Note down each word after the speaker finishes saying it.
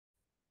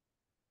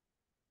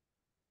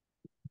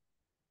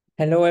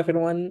Hello,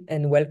 everyone,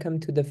 and welcome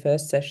to the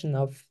first session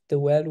of The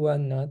World War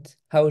Not,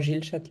 How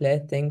Gilles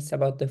Châtelet Thinks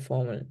About the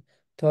Formal,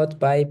 taught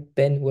by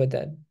Ben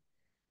Woodard.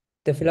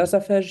 The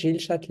philosopher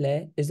Gilles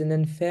Châtelet is an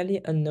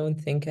unfairly unknown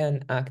thinker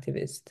and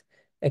activist.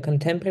 A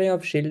contemporary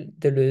of Gilles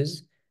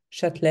Deleuze,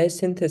 Châtelet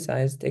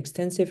synthesized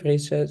extensive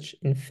research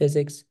in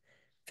physics,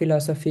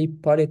 philosophy,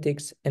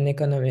 politics, and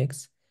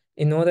economics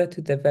in order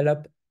to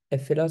develop a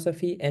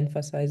philosophy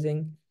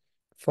emphasizing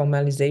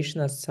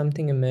formalization as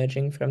something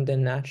emerging from the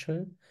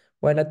natural,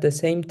 while at the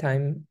same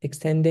time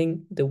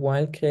extending the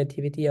wild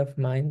creativity of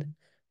mind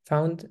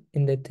found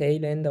in the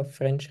tail end of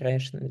French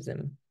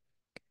Rationalism.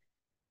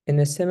 In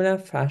a similar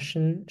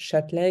fashion,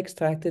 Châtelet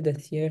extracted a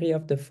theory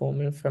of the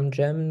formal from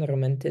German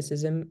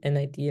Romanticism and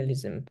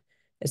Idealism,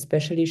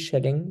 especially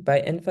Schelling, by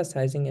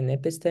emphasizing an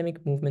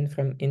epistemic movement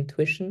from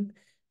intuition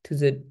to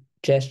the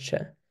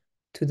gesture,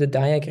 to the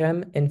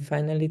diagram, and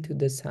finally to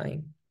the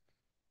sign.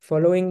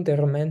 Following the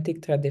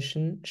Romantic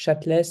tradition,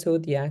 Châtelet saw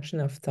the action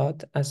of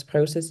thought as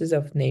processes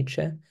of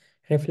nature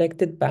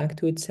reflected back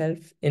to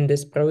itself in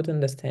this broad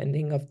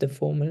understanding of the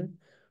formal,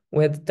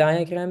 where the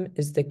diagram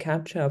is the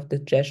capture of the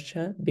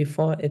gesture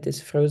before it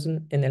is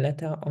frozen in a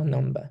letter or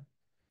number.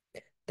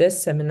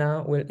 This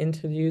seminar will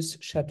introduce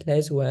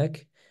Châtelet's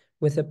work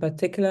with a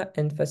particular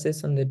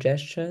emphasis on the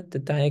gesture, the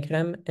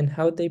diagram, and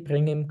how they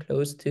bring him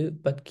close to,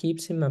 but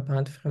keeps him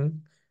apart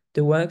from,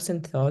 the works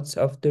and thoughts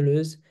of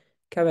Deleuze,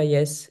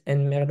 Cavailles,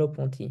 and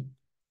Merleau-Ponty.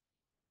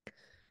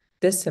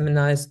 This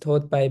seminar is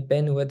taught by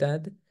Ben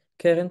Woodard,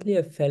 currently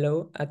a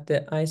fellow at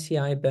the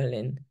ICI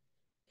Berlin.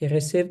 He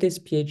received his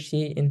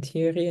PhD in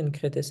Theory and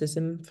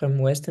Criticism from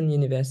Western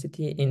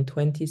University in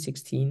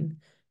 2016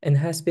 and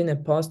has been a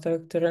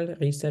postdoctoral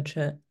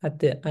researcher at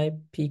the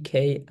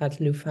IPK at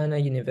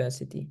Leuphana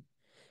University.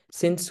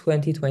 Since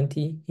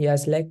 2020, he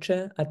has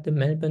lectured at the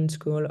Melbourne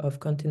School of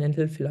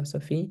Continental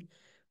Philosophy,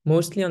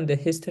 mostly on the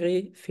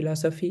history,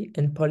 philosophy,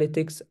 and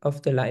politics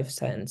of the life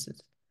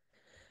sciences.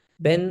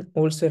 Ben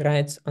also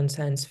writes on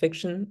science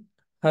fiction,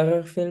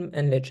 horror film,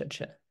 and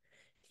literature.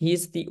 He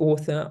is the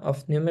author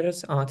of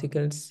numerous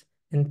articles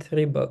and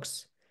 3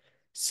 books: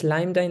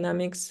 Slime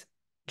Dynamics,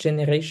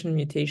 Generation,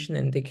 Mutation,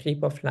 and the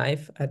Creep of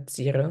Life at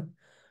Zero,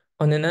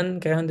 On an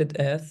Ungrounded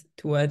Earth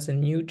Towards a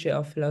New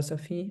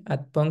Geophilosophy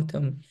at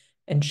Punctum,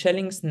 and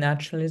Schelling's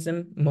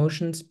Naturalism,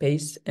 Motion,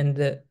 Space, and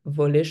the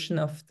Volition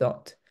of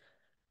Thought.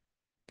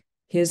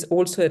 He is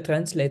also a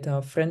translator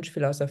of French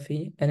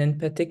philosophy, and in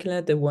particular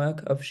the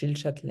work of Gilles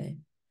Châtelet.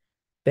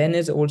 Ben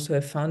is also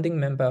a founding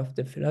member of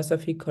the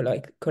philosophy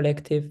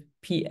collective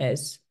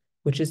PS,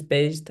 which is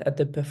based at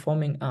the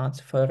Performing Arts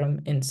Forum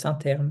in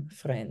Saint-Terme,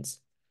 France.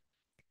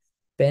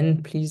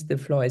 Ben, please, the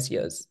floor is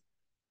yours.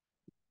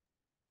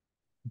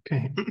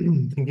 Okay,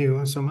 thank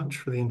you so much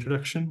for the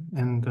introduction,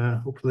 and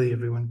hopefully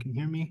everyone can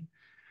hear me.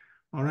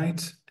 All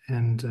right,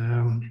 and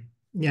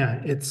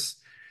yeah,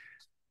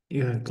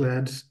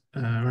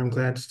 I'm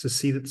glad to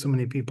see that so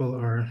many people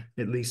are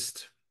at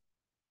least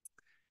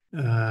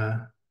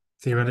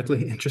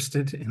theoretically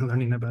interested in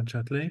learning about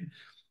Châtelet.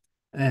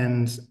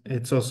 And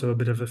it's also a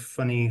bit of a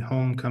funny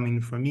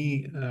homecoming for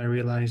me, I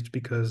realized,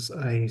 because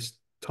I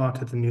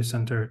taught at the New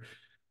Center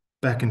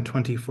back in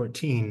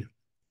 2014,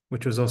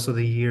 which was also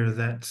the year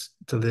that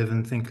To Live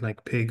and Think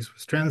Like Pigs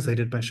was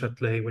translated by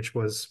Châtelet, which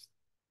was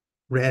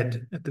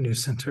read at the New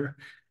Center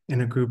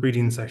in a group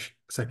reading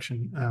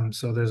section.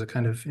 So there's a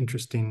kind of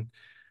interesting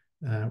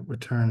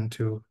return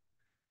to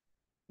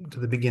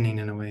the beginning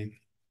in a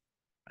way.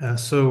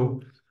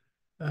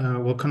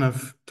 We'll kind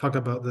of talk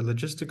about the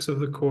logistics of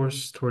the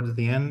course towards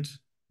the end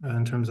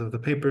in terms of the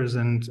papers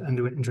and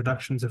do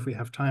introductions if we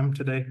have time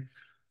today.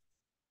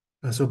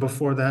 So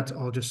before that,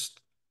 I'll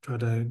just try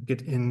to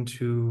get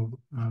into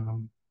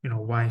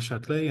why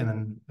Châtelet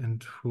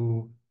and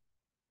who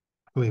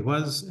he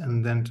was,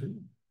 and then to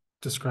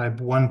describe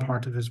one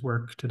part of his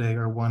work today,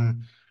 or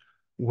one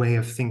way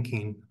of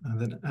thinking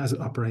that as it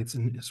operates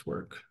in his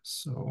work.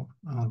 So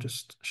I'll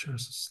just share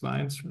some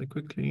slides really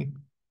quickly.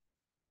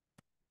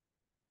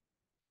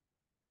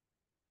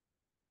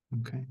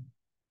 Okay.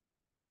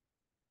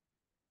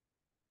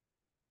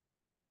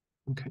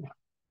 Okay.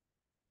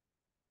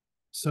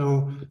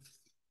 So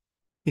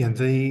yeah,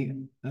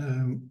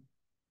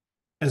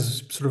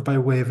 as sort of by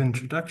way of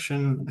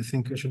introduction, I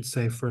think I should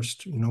say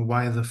first,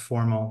 why the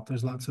formal?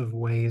 There's lots of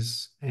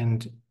ways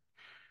and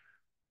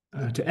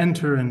to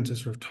enter and to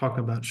sort of talk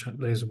about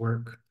Châtelet's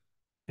work.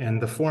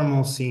 And the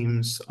formal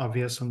seems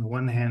obvious on the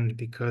one hand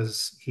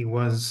because he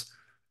was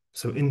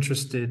so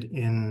interested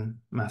in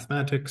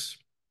mathematics,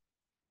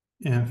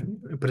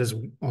 but as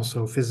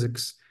also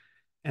physics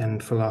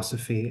and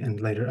philosophy and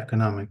later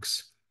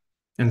economics.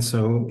 And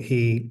so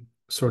he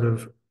sort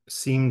of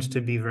seemed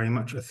to be very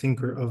much a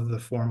thinker of the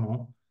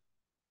formal,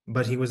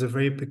 but he was a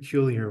very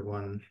peculiar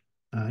one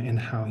in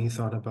how he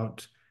thought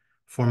about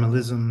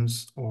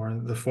formalisms or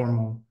the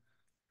formal,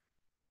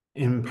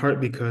 in part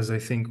because I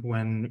think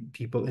when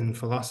people in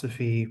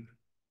philosophy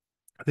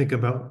think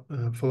about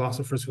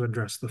philosophers who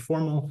address the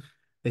formal,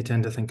 they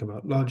tend to think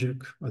about logic,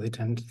 or they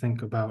tend to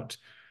think about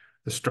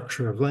the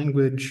structure of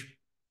language,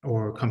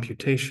 or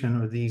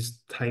computation or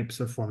these types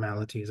of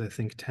formalities, I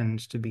think,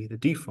 tend to be the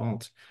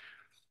default.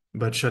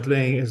 But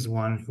Châtelet is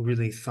one who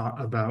really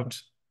thought about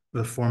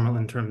the formal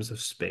in terms of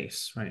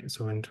space, right?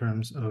 So in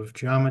terms of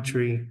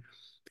geometry,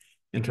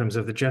 in terms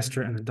of the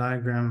gesture and the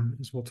diagram,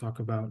 as we'll talk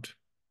about.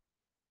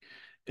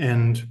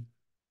 And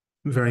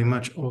very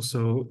much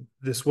also,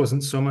 this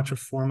wasn't so much a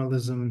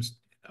formalism,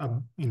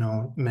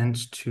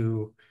 meant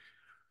to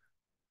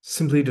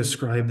simply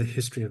describe the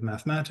history of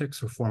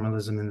mathematics or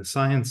formalism in the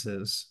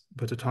sciences,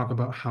 but to talk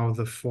about how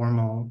the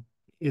formal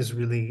is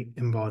really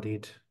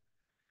embodied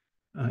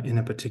in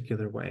a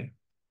particular way.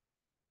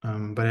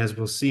 But as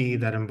we'll see,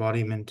 that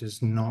embodiment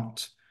is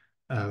not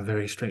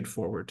very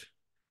straightforward.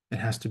 It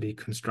has to be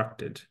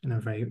constructed in a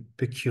very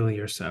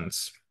peculiar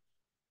sense.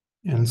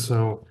 And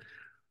so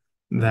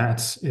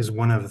that is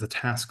one of the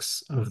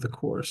tasks of the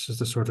course, is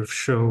to sort of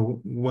show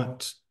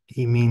what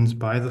he means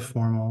by the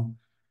formal,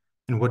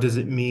 and what does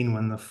it mean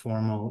when the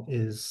formal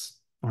is,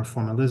 or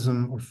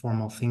formalism or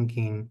formal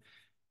thinking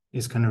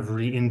is kind of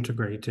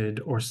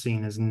reintegrated or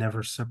seen as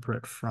never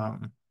separate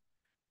from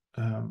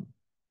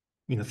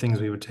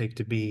things we would take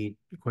to be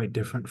quite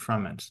different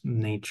from it,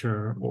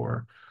 nature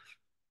or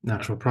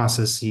natural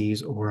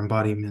processes or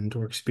embodiment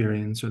or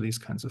experience or these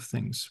kinds of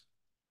things.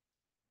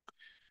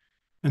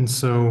 And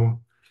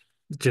so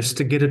just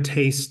to get a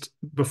taste,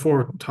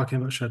 before talking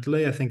about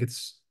Châtelet, I think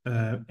it's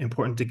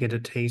important to get a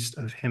taste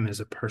of him as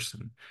a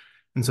person.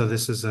 And so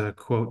this is a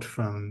quote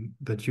from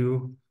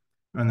Badiou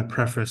on the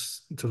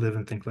preface to Live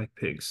and Think Like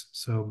Pigs.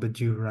 So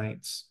Badiou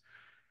writes,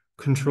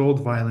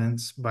 "Controlled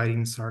violence,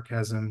 biting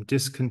sarcasm,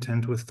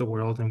 discontent with the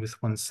world and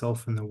with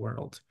oneself in the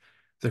world,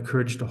 the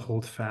courage to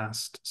hold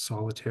fast,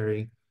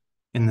 solitary,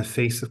 in the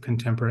face of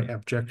contemporary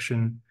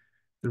abjection,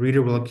 the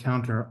reader will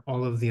encounter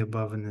all of the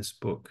above in this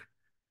book,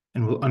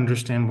 and will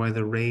understand why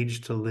the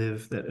rage to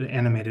live that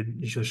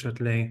animated Gilles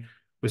Châtelet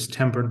was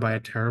tempered by a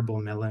terrible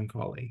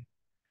melancholy,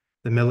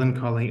 the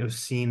melancholy of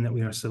seeing that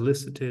we are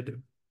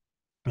solicited,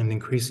 and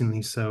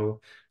increasingly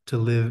so, to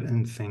live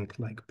and think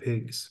like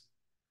pigs."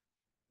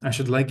 I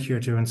should like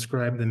here to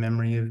inscribe the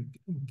memory of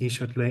Guy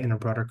Châtelet in a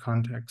broader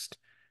context,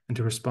 and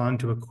to respond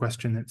to a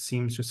question that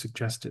seems to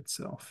suggest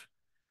itself.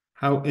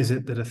 How is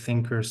it that a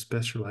thinker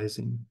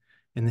specializing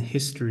in the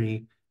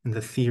history and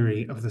the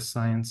theory of the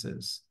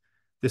sciences,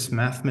 this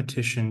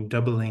mathematician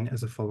doubling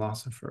as a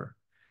philosopher,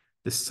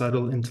 this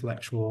subtle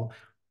intellectual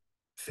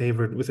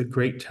favored with a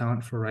great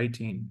talent for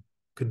writing,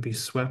 could be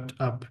swept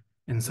up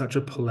in such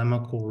a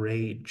polemical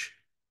rage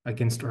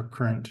against our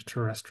current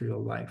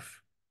terrestrial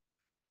life?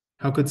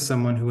 How could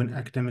someone who in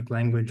academic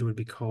language would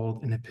be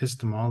called an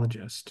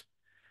epistemologist,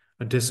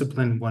 a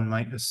discipline one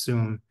might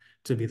assume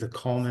to be the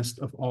calmest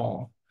of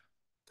all,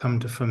 come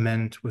to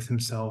foment with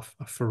himself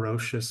a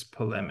ferocious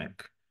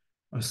polemic,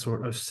 a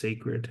sort of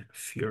sacred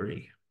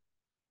fury?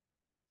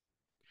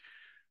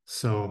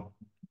 So,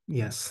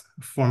 yes,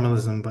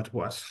 formalism, but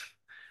what?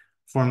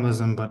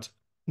 Formalism, but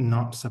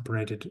not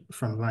separated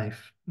from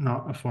life,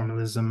 not a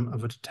formalism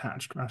of a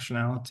detached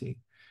rationality,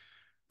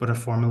 but a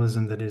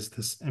formalism that is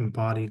this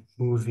embodied,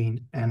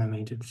 moving,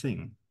 animated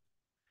thing.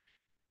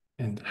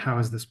 And how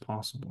is this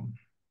possible?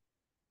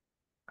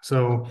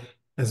 So,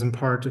 as in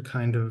part a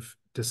kind of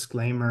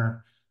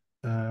disclaimer,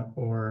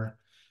 or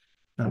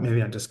maybe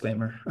not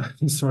disclaimer,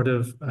 sort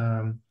of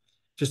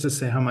just to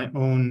say how my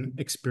own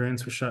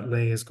experience with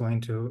Châtelet is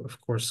going to, of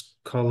course,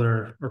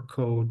 color or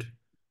code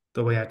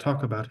the way I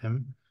talk about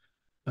him,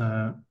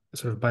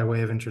 sort of by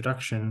way of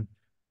introduction.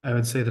 I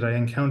would say that I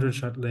encountered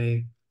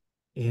Châtelet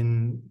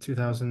in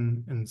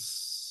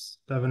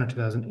 2007 or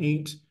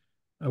 2008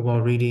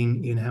 while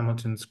reading Ian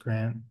Hamilton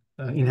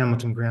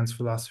Grant's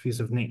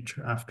Philosophies of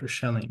Nature after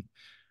Schelling,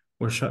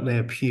 where Châtelet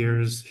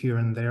appears here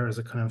and there as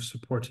a kind of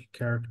supporting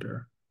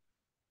character.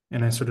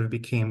 And I sort of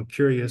became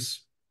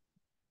curious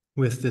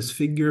with this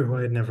figure who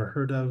I had never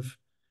heard of,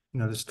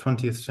 this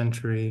 20th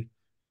century,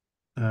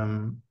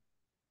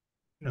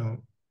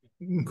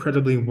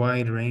 incredibly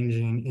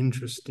wide-ranging,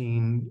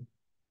 interesting,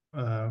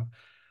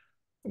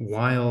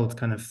 wild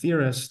kind of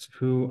theorist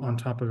who, on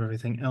top of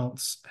everything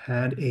else,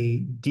 had a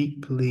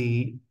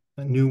deeply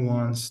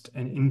nuanced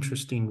and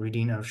interesting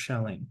reading of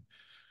Schelling,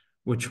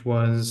 which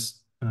was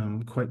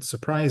quite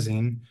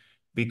surprising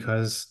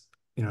because,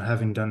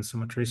 having done so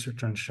much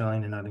research on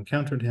Schelling and not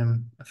encountered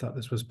him, I thought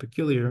this was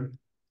peculiar,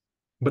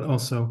 but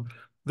also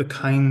the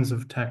kinds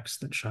of texts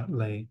that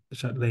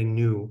Châtelet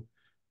knew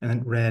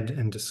and read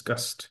and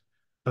discussed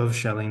of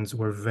Schelling's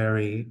were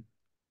very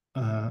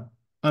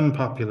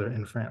unpopular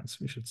in France,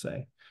 we should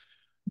say.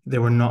 They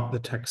were not the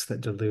texts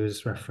that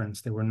Deleuze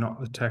referenced. They were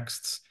not the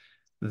texts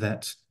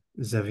that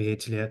Xavier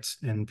Tillet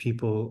and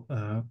people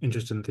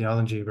interested in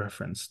theology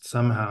referenced.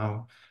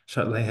 Somehow,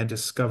 Châtelet had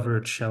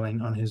discovered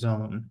Schelling on his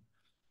own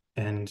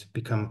and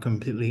become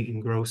completely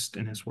engrossed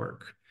in his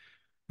work.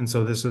 And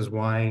so this is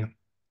why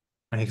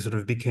I sort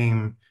of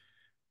became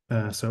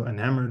so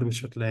enamored with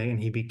Châtelet,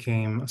 and he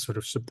became a sort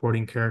of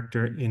supporting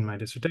character in my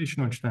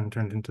dissertation, which then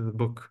turned into the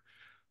book,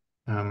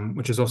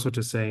 which is also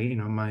to say,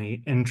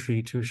 my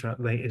entry to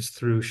Châtelet is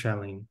through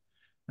Schelling.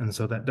 And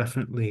so that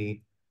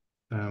definitely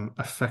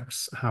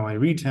affects how I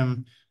read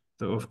him,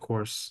 though of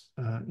course,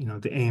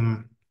 the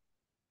aim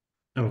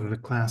of the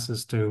class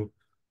is to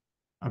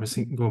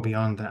obviously go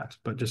beyond that,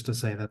 but just to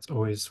say that's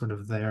always sort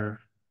of there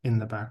in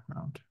the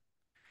background.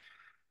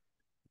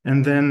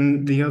 And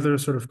then the other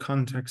sort of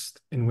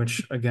context in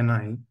which, again,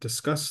 I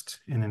discussed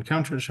and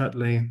encountered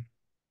Châtelet,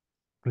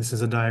 this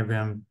is a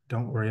diagram,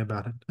 don't worry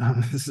about it.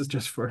 This is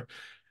just for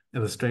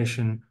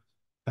illustration,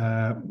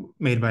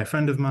 made by a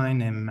friend of mine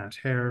named Matt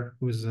Hare,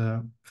 who's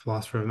a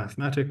philosopher of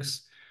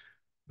mathematics,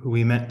 who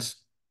we met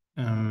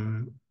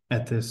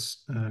at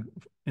this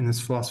in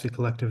this philosophy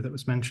collective that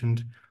was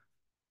mentioned.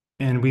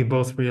 And we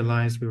both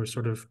realized we were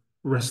sort of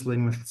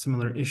wrestling with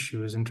similar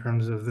issues in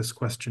terms of this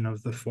question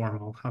of the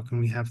formal. How can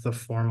we have the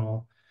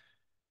formal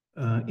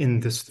in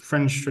this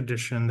French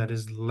tradition that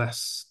is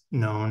less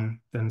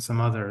known than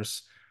some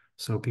others?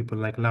 So people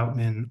like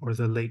Lautmann or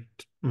the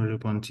late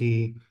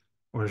Merleau-Ponty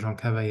or Jean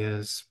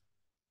Cavailles,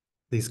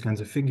 these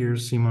kinds of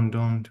figures,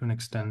 Simondon to an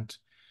extent,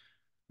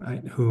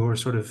 right, who are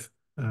sort of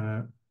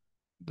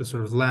the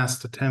sort of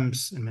last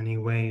attempts in many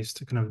ways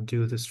to kind of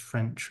do this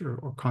French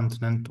or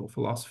continental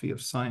philosophy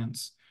of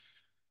science,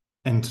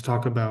 and to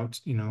talk about,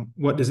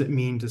 what does it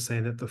mean to say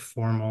that the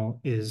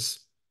formal is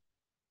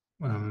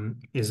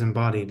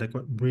embodied? Like,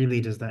 what really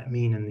does that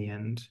mean in the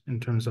end in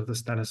terms of the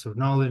status of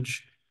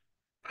knowledge?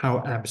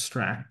 How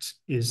abstract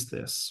is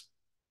this?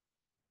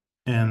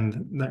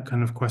 And that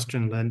kind of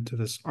question led to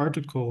this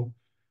article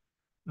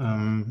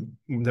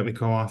that we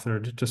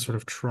co-authored to sort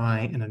of try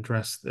and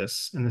address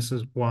this. And this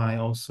is why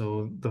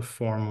also the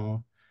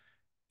formal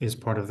is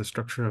part of the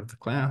structure of the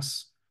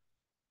class,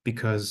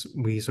 because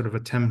we sort of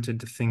attempted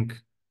to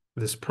think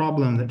this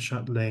problem that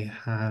Châtelet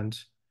had,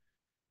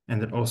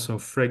 and that also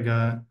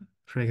Frege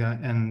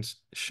and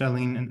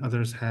Schelling and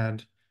others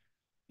had,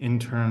 in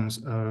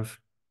terms of,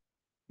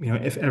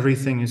 if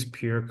everything is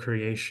pure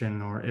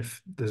creation, or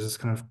if there's this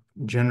kind of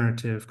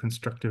generative,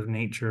 constructive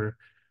nature,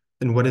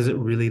 then what is it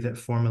really that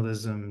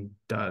formalism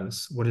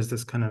does? What is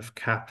this kind of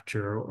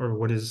capture, or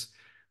what is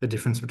the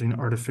difference between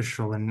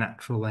artificial and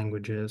natural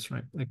languages,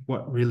 right? Like,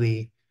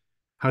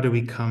 how do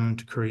we come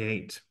to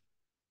create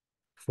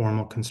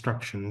formal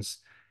constructions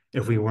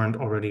if we weren't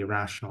already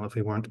rational, if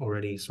we weren't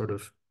already sort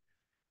of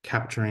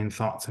capturing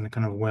thoughts in a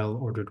kind of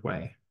well-ordered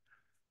way?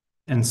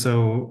 And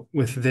so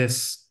with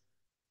this,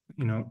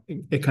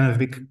 it kind of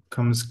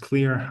becomes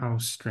clear how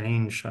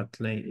strange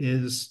Châtelet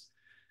is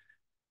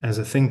as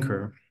a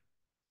thinker,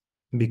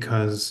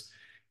 because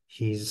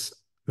he's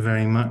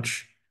very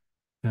much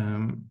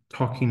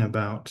talking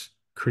about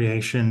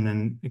creation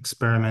and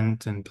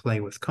experiment and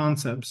play with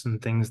concepts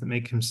and things that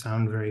make him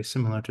sound very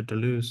similar to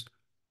Deleuze,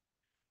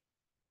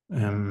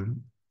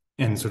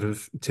 and sort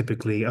of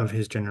typically of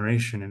his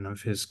generation and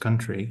of his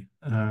country.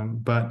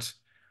 But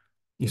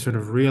you sort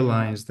of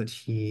realize that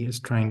he is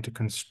trying to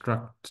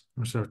construct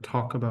or sort of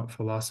talk about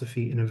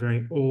philosophy in a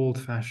very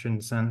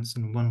old-fashioned sense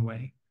in one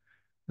way.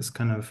 This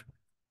kind of,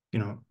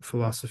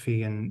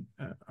 philosophy and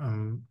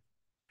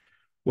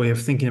way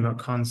of thinking about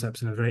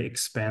concepts in a very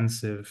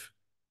expansive,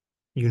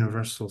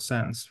 universal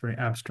sense, very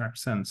abstract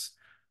sense,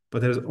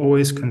 but that is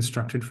always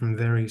constructed from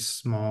very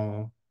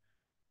small,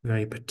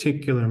 very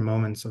particular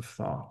moments of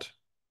thought.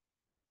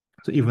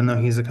 So even though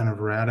he's a kind of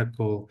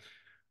radical,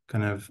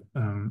 kind of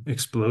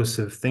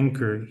explosive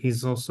thinker,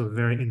 he's also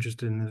very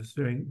interested in this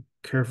very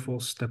careful,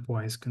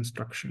 stepwise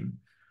construction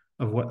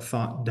of what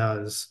thought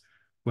does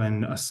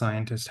when a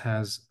scientist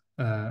has,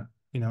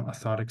 a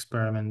thought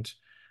experiment,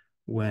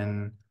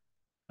 when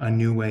a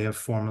new way of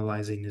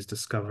formalizing is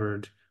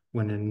discovered,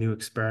 when a new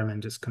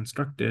experiment is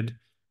constructed.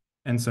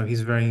 And so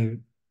he's very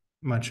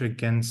much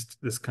against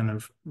this kind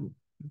of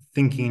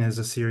thinking as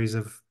a series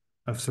of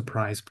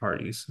surprise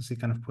parties, as he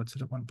kind of puts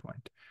it at one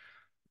point.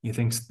 He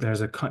thinks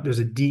there's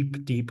a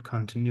deep, deep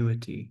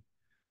continuity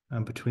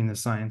between the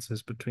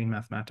sciences, between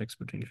mathematics,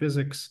 between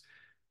physics,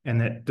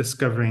 and that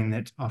discovering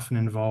it often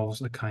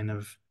involves a kind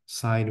of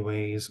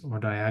sideways or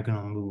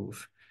diagonal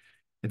move.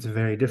 It's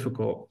very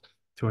difficult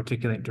to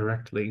articulate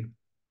directly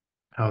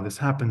how this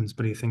happens,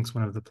 but he thinks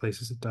one of the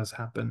places it does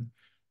happen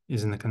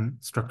is in the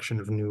construction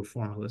of new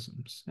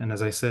formalisms. And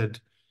as I said,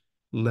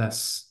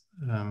 less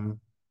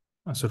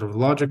a sort of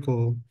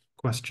logical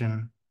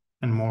question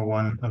and more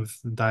one of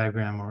the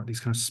diagram, or these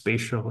kind of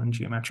spatial and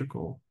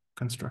geometrical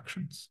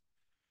constructions.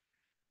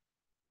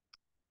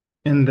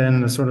 And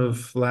then the sort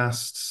of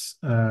last,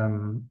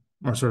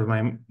 or sort of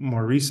my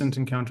more recent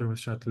encounter with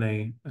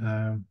Châtelet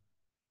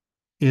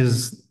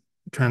is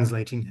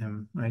translating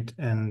him, right?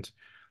 And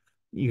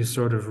you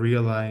sort of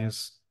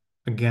realize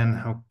again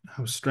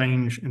how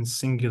strange and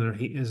singular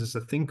he is as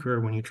a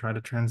thinker when you try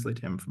to translate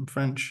him from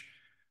French,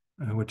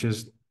 which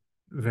is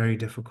very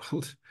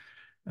difficult.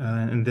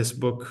 In this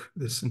book,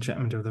 this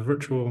Enchantment of the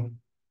Virtual,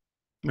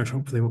 which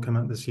hopefully will come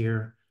out this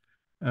year,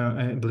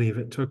 I believe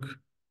it took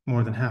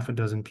more than half a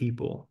dozen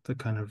people to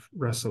kind of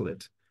wrestle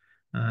it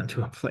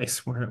to a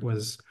place where it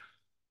was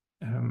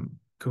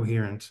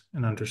coherent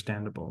and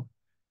understandable.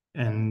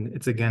 And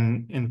it's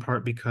again in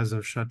part because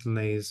of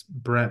Châtelet's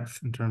breadth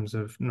in terms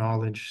of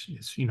knowledge,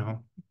 is,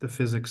 the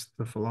physics,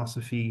 the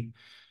philosophy,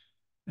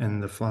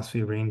 and the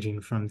philosophy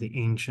ranging from the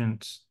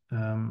ancient,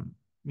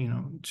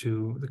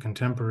 to the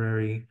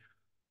contemporary,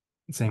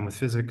 same with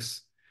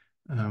physics,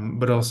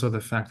 but also the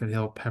fact that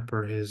he'll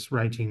pepper his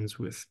writings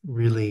with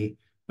really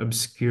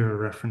obscure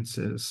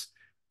references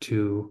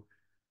to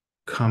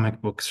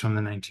comic books from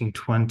the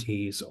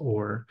 1920s,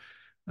 or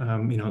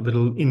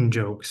little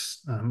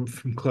in-jokes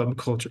from club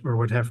culture or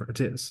whatever it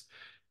is.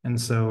 And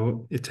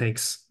so it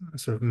takes a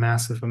sort of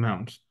massive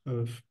amount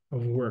of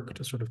work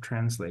to sort of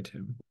translate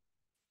him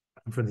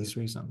for these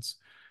reasons.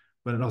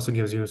 But it also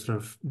gives you a sort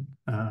of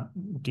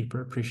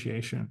deeper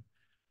appreciation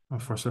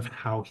for sort of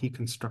how he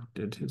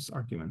constructed his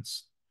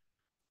arguments.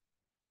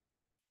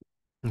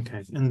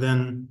 Okay, and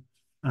then,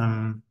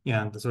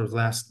 the sort of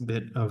last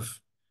bit of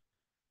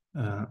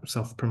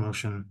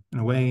self-promotion in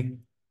a way.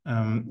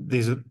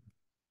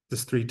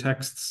 These three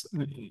texts,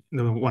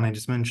 the one I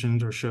just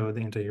mentioned or showed,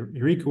 the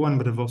anti-Eureka one,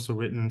 but I've also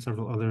written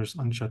several others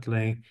on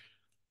Châtelet,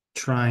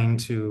 trying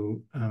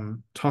to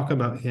talk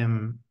about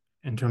him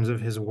in terms of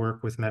his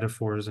work with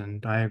metaphors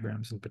and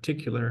diagrams in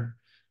particular.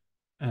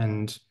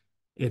 And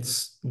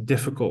it's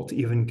difficult to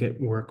even get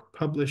work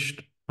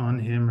published on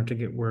him or to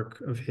get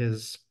work of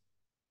his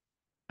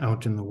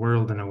out in the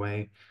world in a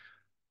way,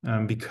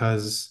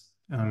 because,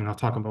 and I'll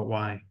talk about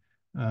why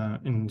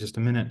in just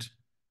a minute,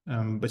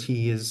 but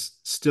he is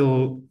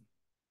still,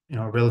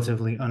 a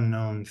relatively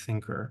unknown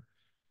thinker.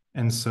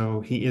 And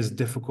so he is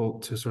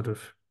difficult to sort of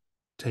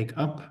take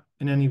up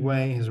in any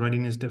way. His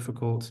writing is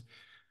difficult,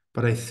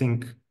 but I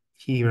think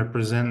he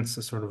represents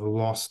a sort of a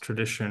lost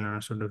tradition or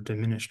a sort of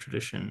diminished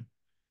tradition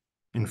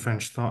in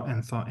French thought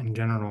and thought in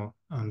general,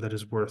 that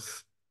is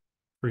worth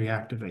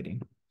reactivating.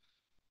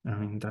 I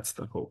mean, that's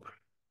the hope.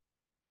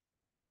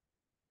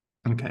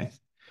 Okay.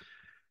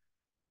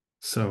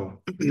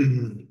 So,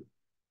 so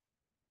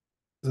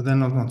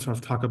then I'll sort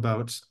of talk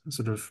about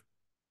sort of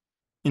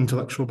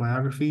intellectual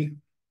biography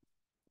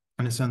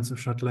in a sense of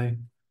Châtelet.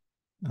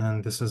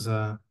 And this is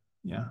a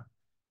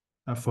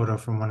photo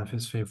from one of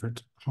his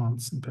favorite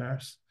haunts in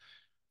Paris.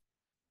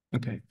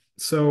 Okay,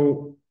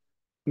 so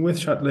with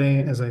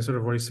Châtelet, as I sort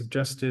of already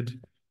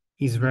suggested,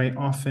 he's very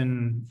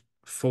often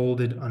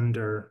folded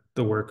under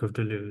the work of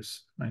Deleuze,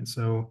 right?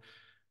 So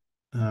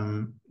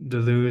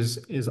Deleuze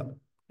is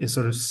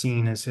sort of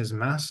seen as his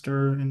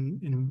master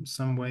in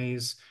some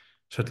ways.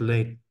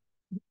 Châtelet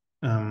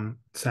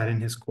sat in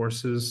his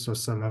courses, so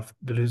some of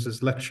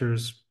Deleuze's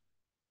lectures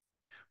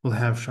will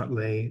have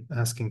Châtelet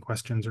asking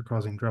questions or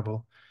causing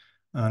trouble,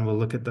 and we'll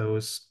look at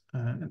those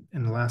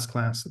in the last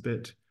class a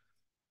bit.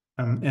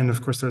 And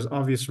of course, there's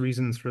obvious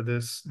reasons for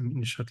this. I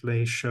mean,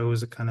 Châtelet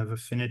shows a kind of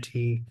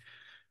affinity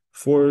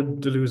for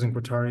Deleuze and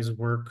Guattari's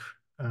work,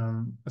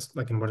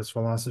 like in What is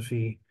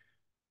Philosophy,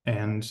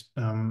 and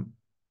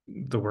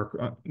the work,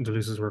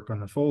 Deleuze's work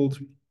on the Fold,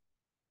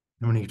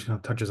 and when he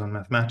touches on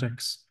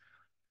mathematics.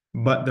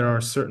 But there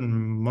are certain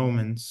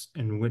moments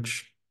in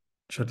which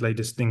Châtelet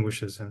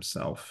distinguishes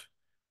himself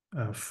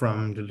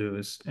from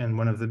Deleuze. And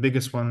one of the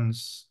biggest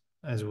ones,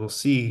 as we'll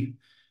see,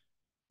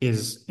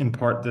 is in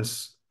part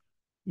this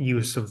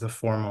use of the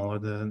formal, or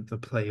the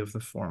play of the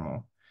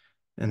formal,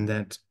 and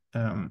that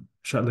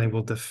Châtelet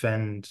will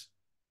defend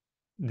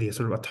the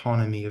sort of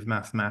autonomy of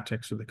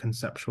mathematics, or the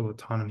conceptual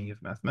autonomy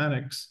of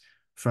mathematics,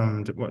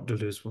 from what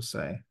Deleuze will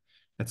say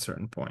at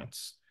certain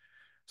points.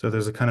 So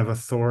there's a kind of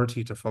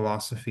authority to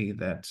philosophy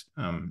that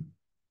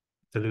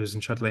Deleuze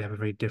and Châtelet have a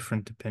very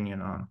different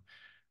opinion on.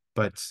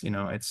 But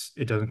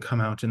it doesn't come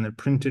out in the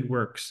printed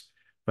works.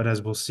 But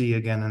as we'll see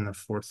again in the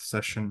fourth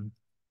session,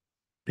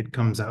 it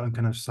comes out in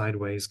kind of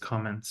sideways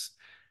comments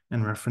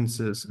and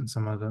references in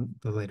some of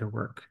the later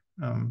work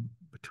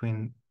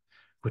between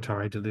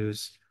Guattari,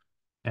 Deleuze,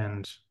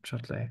 and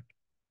Châtelet.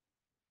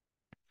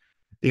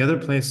 The other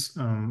place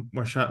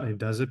where Châtelet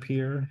does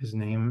appear, his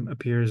name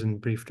appears in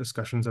brief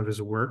discussions of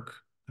his work,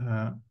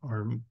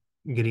 are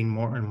getting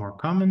more and more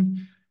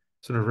common,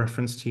 sort of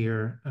referenced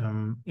here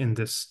in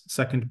this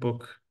second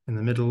book in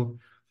the middle.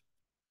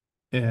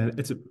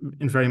 It's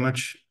in very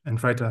much, and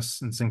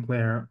Freitas and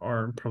Sinclair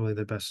are probably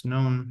the best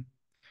known,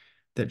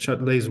 that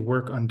Châtelet's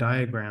work on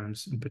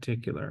diagrams in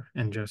particular,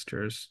 and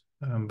gestures,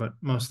 but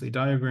mostly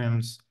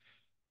diagrams,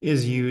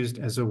 is used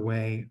as a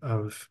way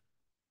of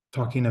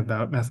talking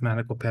about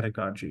mathematical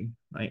pedagogy,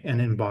 right?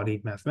 And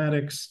embodied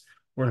mathematics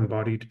or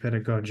embodied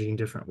pedagogy in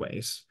different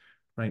ways,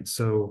 right?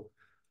 So,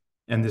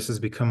 and this has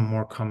become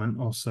more common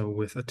also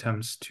with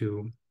attempts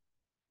to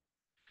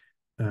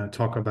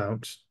talk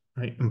about,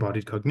 right,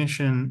 embodied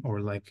cognition,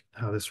 or like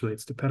how this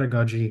relates to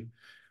pedagogy.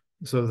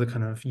 So the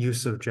kind of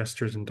use of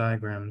gestures and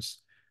diagrams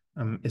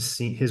is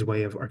seen, his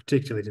way of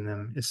articulating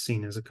them is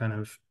seen as a kind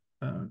of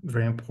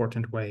very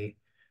important way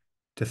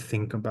to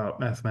think about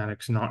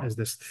mathematics, not as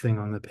this thing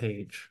on the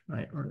page,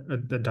 right? Or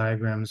the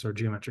diagrams or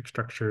geometric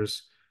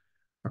structures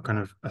are kind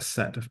of a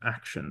set of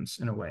actions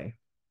in a way.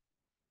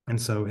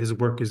 And so his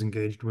work is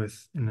engaged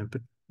with in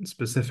a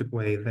specific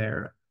way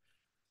there.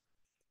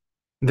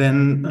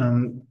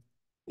 Then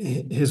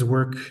his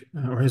work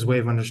or his way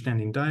of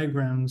understanding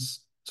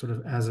diagrams sort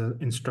of as an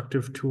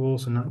instructive tool,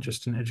 so not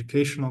just in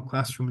educational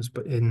classrooms,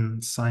 but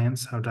in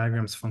science, how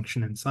diagrams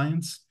function in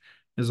science,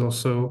 is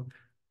also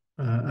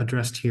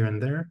addressed here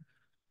and there.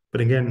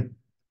 But again,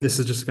 this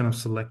is just kind of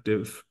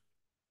selective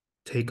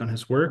take on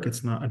his work.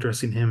 It's not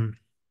addressing him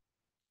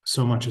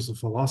so much as a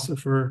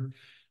philosopher,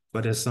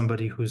 but as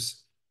somebody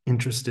who's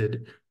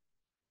interested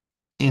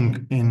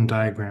in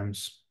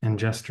diagrams and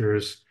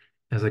gestures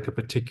as like a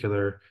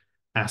particular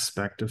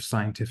aspect of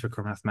scientific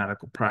or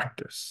mathematical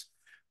practice.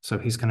 So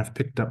he's kind of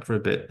picked up for a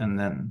bit and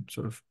then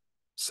sort of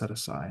set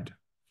aside.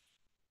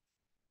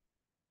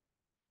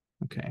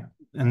 Okay.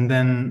 And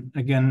then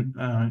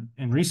again,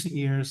 in recent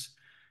years,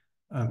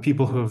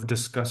 people who have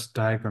discussed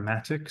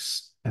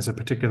diagrammatics as a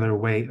particular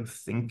way of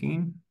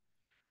thinking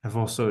have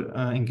also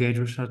engaged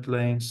with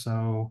Châtelet.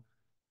 So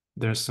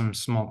there's some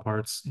small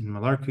parts in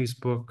Malarkey's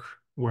book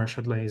where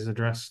Châtelet is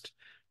addressed,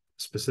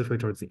 specifically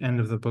towards the end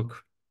of the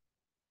book.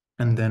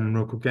 And then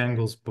Roku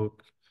Gangel's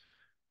book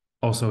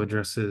also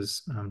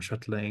addresses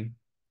Châtelet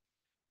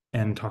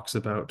and talks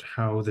about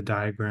how the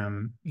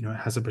diagram,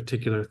 has a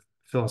particular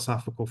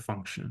philosophical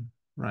function,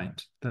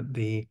 right? That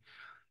the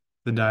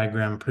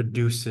diagram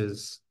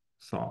produces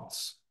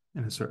thoughts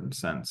in a certain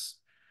sense.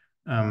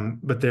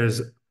 But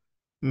there's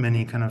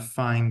many kind of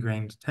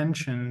fine-grained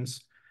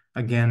tensions.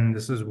 Again,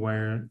 this is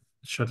where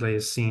Châtelet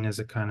is seen as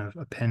a kind of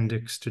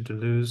appendix to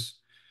Deleuze,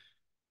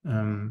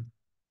 when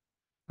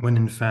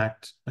in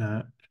fact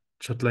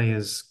Châtelet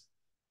is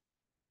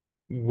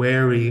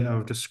wary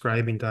of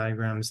describing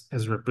diagrams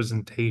as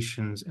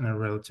representations in a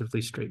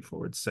relatively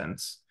straightforward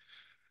sense.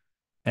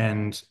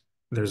 And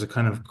there's a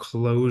kind of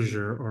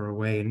closure or a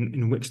way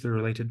in which they're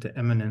related to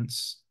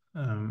eminence,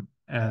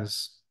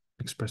 as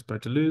expressed by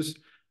Deleuze,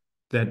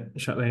 that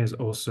Châtelet is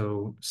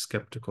also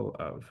skeptical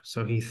of.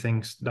 So he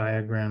thinks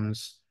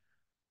diagrams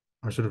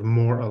are sort of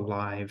more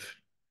alive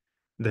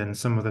than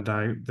some of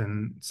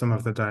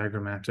the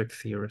diagrammatic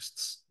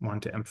theorists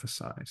want to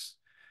emphasize.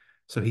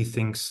 So he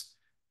thinks,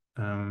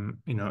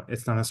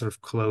 it's not a sort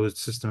of closed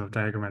system of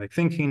diagrammatic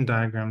thinking.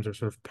 Diagrams are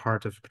sort of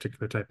part of a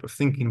particular type of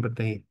thinking, but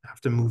they have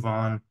to move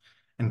on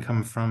and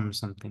come from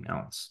something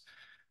else.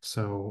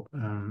 So,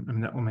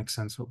 that will make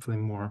sense hopefully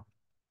more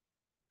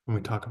when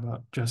we talk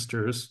about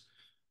gestures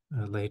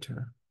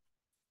later.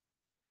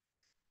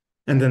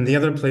 And then the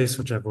other place,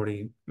 which I've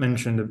already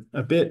mentioned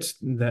a bit,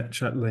 that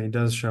Châtelet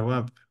does show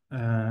up,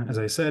 as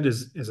I said,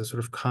 is a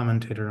sort of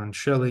commentator on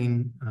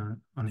Schelling,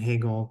 on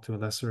Hegel to a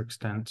lesser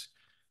extent,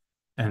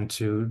 and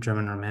to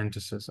German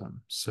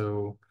Romanticism.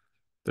 So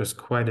there's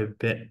quite a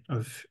bit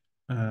of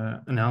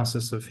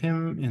analysis of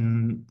him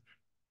in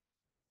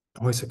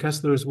Heuse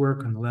Kessler's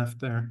work on the left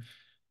there.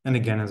 And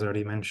again, as I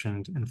already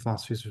mentioned, in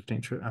Philosophies of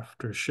Nature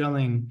after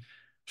Schelling,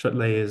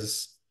 Châtelet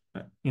is,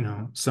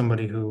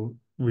 somebody who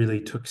really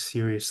took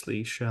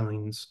seriously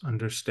Schelling's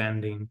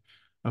understanding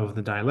of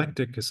the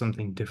dialectic as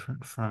something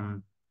different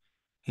from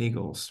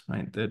Hegel's,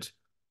 right? That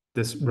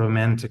this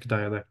romantic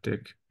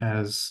dialectic,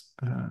 as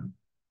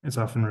it's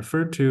often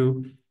referred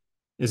to,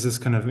 is this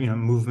kind of,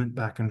 movement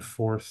back and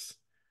forth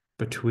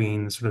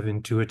between the sort of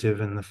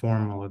intuitive and the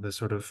formal, or the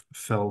sort of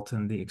felt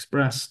and the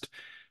expressed,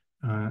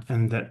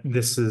 and that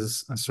this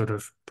is a sort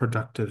of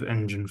productive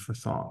engine for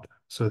thought.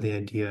 So the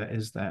idea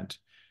is that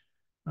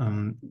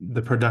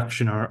the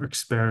production or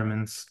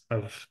experiments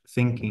of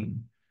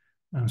thinking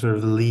sort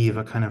of leave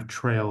a kind of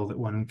trail that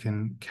one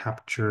can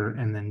capture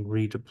and then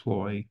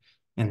redeploy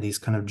in these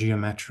kind of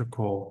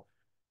geometrical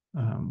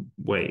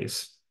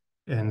ways.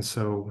 And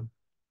so,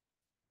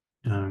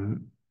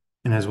 and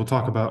as we'll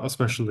talk about,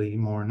 especially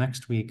more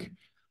next week,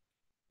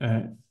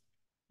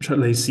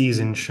 Châtelet sees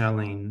in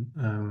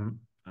Schelling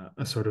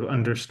a sort of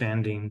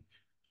understanding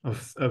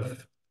of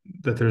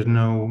that there's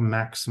no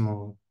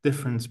maximal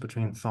difference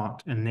between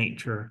thought and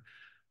nature,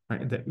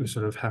 right? That we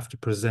sort of have to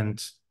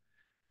present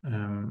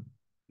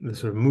the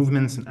sort of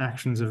movements and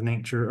actions of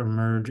nature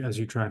emerge as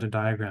you try to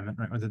diagram it,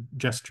 right? Where the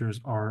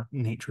gestures are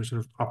nature sort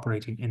of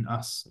operating in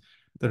us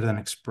that are then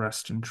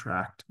expressed and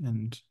tracked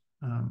and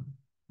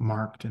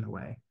marked in a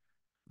way,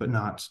 but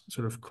not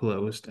sort of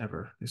closed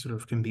ever. They sort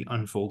of can be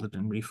unfolded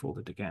and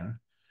refolded again.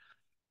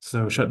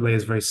 So Châtelet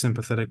is very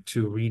sympathetic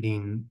to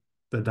reading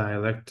the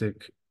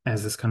dialectic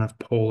as this kind of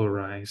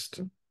polarized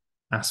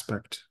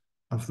aspect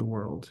of the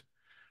world.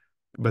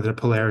 But the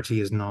polarity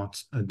is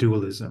not a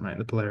dualism, right?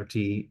 The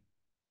polarity,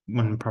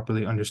 when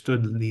properly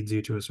understood, leads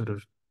you to a sort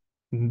of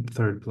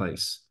third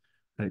place.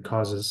 It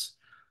causes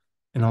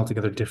an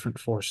altogether different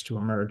force to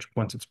emerge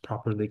once it's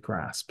properly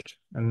grasped.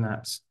 And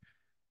that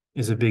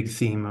is a big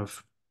theme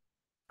of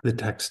the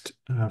text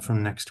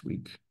from next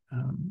week,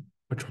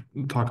 which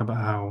will talk about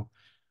how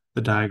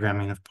the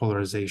diagramming of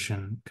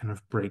polarization kind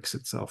of breaks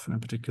itself in a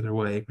particular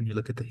way when you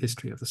look at the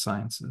history of the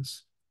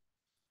sciences.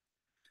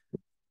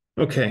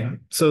 Okay,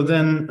 so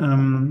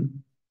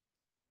then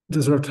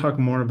to sort of talk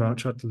more about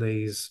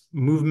Châtelet's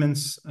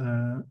movements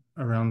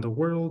around the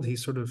world, he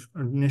sort of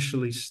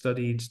initially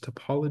studied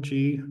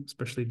topology,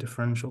 especially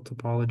differential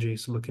topology,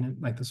 so looking at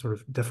like the sort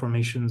of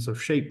deformations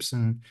of shapes,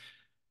 and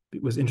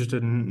was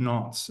interested in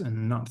knots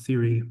and knot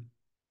theory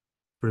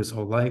for his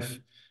whole life.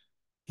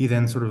 He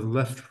then sort of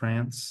left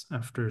France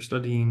after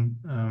studying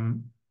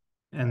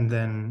and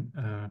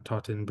then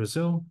taught in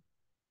Brazil.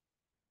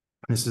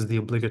 This is the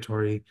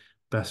obligatory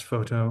best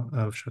photo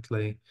of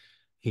Châtelet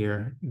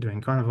here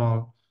during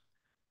Carnival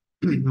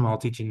while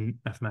teaching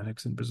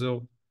mathematics in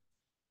Brazil.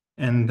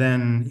 And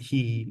then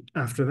he,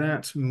 after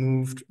that,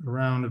 moved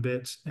around a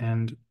bit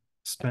and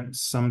spent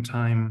some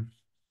time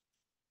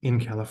in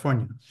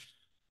California.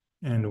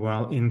 And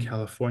while in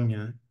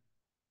California,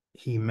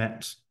 he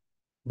met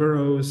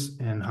Burroughs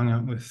and hung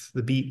out with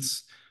the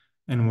Beats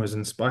and was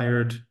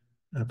inspired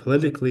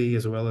politically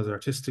as well as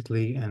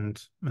artistically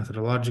and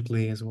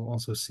methodologically, as we'll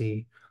also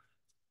see.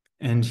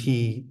 And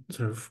he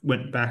sort of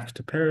went back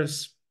to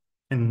Paris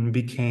and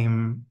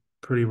became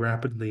pretty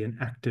rapidly an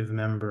active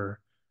member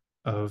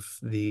of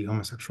the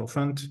homosexual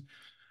front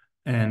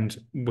and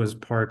was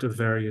part of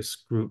various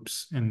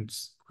groups and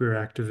queer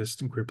activist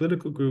and queer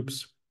political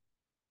groups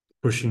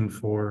pushing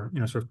for,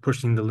 sort of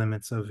pushing the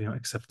limits of,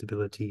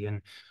 acceptability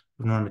and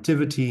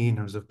normativity in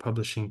terms of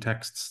publishing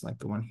texts like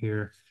the one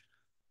here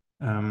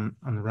on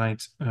the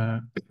right,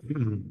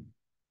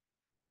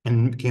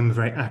 and became a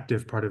very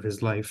active part of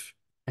his life.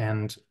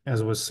 And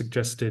as was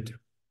suggested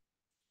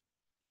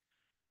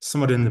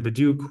somewhat in the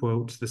Badiou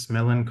quote, this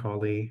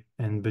melancholy,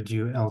 and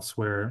Badiou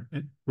elsewhere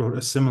wrote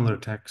a similar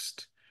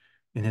text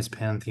in his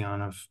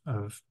pantheon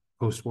of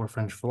post-war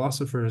French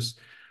philosophers,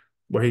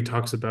 where he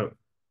talks about,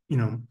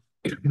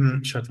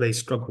 Châtelet's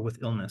struggle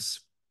with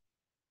illness.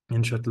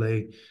 And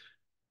Châtelet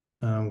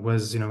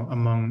was,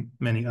 among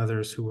many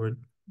others who were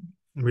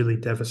really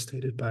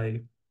devastated by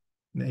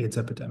the AIDS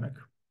epidemic.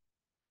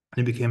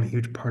 And it became a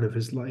huge part of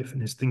his life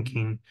and his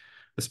thinking,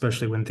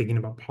 especially when thinking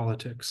about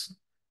politics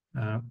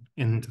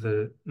into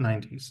the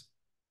 90s,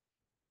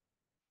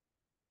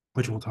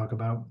 which we'll talk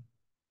about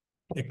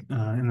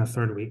in the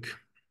third week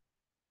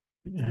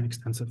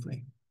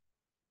extensively.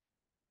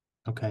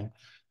 Okay,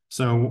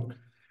 so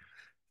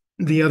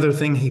the other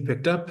thing he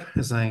picked up,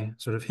 as I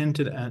sort of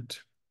hinted at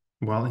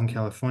while in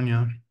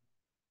California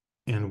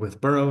and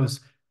with Burroughs,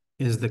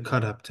 is the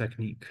cut-up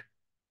technique.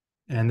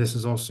 And this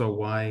is also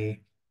why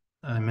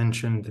I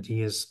mentioned that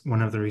he is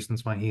one of the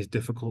reasons why he's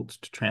difficult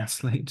to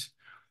translate.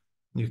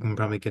 You can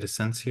probably get a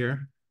sense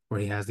here where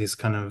he has these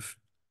kind of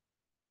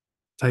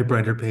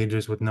typewriter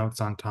pages with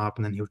notes on top,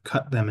 and then he would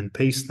cut them and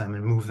paste them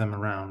and move them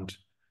around,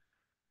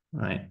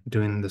 right?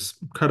 Doing this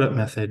cut-up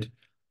method,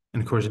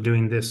 and of course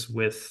doing this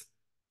with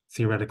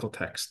theoretical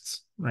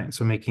texts, right?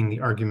 So making the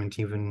argument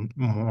even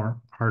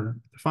more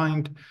hard to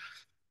find.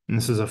 And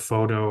this is a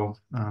photo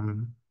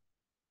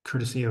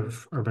courtesy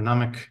of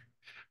Urbanomic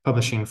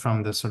publishing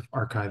from the sort of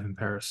archive in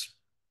Paris,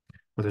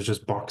 where there's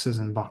just boxes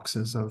and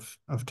boxes of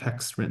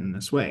text written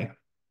this way.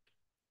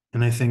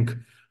 And I think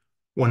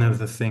one of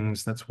the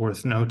things that's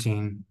worth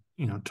noting,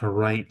 to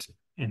write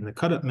in the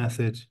cut-up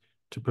method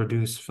to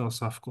produce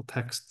philosophical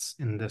texts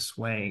in this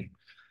way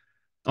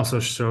also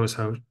shows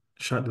how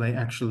Châtelet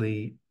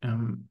actually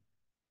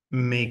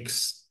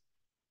makes,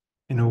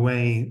 in a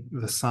way,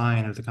 the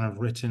sign of the kind of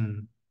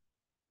written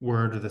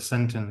word or the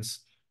sentence,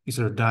 he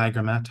sort of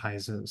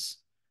diagrammatizes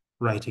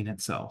writing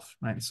itself,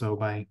 right? So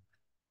by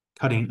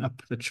cutting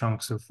up the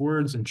chunks of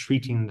words and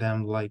treating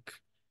them like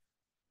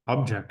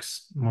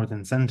objects more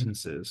than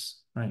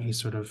sentences, right? He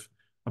sort of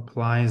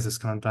applies this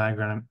kind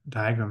of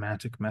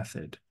diagrammatic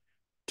method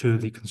to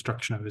the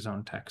construction of his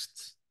own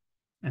texts.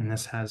 And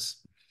this has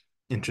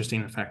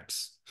interesting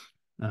effects.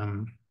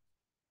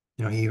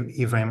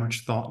 He very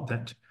much thought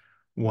that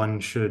one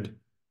should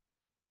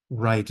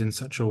write in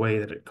such a way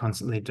that it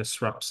constantly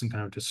disrupts and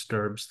kind of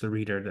disturbs the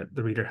reader, that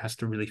the reader has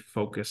to really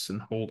focus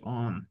and hold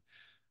on.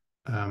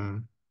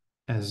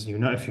 As you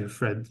know, if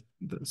you've read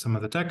some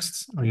of the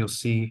texts, or you'll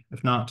see,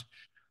 if not,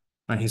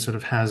 right, he sort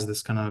of has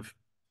this kind of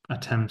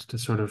attempt to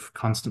sort of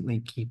constantly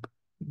keep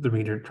the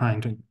reader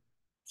trying to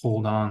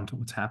hold on to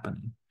what's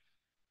happening.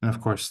 And of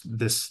course,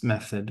 this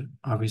method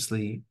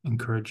obviously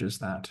encourages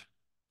that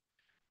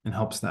and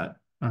helps that,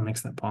 or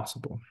makes that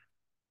possible.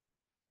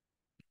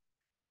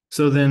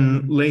 So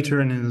then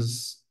later in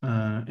his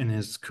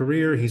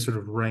career, he sort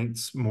of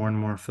writes more and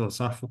more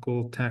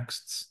philosophical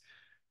texts.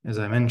 As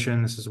I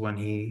mentioned, this is when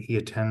he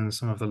attends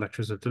some of the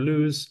lectures of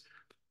Deleuze,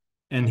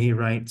 and he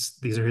writes,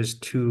 these are his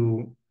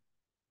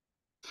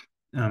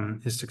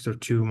sort of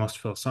two most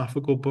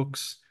philosophical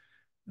books,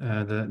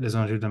 the Les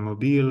Enjeux d'un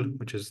Mobile,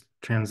 which is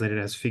translated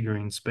as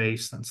Figuring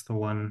Space. That's the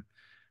one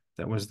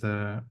that was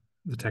the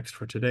text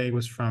for today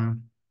was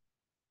from.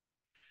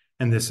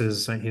 And this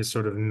is his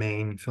sort of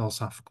main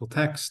philosophical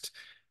text.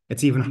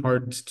 It's even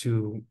hard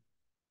to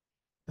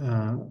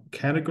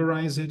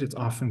categorize it. It's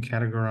often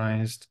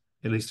categorized,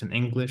 at least in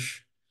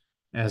English,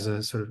 as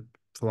a sort of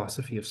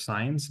philosophy of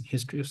science and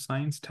history of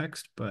science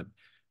text. But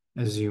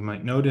as you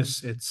might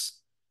notice, it's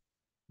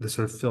the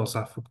sort of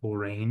philosophical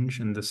range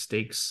and the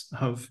stakes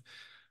of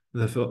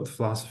the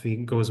philosophy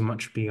goes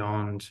much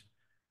beyond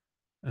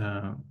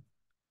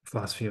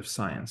philosophy of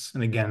science.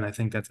 And again, I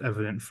think that's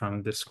evident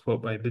from this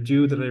quote by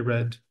Badiou that I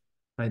read,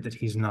 right, that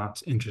he's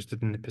not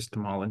interested in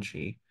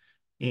epistemology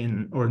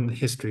or in the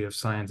history of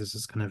science as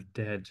this kind of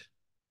dead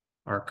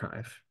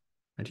archive.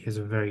 Right? He has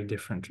a very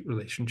different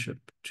relationship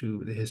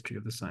to the history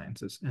of the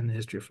sciences and the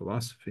history of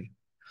philosophy.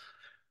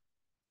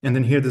 And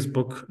then here, this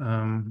book,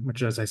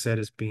 which, as I said,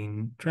 is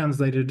being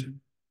translated,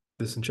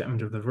 This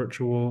Enchantment of the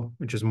Virtual,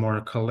 which is more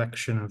a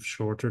collection of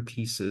shorter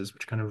pieces,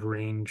 which kind of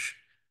range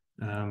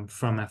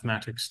from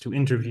mathematics to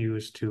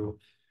interviews to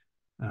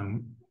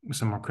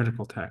some more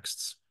critical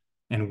texts.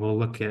 And we'll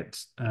look at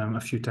a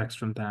few texts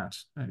from that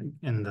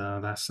in the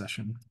last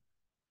session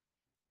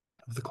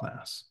of the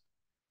class.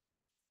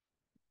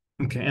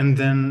 Okay, and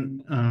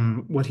then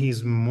what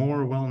he's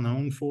more well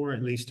known for,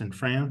 at least in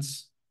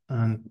France,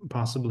 and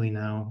possibly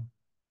now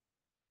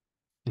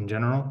in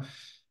general,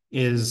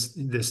 is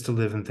this To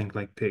Live and Think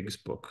Like Pigs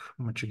book,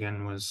 which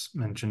again was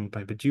mentioned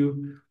by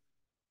Badiou,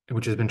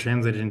 which has been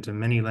translated into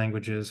many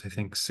languages, I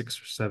think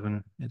 6 or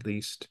 7 at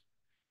least.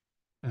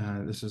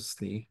 This is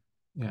the,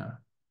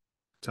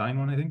 Italian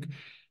one, I think.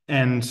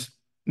 And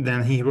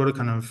then he wrote a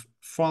kind of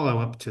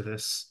follow-up to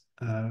this,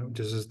 which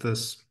is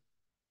this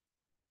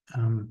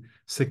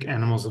Sick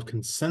Animals of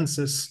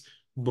Consensus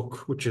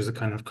book, which is a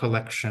kind of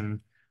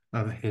collection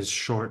of his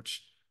short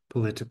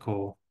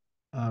political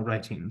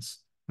writings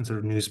and sort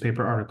of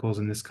newspaper articles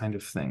and this kind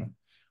of thing,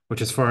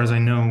 which, as far as I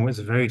know, is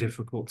very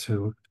difficult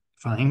to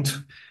find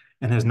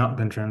and has not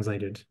been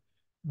translated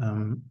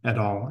at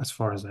all, as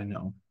far as I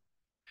know.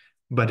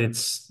 But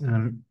it's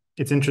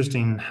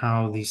interesting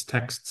how these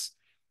texts,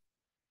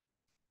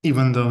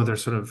 even though they're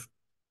sort of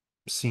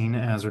seen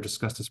as or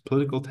discussed as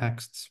political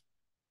texts,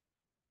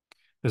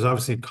 there's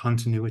obviously a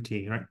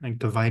continuity, right? Like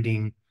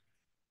dividing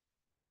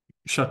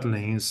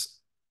Châtelet's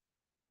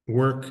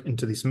work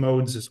into these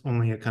modes is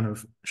only a kind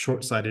of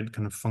short-sighted,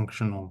 kind of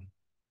functional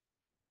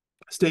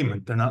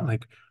statement. They're not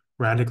like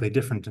radically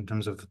different in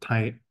terms of the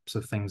types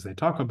of things they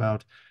talk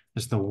about.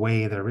 Just the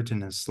way they're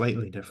written is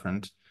slightly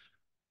different,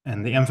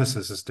 and the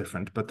emphasis is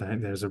different, but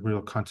there's a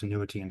real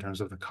continuity in terms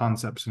of the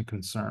concepts and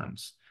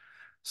concerns.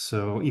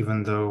 So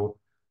even though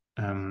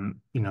there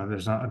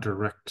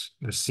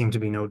seem to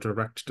be no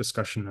direct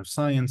discussion of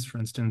science, for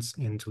instance,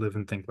 in To Live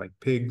and Think Like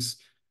Pigs,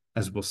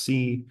 as we'll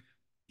see,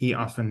 he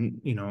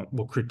often,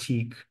 will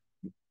critique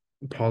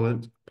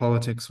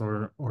politics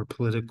or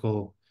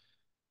political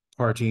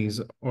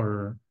parties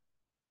or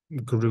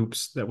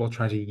groups that will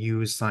try to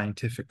use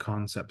scientific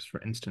concepts,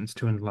 for instance,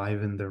 to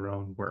enliven their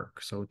own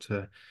work. So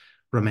to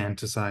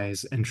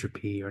romanticize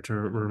entropy or to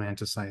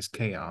romanticize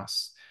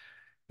chaos,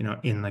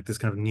 in like this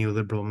kind of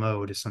neoliberal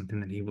mode is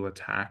something that he will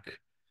attack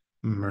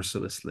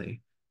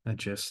mercilessly,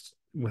 just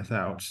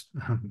without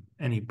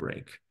any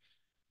break.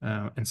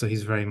 And so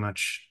he's very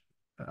much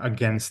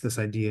against this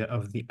idea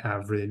of the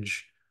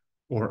average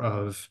or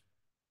of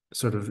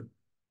sort of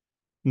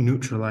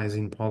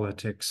neutralizing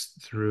politics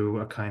through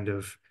a kind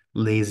of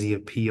lazy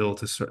appeal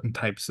to certain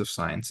types of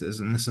sciences.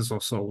 And this is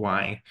also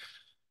why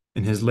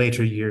in his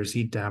later years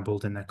he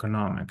dabbled in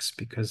economics,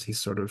 because he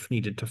sort of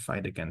needed to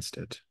fight against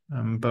it.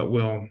 And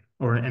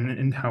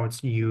how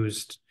it's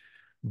used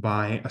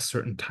by a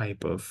certain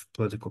type of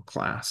political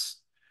class,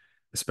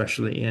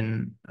 especially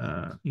in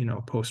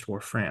post-war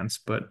France,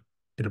 but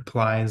it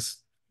applies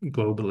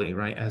globally,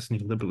 right? As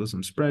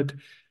neoliberalism spread,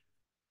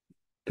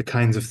 the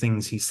kinds of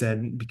things he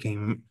said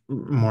became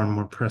more and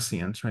more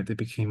prescient, right? They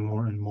became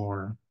more and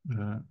more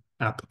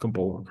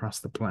applicable across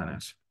the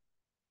planet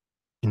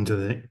into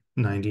the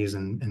 90s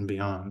and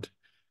beyond.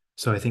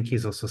 So I think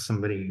he's also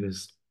somebody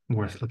who's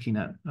worth looking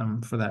at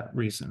for that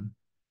reason.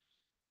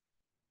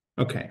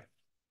 Okay,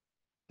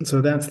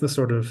 so that's the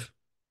sort of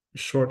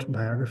short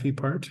biography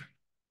part.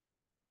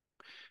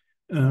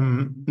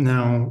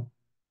 Now,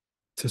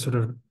 to sort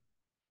of,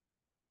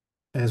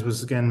 as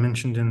was again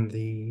mentioned in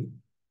the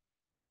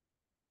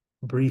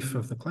brief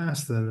of the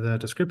class, the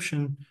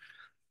description,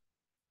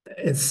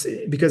 it's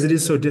because it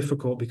is so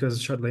difficult,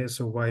 because Châtelet is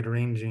so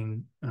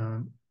wide-ranging.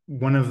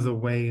 One of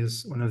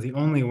the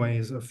only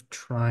ways of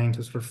trying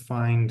to sort of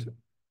find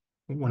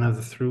one of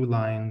the through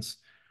lines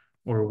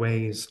or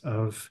ways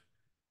of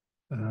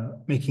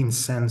making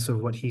sense of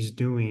what he's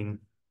doing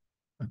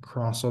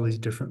across all these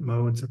different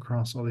modes,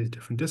 across all these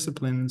different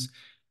disciplines,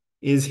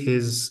 is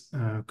his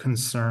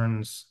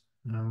concerns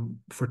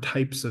for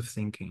types of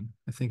thinking,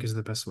 I think is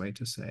the best way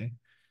to say.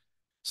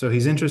 So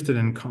he's interested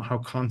in how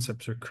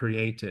concepts are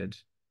created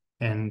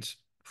and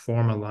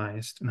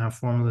formalized, and how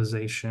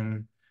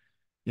formalization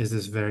is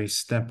this very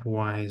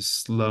stepwise,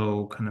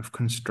 slow kind of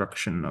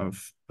construction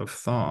of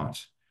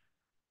thought.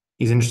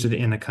 He's interested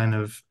in a kind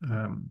of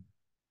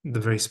the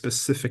very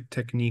specific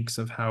techniques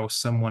of how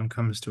someone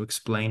comes to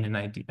explain an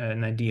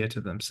idea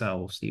to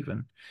themselves,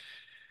 even,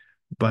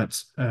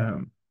 but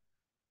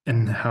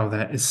and how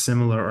that is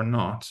similar or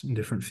not in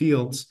different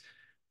fields.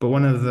 But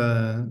one of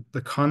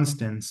the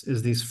constants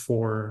is these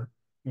 4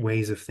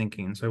 ways of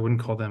thinking. So I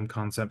wouldn't call them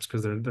concepts,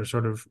 because they're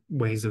sort of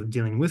ways of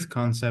dealing with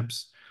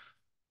concepts.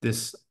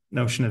 This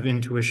notion of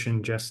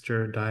intuition,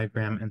 gesture,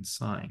 diagram, and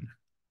sign.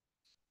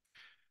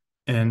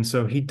 And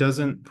so he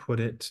doesn't put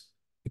it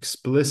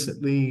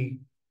explicitly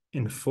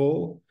in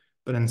full,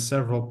 but in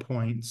several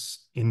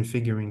points in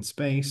Figuring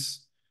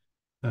Space,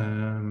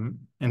 and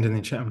in the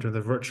Enchantment of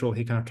the Virtual,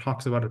 he kind of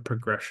talks about a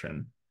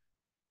progression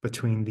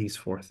between these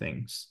 4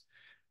 things.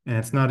 And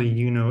it's not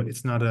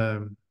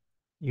a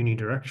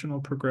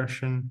unidirectional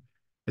progression.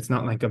 it's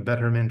not like a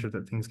betterment or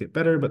that things get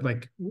better, but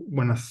like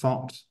when a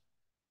thought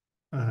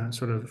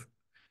sort of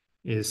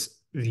is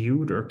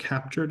viewed or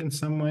captured in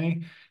some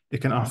way,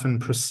 it can often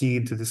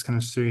proceed to this kind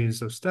of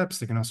series of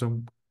steps. It can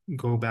also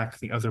go back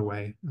the other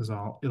way, as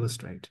I'll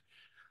illustrate.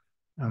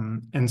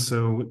 And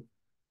so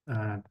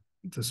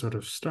to sort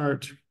of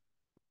start,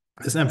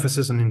 this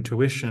emphasis on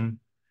intuition,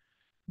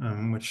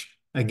 which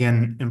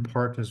again, in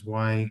part is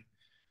why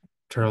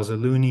Charles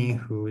Aluni,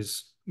 who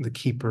is the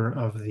keeper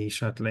of the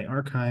Châtelet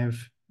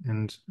archive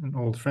and an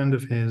old friend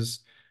of his,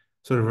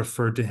 sort of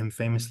referred to him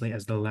famously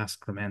as the last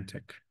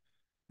romantic.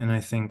 And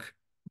I think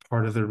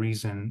part of the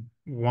reason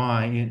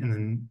why, and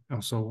then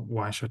also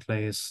why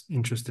Châtelet is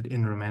interested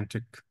in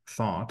romantic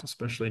thought,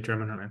 especially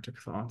German romantic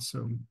thought,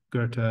 so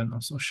Goethe and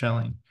also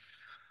Schelling,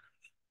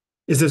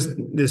 is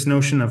this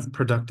notion of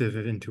productive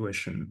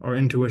intuition, or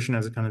intuition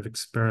as a kind of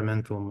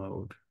experimental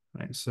mode,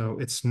 right? So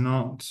it's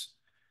not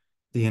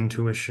the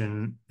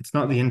intuition, it's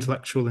not the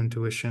intellectual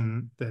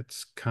intuition that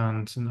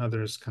Kant and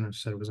others kind of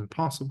said was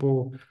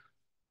impossible.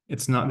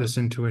 It's not this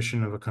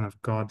intuition of a kind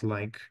of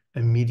godlike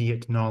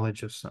immediate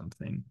knowledge of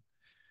something.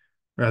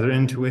 Rather,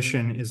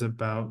 intuition is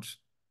about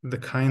the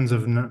kinds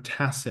of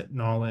tacit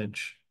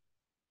knowledge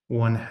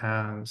one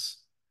has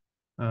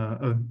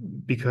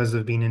because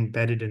of being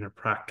embedded in a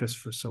practice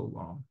for so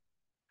long,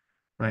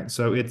 right?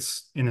 So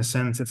it's, in a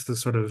sense, it's the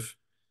sort of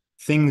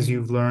things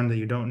you've learned that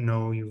you don't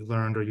know you've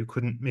learned, or you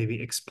couldn't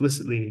maybe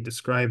explicitly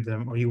describe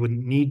them, or you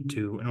wouldn't need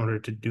to in order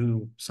to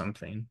do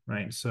something,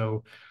 right?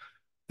 So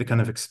the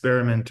kind of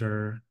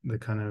experimenter, the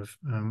kind of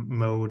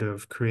mode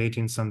of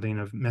creating something,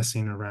 of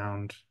messing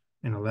around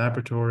in a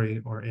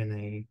laboratory or in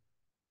a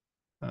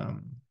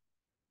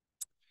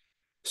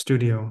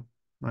studio,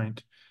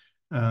 right?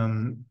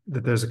 That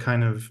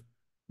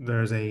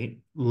there's a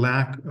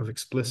lack of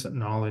explicit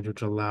knowledge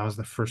which allows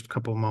the first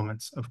couple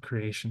moments of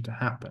creation to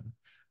happen,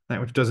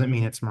 right? Which doesn't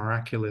mean it's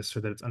miraculous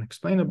or that it's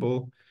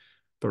unexplainable,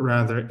 but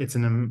rather it's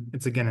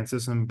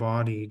this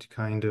embodied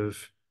kind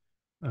of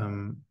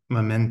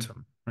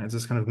momentum, right? It's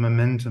this kind of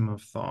momentum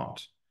of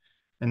thought.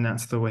 And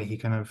that's the way he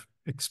kind of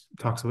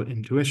talks about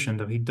intuition,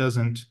 though he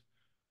doesn't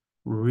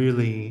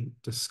really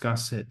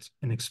discuss it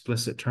in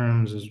explicit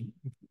terms as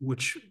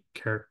which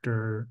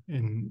character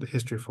in the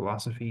history of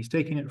philosophy he's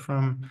taking it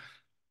from.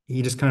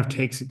 He just kind of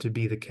takes it to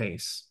be the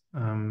case.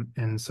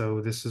 And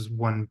so this is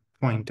one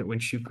point at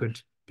which you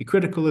could be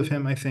critical of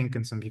him, I think,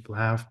 and some people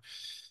have.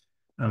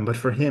 But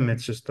for him,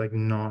 it's just like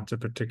not a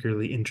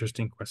particularly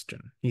interesting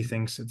question. He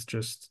thinks it's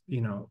just,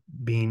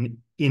 being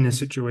in a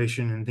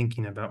situation and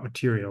thinking about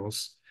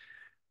materials,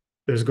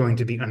 there's going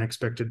to be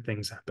unexpected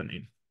things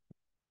happening.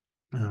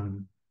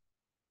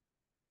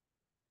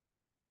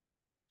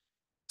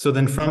 So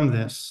then from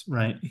this,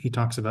 right, he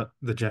talks about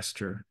the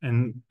gesture.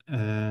 And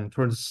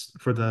for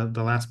the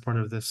last part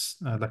of this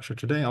lecture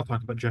today, I'll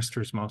talk about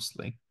gestures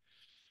mostly.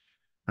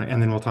 Right?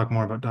 And then we'll talk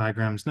more about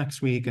diagrams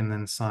next week, and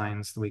then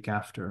signs the week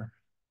after.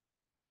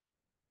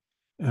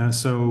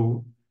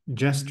 So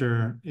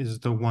gesture is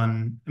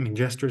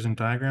gestures and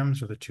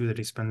diagrams are the two that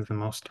he spends the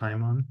most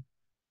time on.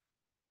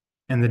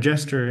 And the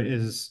gesture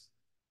is,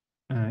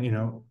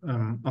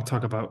 I'll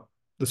talk about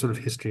the sort of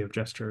history of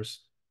gestures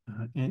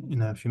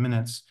in a few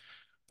minutes.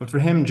 But for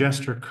him,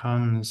 gesture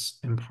comes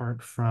in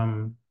part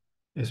from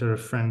a sort of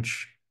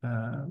French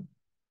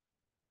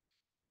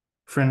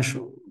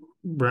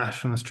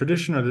rationalist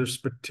tradition, or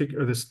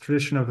this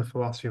tradition of the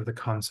philosophy of the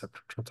concept,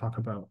 which I'll talk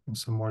about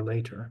some more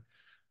later.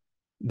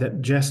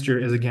 That gesture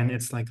is, again,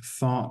 it's like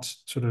thought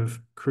sort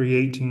of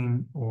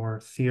creating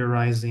or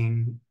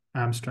theorizing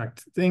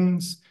abstract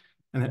things.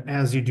 And that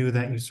as you do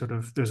that,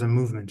 there's a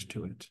movement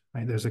to it,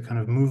 right? There's a kind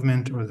of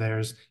movement, or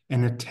there's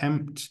an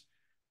attempt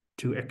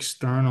to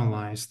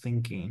externalize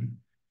thinking.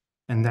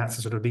 And that's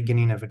the sort of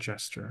beginning of a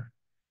gesture.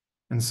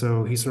 And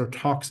so he sort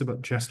of talks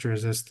about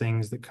gestures as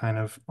things that kind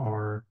of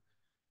are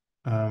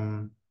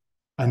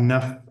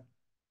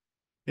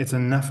it's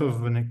enough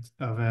of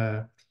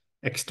a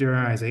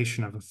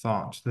exteriorization of a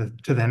thought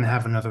to then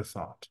have another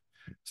thought.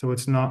 So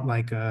it's not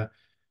like a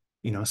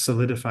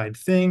solidified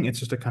thing. It's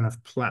just a kind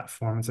of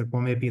platform. It's like,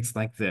 well, maybe it's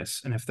like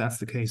this. And if that's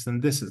the case,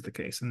 then this is the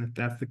case. And if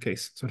that's the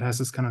case, so it has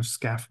this kind of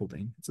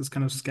scaffolding. It's this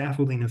kind of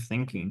scaffolding of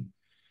thinking,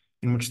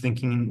 in which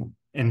thinking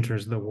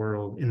enters the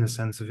world in the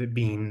sense of it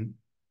being,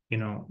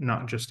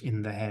 not just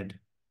in the head,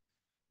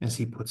 as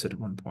he puts it at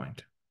one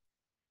point.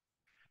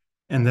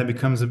 And that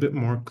becomes a bit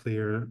more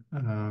clear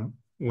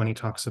when he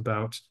talks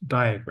about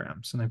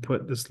diagrams. And I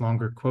put this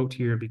longer quote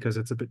here because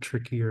it's a bit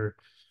trickier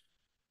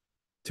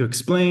to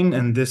explain.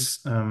 And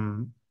this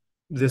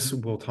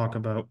we'll talk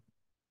about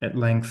at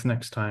length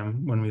next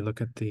time when we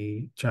look at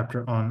the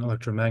chapter on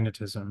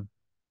electromagnetism.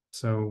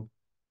 So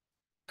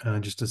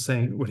just to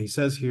say what he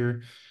says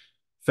here,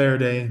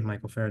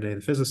 Michael Faraday,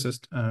 the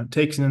physicist,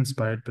 takes an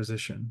inspired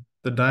position.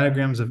 The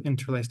diagrams of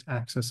interlaced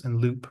axis and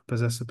loop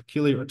possess a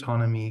peculiar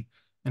autonomy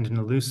and an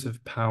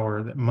elusive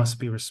power that must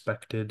be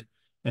respected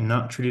and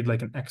not treated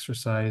like an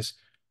exercise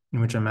in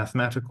which a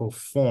mathematical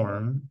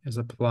form is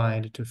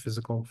applied to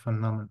physical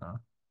phenomena.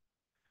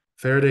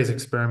 Faraday's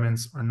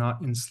experiments are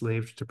not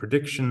enslaved to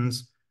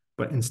predictions,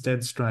 but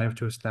instead strive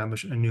to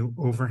establish a new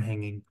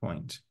overhanging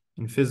point.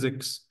 In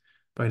physics,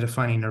 by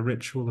defining a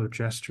ritual of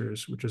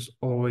gestures, which is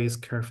always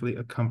carefully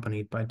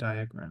accompanied by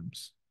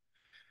diagrams.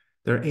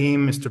 Their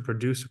aim is to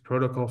produce a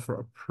protocol for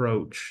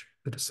approach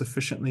that is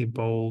sufficiently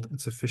bold and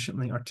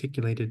sufficiently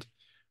articulated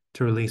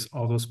to release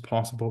all those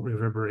possible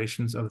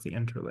reverberations of the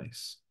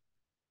interlace.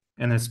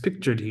 And it's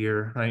pictured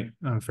here, right,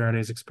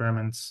 Faraday's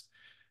experiments,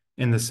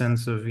 in the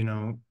sense of,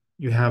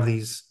 you have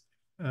these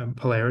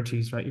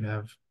polarities, right? You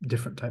have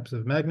different types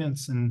of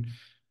magnets and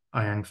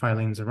iron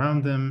filings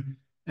around them.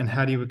 And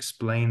how do you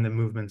explain the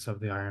movements of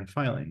the iron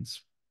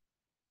filings,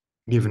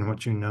 given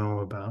what you know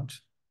about,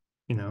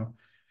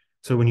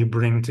 so when you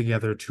bring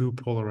together two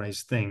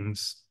polarized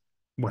things,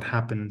 what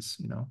happens,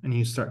 and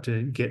you start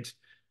to get,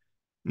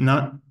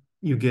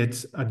 you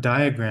get a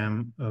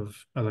diagram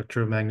of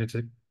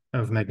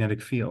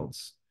magnetic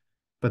fields,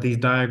 but these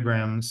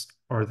diagrams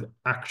are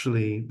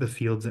actually the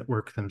fields at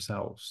work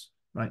themselves,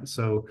 right?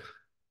 So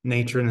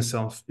nature in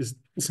itself is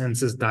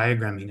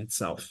diagramming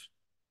itself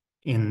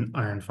in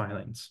iron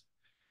filings.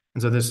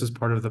 And so this is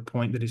part of the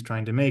point that he's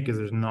trying to make, is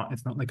it's not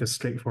like a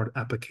straightforward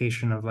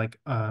application of like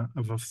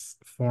of a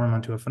form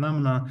onto a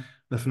phenomena.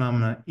 The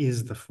phenomena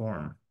is the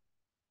form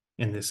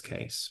in this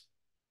case.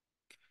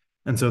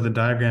 And so the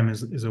diagram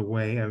is a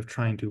way of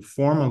trying to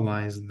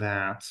formalize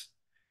that,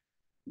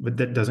 but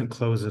that doesn't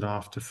close it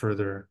off to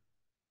further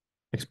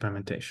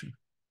experimentation.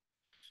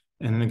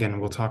 And again,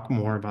 we'll talk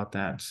more about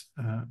that,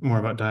 more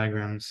about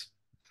diagrams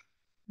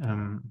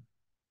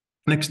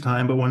next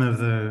time. But one of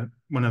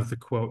the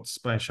quotes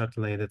by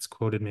Châtelet that's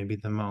quoted maybe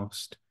the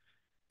most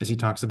is he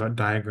talks about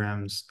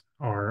diagrams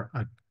are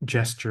a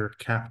gesture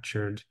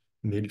captured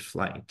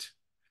mid-flight.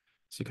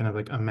 So you kind of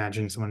like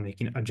imagine someone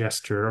making a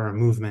gesture or a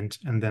movement,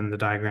 and then the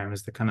diagram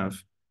is the kind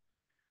of,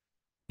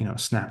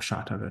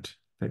 snapshot of it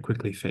that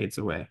quickly fades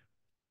away.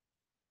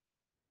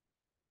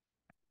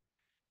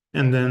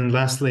 And then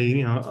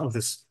lastly, of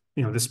this,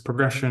 this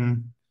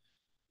progression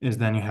is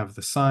then you have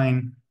the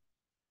sign.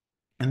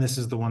 And this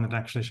is the one that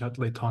actually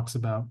Châtelet talks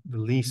about the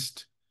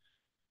least,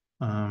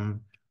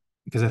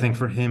 because I think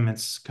for him,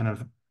 it's kind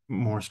of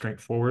more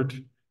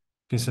straightforward.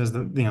 He says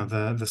that,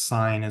 the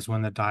sign is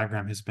when the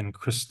diagram has been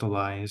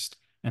crystallized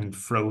and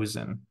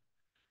frozen.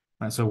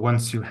 Right? So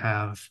once you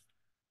have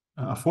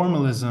a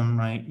formalism,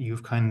 right,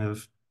 you've kind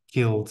of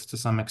killed to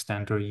some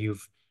extent, or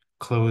you've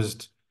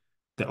closed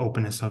the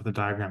openness of the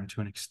diagram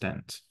to an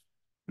extent.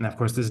 And of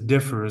course, this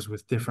differs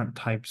with different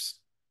types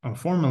of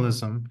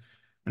formalism.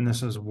 And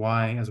this is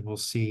why, as we'll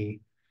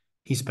see,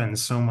 he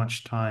spends so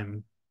much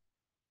time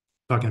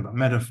talking about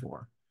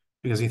metaphor,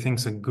 because he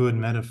thinks a good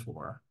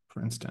metaphor,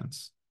 for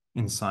instance,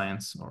 in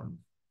science or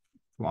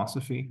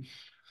philosophy,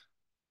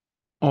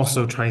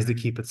 also tries to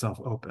keep itself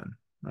open,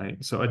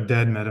 right? So a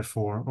dead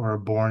metaphor or a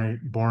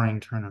boring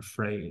turn of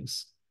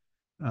phrase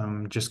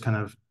just kind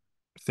of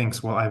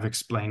thinks, well, I've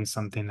explained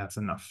something, that's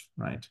enough,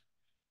 right?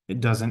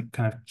 It doesn't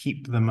kind of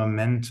keep the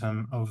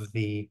momentum of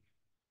the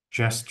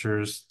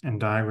gestures and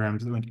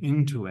diagrams that went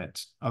into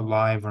it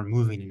alive or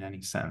moving in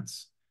any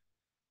sense.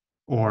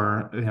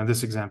 Or,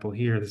 this example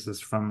here, this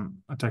is from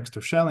a text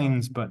of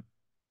Schelling's, but,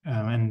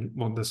 and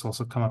will this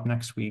also come up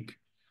next week?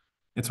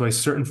 It's why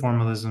certain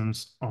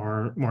formalisms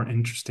are more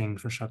interesting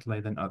for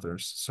Châtelet than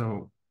others.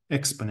 So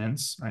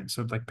exponents, right?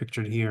 So like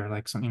pictured here,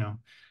 like some,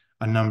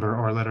 a number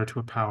or a letter to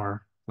a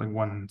power, like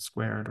 1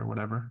 squared or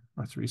whatever,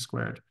 or 3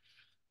 squared.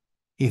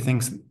 He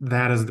thinks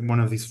that is one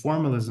of these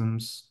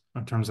formalisms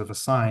in terms of a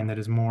sign that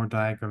is more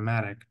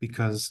diagrammatic,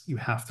 because you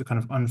have to kind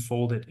of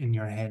unfold it in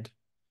your head.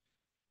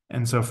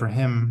 And so for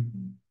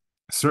him,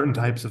 certain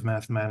types of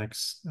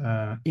mathematics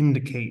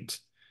indicate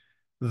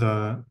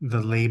the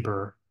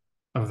labor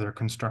of their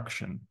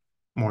construction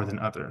more than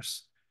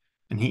others.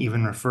 And he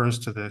even refers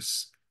to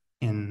this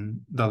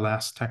in the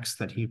last text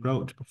that he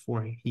wrote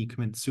before he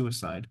committed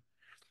suicide.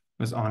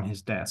 It was on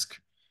his desk.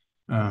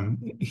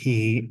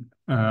 He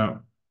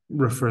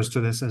refers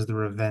to this as the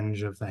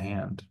revenge of the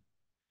hand.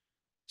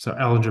 So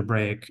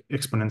algebraic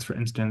exponents, for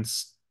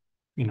instance,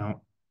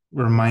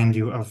 remind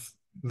you of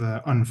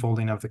the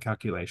unfolding of the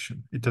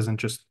calculation. It's not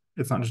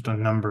just a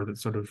number that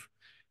sort of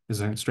is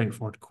a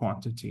straightforward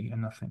quantity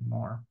and nothing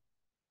more.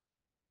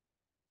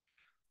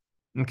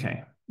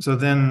 Okay, so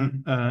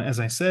then, as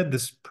I said,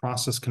 this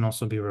process can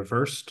also be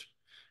reversed.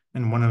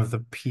 And one of the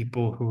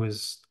people who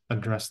has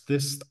addressed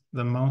this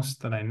the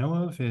most that I know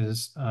of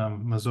is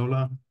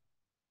Mazzola,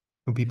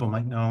 who people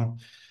might know.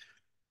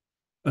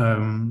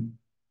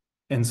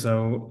 And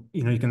so,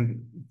 you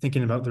can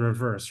thinking about the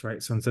reverse,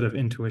 right? So instead of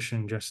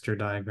intuition, gesture,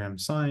 diagram,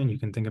 sign, you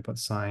can think about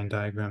sign,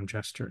 diagram,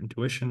 gesture,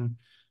 intuition.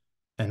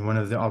 And one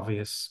of the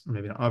obvious,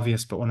 maybe not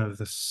obvious, but one of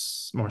the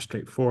more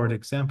straightforward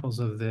examples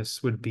of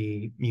this would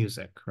be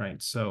music,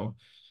 right? So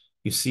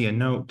you see a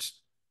note,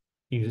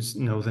 you just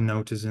know the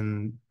note is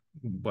in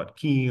what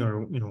key,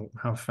 or,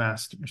 how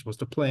fast you're supposed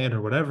to play it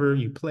or whatever,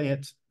 you play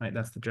it, right?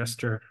 That's the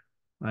gesture,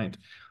 right?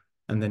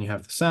 And then you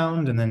have the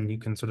sound, and then you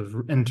can sort of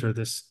enter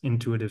this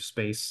intuitive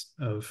space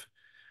of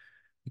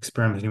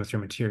experimenting with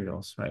your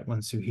materials, right?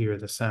 Once you hear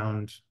the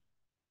sound,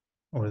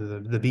 or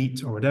the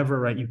beat or whatever,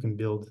 right? You can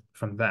build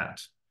from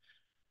that,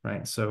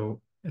 right?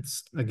 So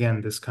it's,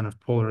 again, this kind of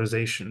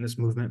polarization, this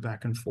movement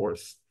back and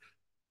forth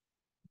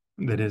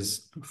that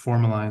is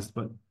formalized,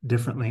 but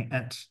differently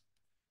at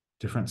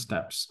different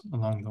steps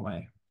along the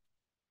way.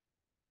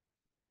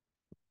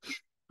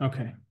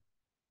 Okay.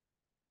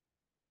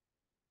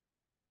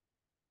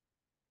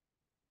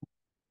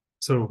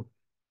 So,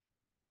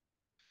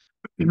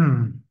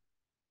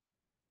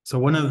 so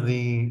one of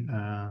the,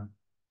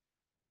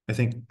 I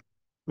think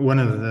one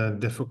of the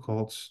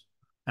difficult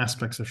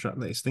aspects of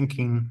Châtelet's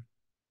thinking,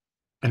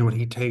 and what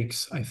he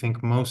takes, I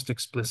think, most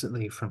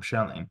explicitly from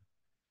Schelling,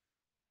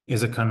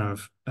 is a kind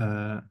of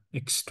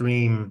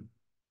extreme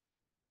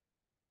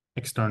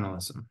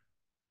externalism.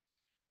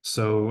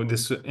 So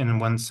this, in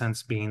one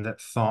sense, being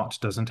that thought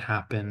doesn't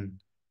happen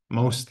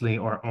mostly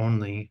or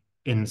only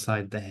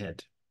inside the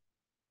head,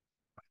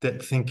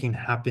 that thinking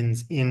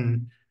happens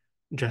in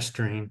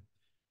gesturing,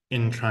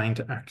 in trying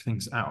to act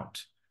things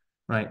out,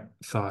 right?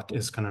 Thought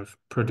is kind of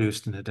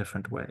produced in a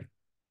different way.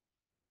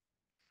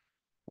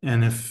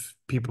 And if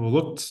people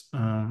looked,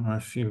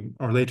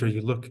 or later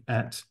you look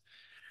at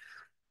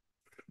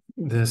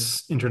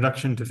this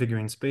introduction to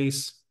figuring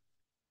space,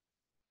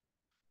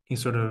 he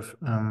sort of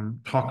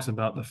talks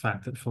about the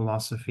fact that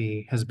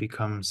philosophy has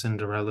become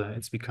Cinderella.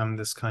 It's become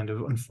this kind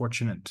of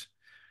unfortunate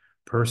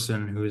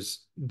person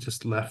who's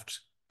just left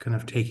kind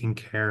of taking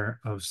care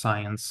of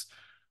science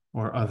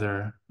or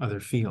other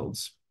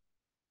fields.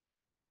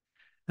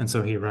 And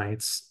so he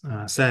writes,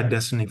 sad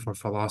destiny for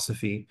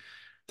philosophy,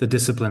 the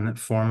discipline that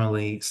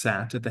formerly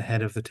sat at the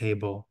head of the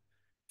table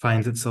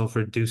finds itself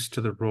reduced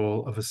to the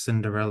role of a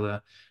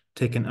Cinderella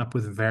taken up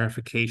with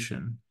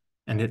verification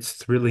and its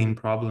thrilling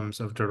problems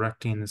of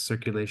directing the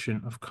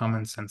circulation of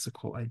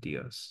commonsensical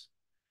ideas.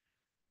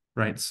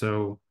 Right?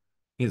 So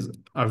he's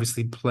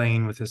obviously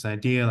playing with this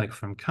idea, like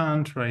from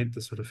Kant, right?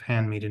 The sort of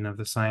handmaiden of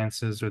the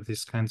sciences, or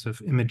these kinds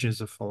of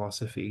images of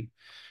philosophy.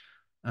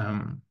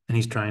 And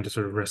he's trying to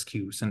sort of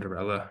rescue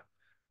Cinderella,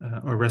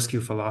 or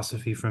rescue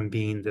philosophy from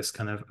being this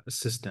kind of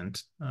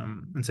assistant,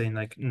 and saying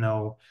like,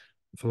 no,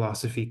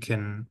 philosophy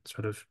can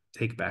sort of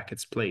take back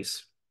its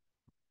place.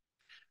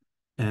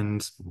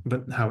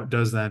 But how it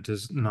does that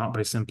is not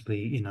by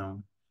simply,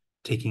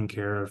 taking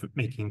care of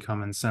making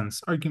common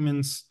sense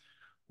arguments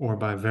or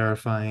by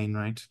verifying,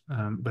 right?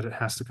 But it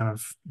has to kind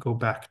of go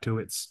back to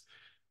its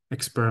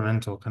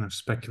experimental kind of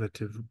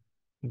speculative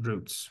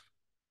roots.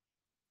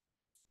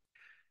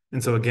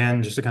 And so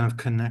again, just to kind of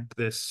connect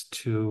this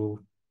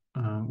to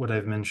what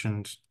I've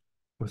mentioned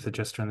with the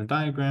gesture and the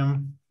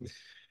diagram.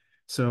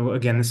 So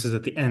again, this is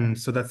at the end.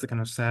 So that's the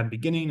kind of sad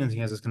beginning, and he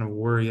has this kind of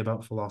worry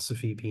about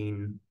philosophy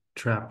being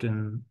trapped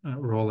in a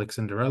role like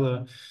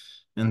Cinderella.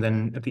 And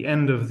then at the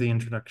end of the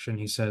introduction,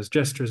 he says,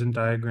 gestures and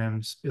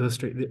diagrams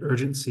illustrate the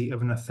urgency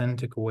of an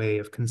authentic way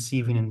of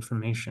conceiving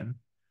information,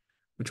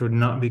 which would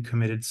not be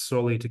committed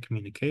solely to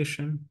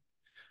communication,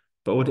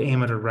 but would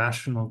aim at a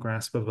rational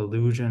grasp of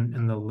illusion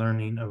and the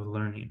learning of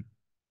learning.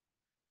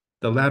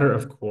 The latter,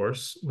 of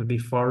course, would be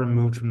far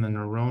removed from the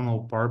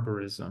neuronal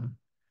barbarism,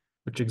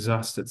 which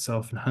exhausts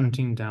itself in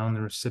hunting down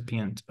the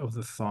recipient of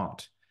the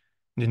thought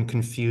and in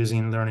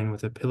confusing learning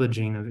with a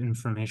pillaging of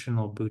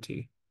informational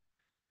booty.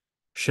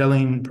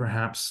 Schelling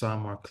perhaps saw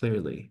more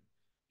clearly.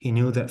 He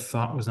knew that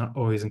thought was not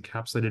always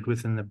encapsulated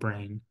within the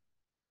brain,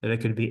 that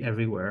it could be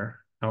everywhere,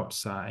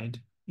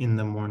 outside, in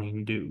the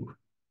morning dew.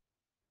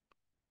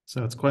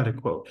 So it's quite a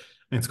quote.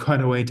 And it's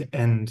quite a way to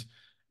end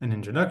an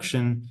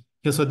introduction.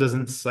 He also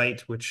doesn't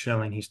cite which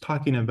Schelling he's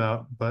talking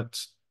about,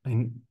 but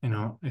I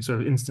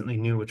sort of instantly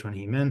knew which one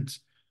he meant.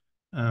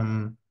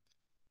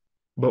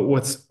 But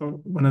what's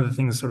one of the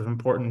things sort of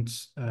important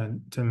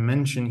to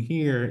mention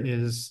here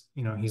is,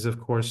 he's of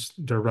course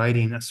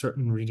deriding a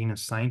certain reading of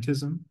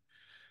scientism.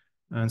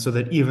 And so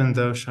that even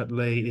though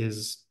Châtelet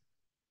is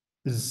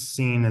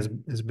seen as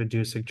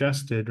Badiou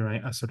suggested,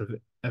 right, a sort of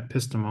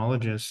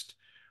epistemologist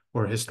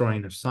or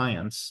historian of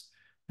science,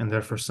 and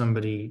therefore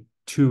somebody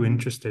too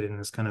interested in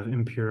this kind of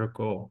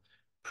empirical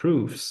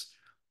proofs,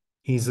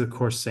 he's of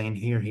course saying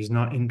here he's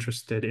not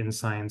interested in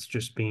science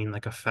just being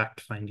like a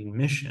fact-finding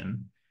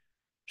mission.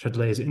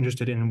 Châtelet is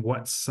interested in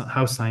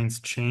how science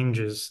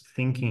changes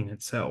thinking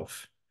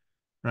itself,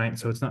 right?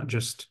 So it's not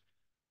just,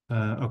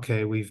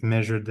 okay, we've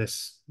measured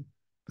this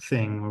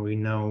thing where we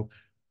know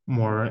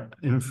more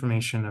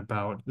information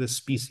about this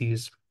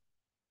species.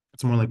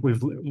 It's more like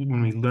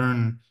when we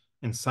learn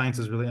in science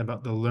is really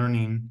about the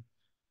learning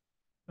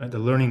of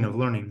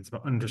learning. It's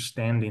about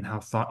understanding how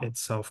thought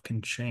itself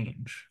can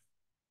change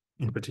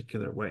in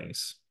particular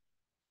ways.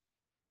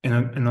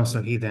 And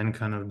also he then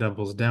kind of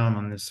doubles down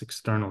on this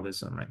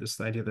externalism, right? This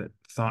idea that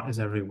thought is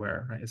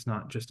everywhere, right? It's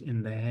not just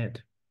in the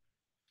head.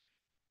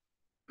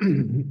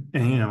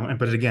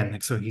 But again,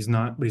 like, so he's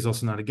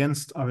also not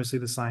against obviously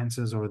the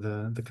sciences or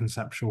the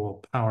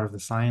conceptual power of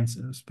the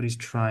sciences, but he's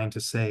trying to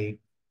say,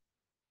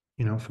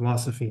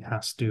 philosophy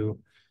has to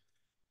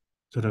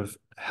sort of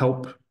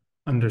help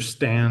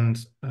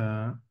understand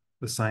the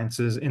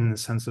sciences in the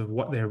sense of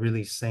what they're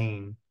really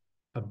saying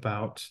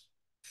about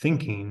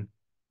thinking,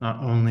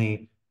 not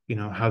only,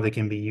 how they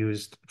can be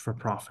used for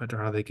profit, or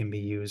how they can be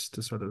used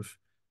to sort of,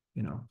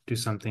 do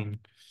something,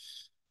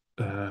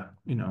 kind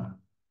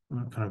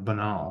of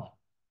banal.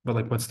 But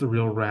like, what's the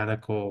real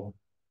radical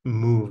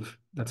move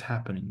that's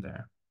happening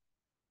there?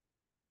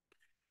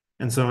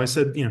 And so I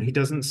said, he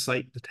doesn't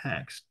cite the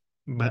text,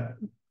 but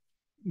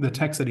the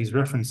text that he's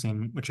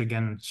referencing, which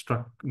again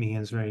struck me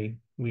as very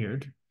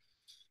weird,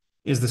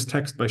 is this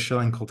text by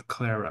Schelling called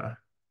Clara.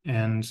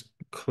 And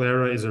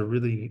Clara is a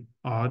really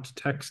odd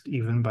text,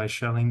 even by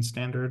Schelling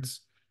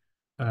standards.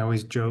 I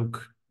always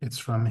joke it's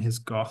from his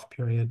Goth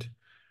period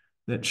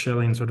that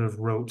Schelling sort of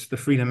wrote the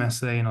freedom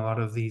essay and a lot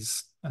of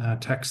these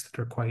texts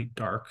that are quite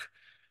dark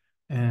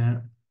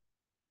and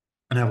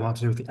have a lot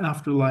to do with the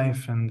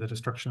afterlife and the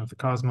destruction of the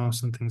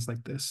cosmos and things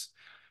like this.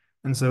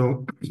 And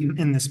so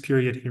in this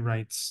period, he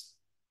writes,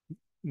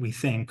 we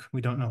think,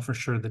 we don't know for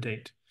sure the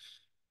date,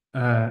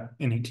 in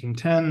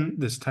 1810,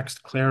 this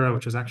text Clara,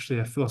 which is actually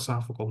a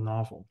philosophical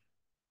novel.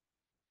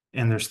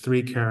 And there's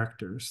three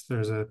characters.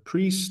 There's a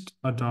priest,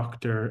 a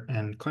doctor,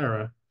 and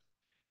Clara.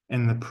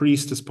 And the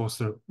priest is supposed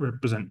to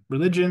represent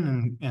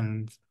religion,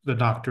 and the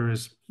doctor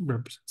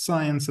represents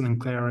science, and then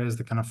Clara is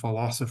the kind of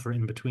philosopher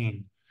in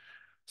between.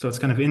 So it's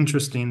kind of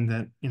interesting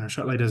that,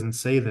 Châtelet doesn't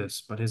say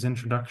this, but his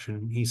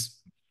introduction,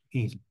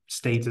 he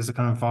states as a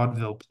kind of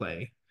vaudeville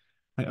play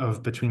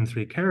of between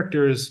three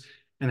characters,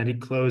 and then he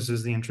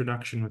closes the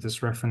introduction with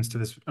this reference to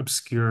this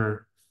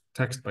obscure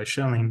text by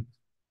Schelling.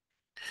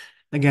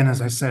 Again,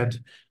 as I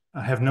said,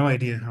 I have no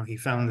idea how he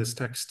found this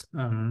text.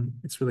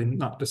 It's really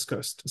not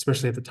discussed,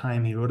 especially at the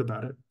time he wrote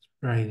about it.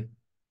 Very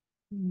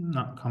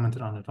not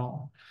commented on at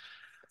all.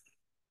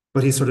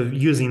 But he's sort of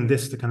using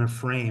this to kind of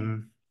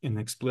frame in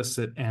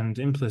explicit and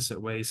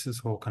implicit ways his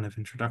whole kind of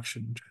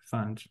introduction, which I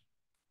found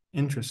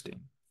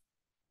interesting.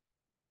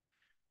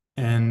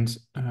 And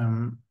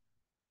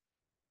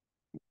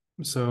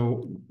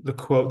so the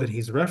quote that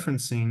he's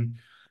referencing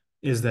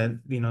is that,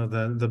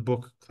 the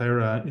book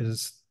Clara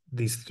is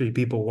these three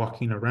people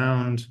walking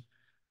around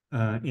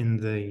in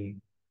the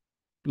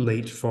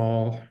late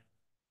fall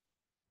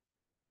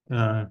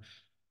and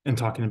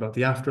talking about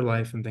the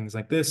afterlife and things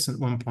like this. At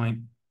one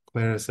point,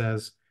 Clara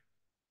says,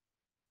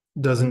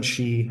 doesn't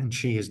she, and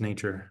she is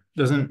nature,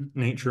 doesn't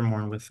nature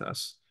mourn with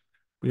us?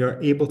 We are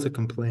able to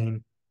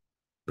complain,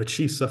 but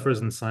she suffers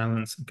in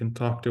silence and can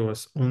talk to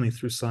us only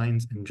through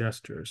signs and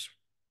gestures.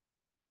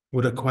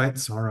 What a quiet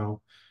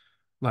sorrow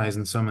lies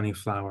in so many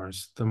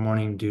flowers, the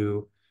morning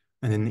dew,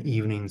 and in the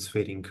evening's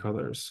fading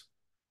colors.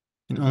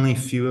 In only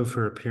few of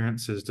her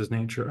appearances does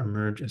nature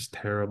emerge as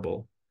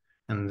terrible,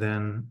 and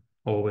then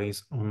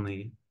always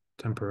only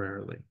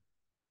temporarily.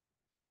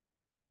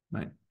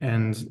 Right.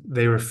 And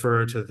they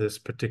refer to this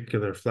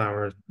particular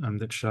flower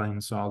that Schelling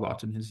saw a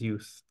lot in his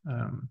youth,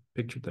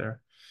 pictured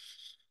there.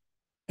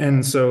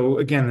 And so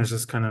again, there's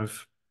this kind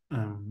of,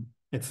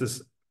 it's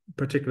this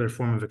particular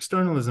form of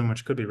externalism,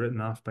 which could be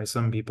written off by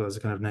some people as a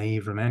kind of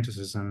naive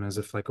romanticism, as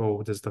if like,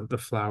 oh, does the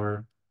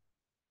flower,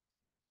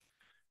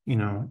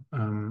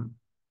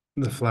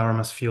 the flower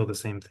must feel the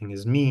same thing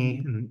as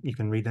me. And you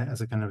can read that as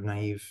a kind of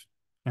naive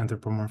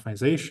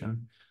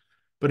anthropomorphization.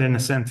 But in a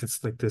sense,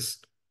 it's like this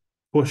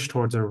push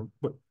towards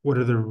what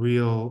are the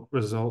real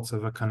results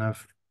of a kind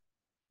of,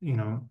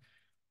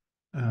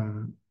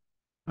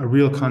 a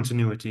real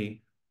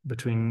continuity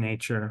between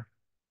nature,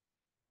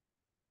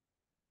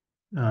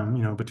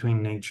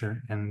 between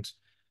nature and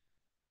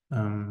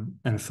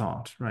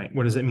thought, right?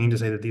 What does it mean to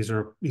say that these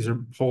are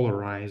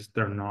polarized,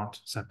 they're not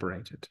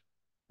separated?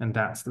 And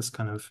that's this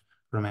kind of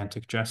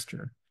romantic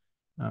gesture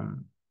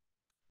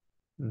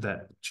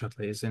that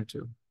Châtelet is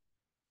into.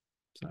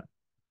 So,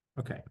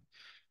 okay.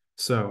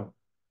 So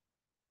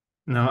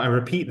now I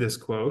repeat this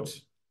quote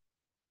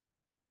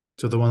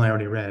to the one I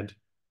already read,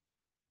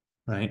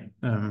 right?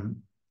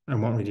 I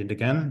won't read it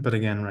again, but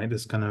again, right,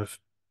 this kind of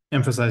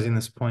emphasizing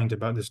this point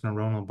about this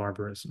neuronal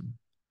barbarism.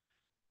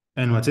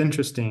 And what's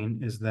interesting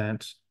is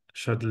that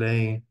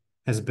Châtelet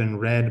has been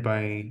read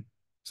by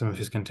some of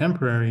his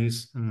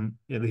contemporaries, and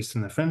at least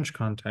in the French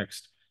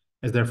context,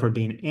 as therefore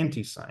being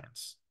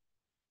anti-science,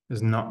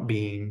 as not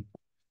being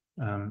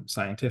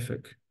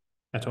scientific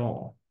at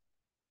all.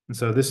 And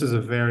so this is a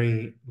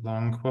very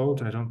long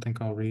quote. I don't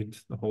think I'll read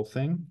the whole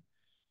thing.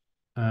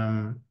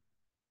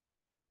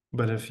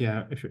 But if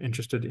you're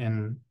interested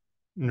in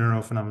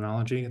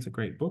neurophenomenology, it's a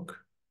great book.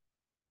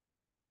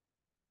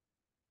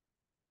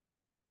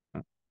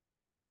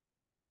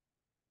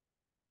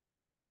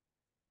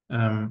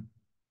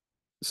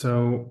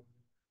 So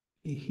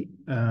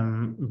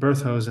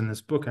Berthaus in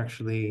this book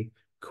actually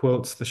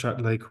quotes the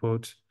Châtelet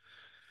quote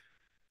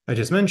I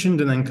just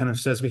mentioned, and then kind of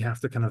says we have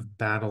to kind of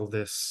battle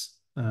this.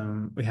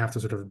 We have to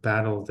sort of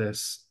battle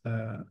this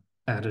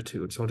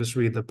attitude. So I'll just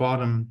read the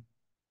bottom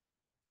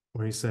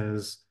where he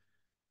says,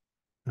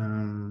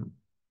 there's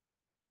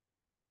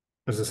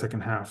the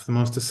second half. The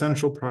most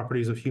essential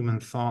properties of human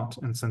thought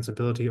and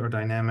sensibility are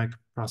dynamic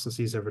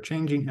processes, ever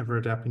changing, ever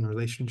adapting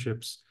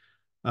relationships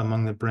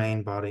among the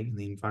brain, body, and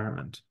the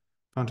environment.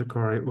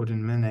 Ponticore udin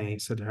mene,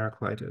 said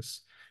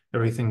Heraclitus.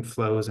 Everything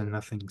flows and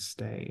nothing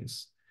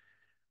stays.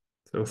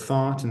 So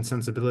thought and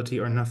sensibility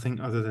are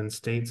nothing other than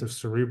states of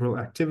cerebral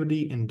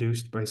activity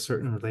induced by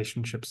certain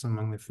relationships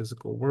among the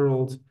physical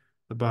world,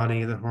 the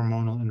body, the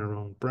hormonal and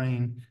neuronal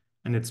brain,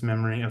 and its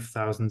memory of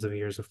thousands of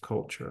years of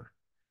culture.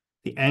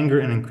 The anger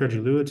and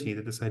incredulity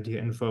that this idea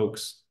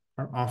invokes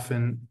are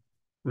often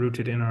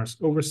rooted in our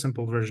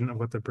oversimple version of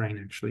what the brain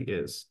actually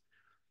is.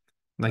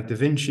 Like Da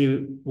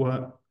Vinci,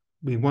 what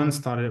we once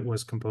thought it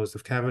was composed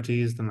of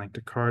cavities, then like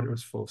Descartes, it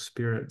was full of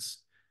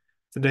spirits.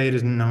 Today, it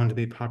is known to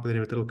be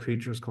populated with little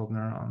creatures called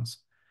neurons,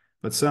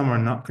 but some are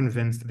not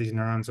convinced that these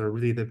neurons are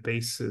really the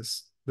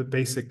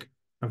basic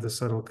of the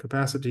subtle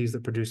capacities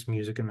that produce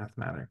music and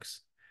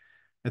mathematics.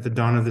 At the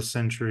dawn of this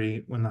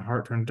century, when the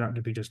heart turned out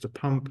to be just a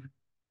pump,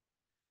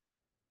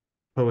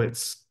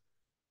 poets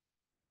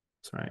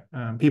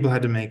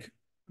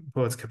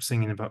kept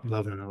singing about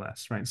love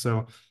nonetheless, right?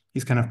 So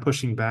he's kind of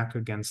pushing back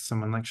against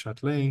someone like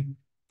Châtelet,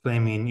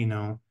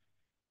 claiming,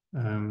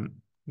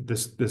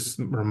 this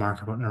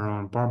remark about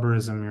neuronal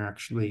barbarism, you're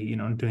actually,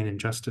 doing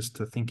injustice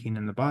to thinking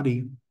in the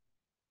body,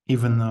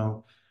 even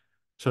though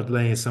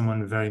Châtelet is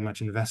someone very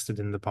much invested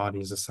in the body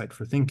as a site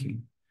for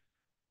thinking.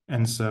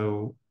 And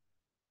so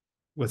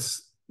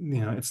it's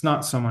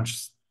not so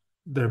much,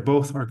 they're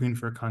both arguing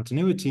for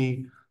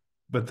continuity,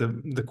 but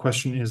the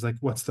question is like,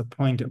 what's the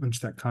point at which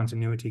that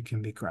continuity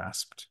can be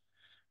grasped?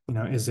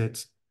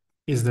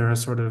 Is there a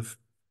sort of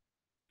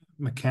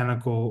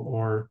mechanical,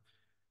 or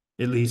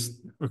at least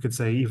we could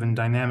say even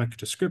dynamic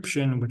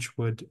description, which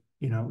would,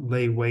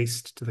 lay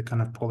waste to the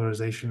kind of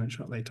polarization that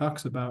Châtelet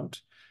talks about?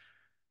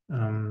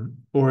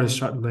 Or is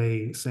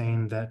Châtelet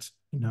saying that,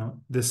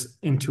 this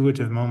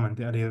intuitive moment,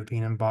 the idea of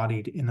being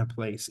embodied in a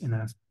place, in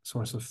a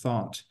source of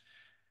thought,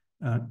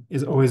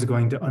 is always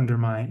going to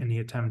undermine any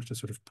attempt to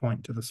sort of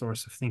point to the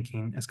source of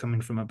thinking as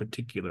coming from a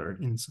particular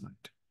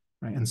insight,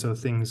 right? And so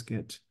things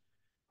get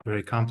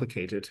very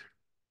complicated.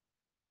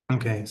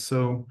 Okay,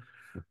 so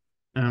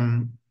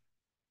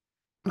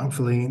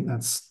hopefully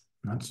that's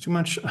not too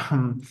much.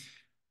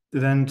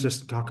 Then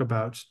just talk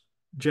about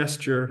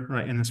gesture,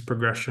 right, in this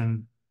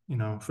progression,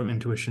 from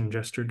intuition,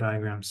 gesture,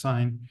 diagram,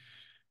 sign.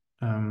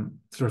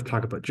 Sort of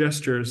talk about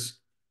gestures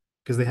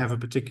because they have a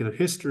particular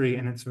history,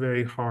 and it's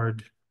very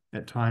hard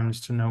at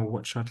times to know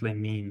what Châtelet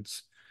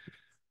means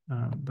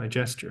by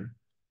gesture.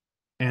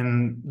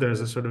 And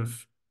there's a sort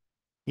of,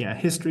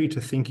 history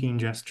to thinking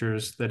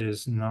gestures that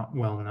is not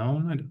well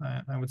known,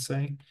 I would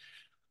say.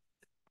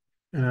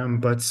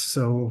 But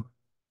so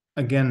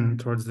again,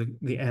 towards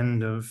the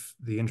end of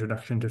the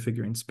introduction to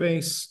figuring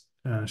space,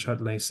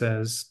 Châtelet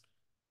says,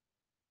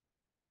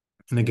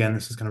 and again,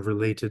 this is kind of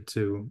related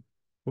to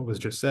what was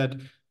just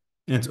said,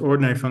 in its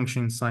ordinary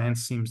functioning,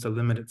 science seems to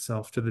limit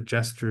itself to the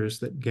gestures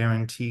that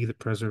guarantee the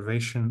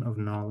preservation of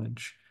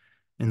knowledge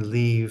and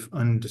leave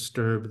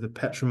undisturbed the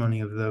patrimony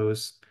of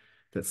those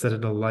that set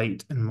it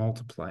alight and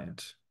multiply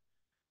it.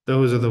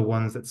 Those are the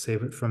ones that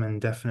save it from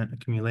indefinite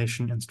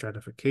accumulation and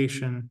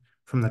stratification,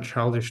 from the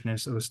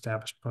childishness of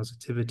established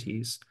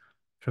positivities,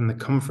 from the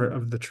comfort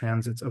of the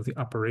transits of the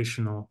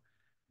operational,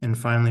 and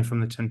finally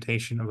from the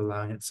temptation of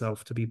allowing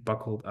itself to be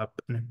buckled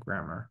up in a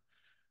grammar.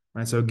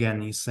 Right. So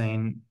again, he's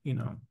saying,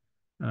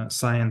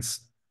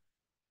 science,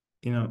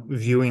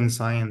 viewing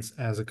science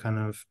as a kind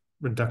of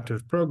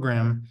reductive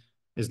program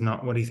is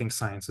not what he thinks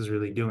science is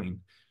really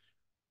doing.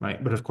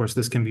 Right. But of course,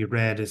 this can be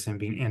read as him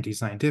being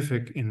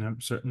anti-scientific in a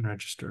certain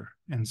register.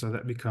 And so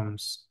that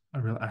becomes a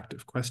real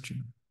active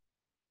question.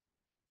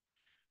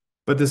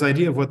 But this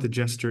idea of what the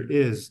gesture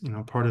is,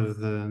 part of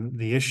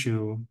the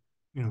issue,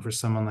 for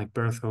someone like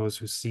Berthoz,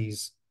 who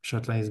sees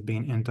Châtelet as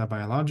being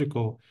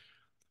anti-biological,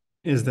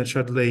 is that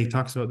Châtelet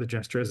talks about the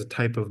gesture as a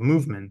type of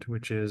movement,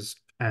 which is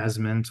as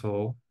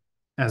mental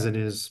as it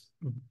is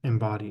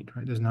embodied,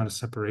 right? There's not a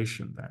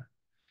separation there.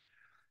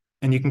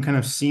 And you can kind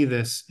of see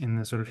this in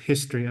the sort of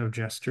history of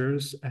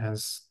gestures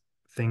as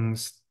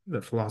things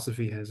that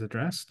philosophy has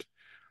addressed.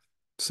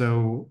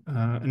 So,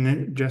 and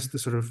then just the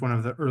sort of one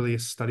of the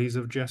earliest studies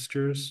of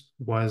gestures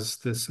was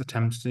this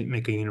attempt to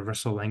make a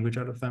universal language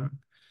out of them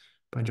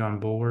by John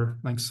Bulwer.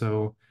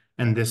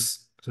 And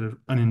this sort of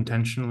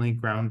unintentionally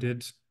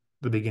grounded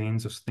the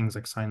beginnings of things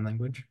like sign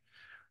language,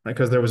 right?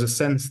 Because there was a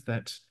sense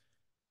that,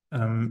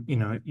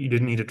 you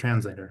didn't need a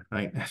translator,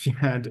 right? If you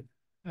had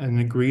an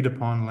agreed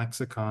upon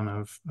lexicon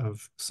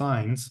of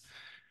signs,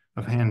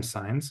 of hand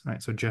signs,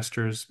 right? So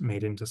gestures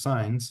made into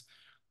signs,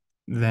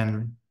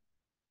 then,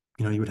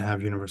 you would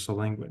have universal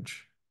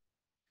language.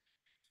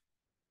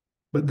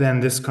 But then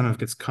this kind of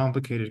gets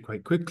complicated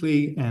quite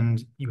quickly,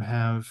 and you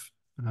have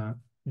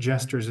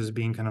gestures as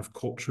being kind of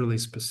culturally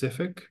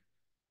specific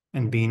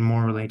and being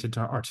more related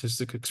to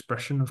artistic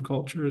expression of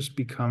cultures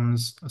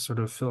becomes a sort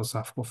of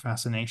philosophical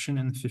fascination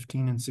in the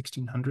 15 and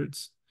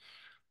 1600s.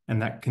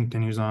 And that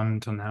continues on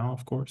until now,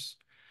 of course.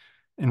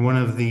 And one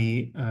of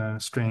the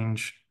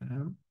strange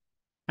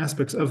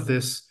aspects of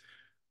this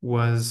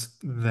was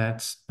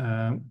that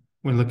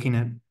when looking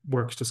at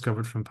works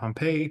discovered from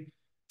Pompeii,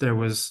 there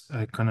was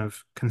a kind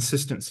of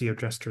consistency of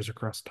gestures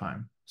across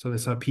time. So they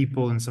saw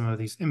people in some of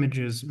these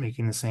images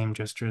making the same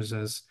gestures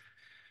as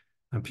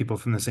people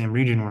from the same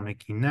region were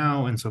making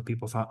now. And so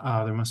people thought,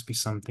 oh, there must be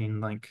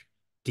something like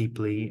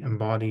deeply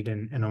embodied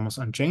and almost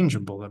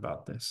unchangeable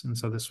about this. And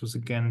so this was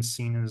again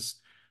seen as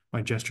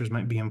why gestures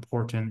might be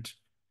important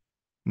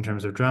in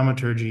terms of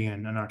dramaturgy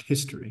and art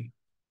history.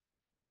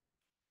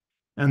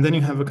 And then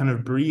you have a kind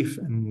of brief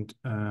and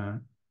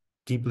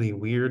deeply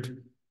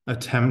weird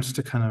attempt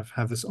to kind of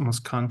have this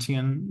almost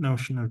Kantian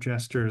notion of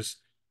gestures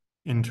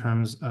in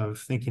terms of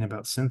thinking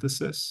about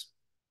synthesis.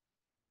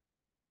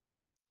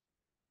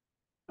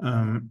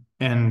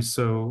 And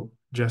so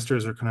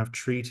gestures are kind of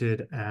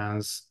treated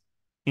as,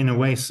 in a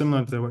way,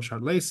 similar to what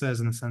Châtelet says,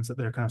 in the sense that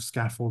they're kind of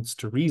scaffolds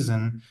to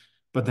reason,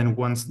 but then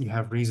once you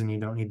have reason, you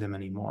don't need them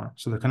anymore.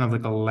 So they're kind of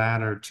like a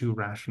ladder to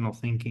rational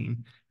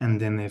thinking, and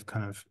then they've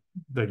kind of,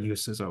 their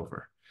use is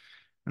over.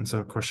 And so,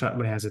 of course,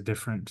 Châtelet has a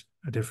different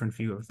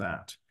view of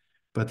that.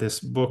 But this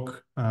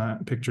book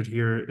pictured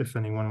here, if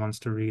anyone wants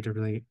to read a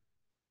really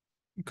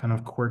kind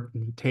of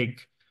quirky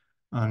take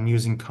on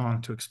using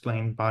Kant to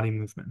explain body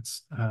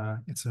movements,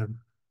 it's a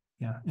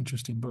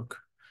interesting book.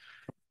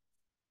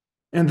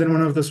 And then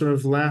one of the sort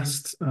of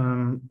last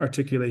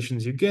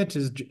articulations you get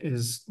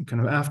is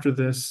kind of after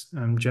this,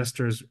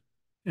 gestures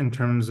in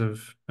terms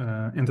of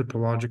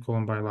anthropological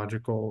and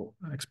biological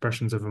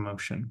expressions of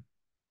emotion,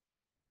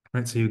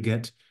 right? So you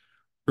get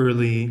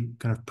early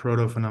kind of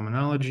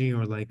proto-phenomenology,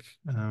 or like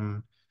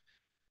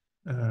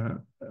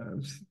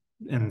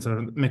and sort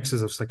of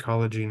mixes of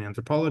psychology and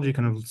anthropology,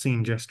 kind of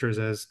seeing gestures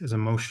as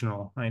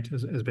emotional, right?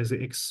 As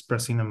basically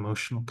expressing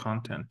emotional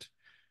content.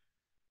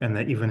 And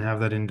they even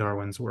have that in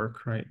Darwin's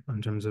work, right?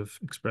 In terms of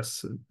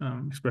expression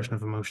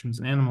of emotions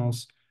in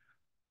animals,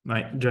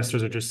 right?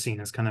 Gestures are just seen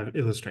as kind of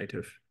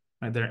illustrative,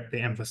 right?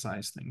 They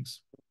emphasize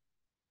things.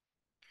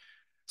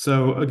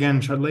 So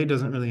again, Châtelet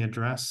doesn't really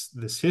address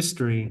this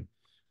history,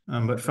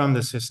 but from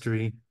this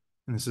history,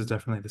 and this is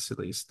definitely the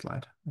silliest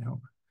slide, I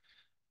hope.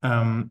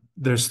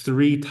 There's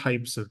three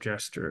types of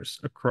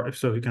gestures.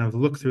 So if you kind of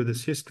look through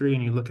this history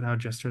and you look at how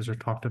gestures are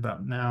talked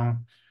about now,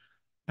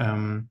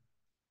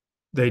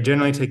 they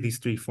generally take these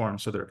three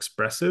forms. So they're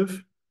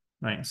expressive,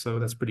 right? So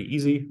that's pretty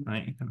easy,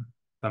 right? You can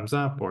thumbs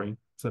up or you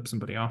flip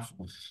somebody off.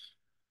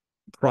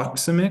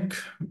 Proxemic,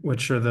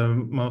 which are the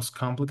most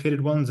complicated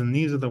ones, and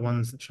these are the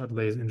ones that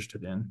Châtelet is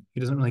interested in. He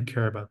doesn't really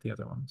care about the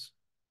other ones.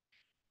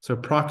 So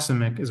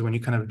proxemic is when you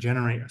kind of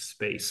generate a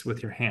space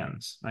with your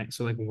hands, right?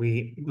 So like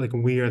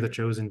we are the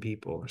chosen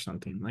people or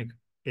something. Like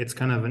it's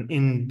kind of an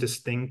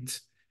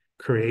indistinct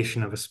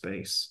creation of a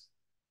space.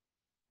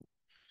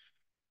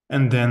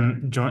 And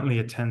then jointly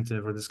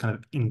attentive, or this kind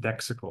of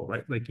indexical,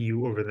 right? Like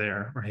you over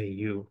there, or hey,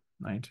 you,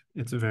 right?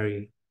 It's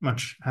very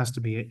much has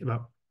to be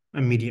about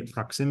immediate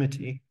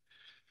proximity.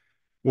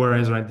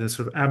 Whereas, right, the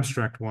sort of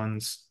abstract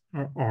ones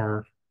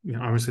are you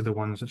know, obviously the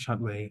ones that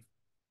Châtelet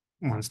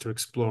wants to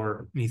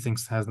explore, and he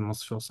thinks has the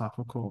most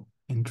philosophical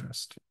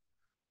interest.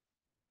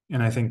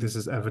 And I think this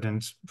is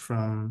evident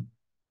from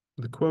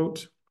the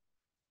quote.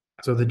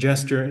 So the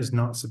gesture is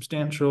not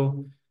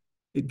substantial.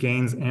 It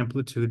gains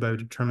amplitude by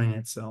determining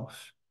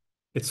itself.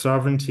 Its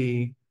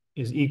sovereignty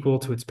is equal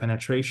to its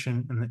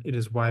penetration, and it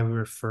is why we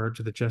refer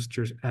to the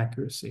gesture's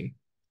accuracy.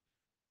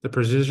 The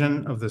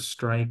precision of the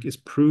strike is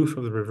proof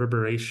of the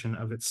reverberation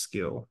of its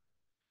skill.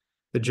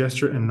 The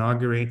gesture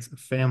inaugurates a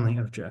family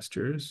of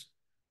gestures,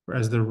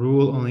 whereas the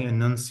rule only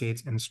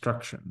enunciates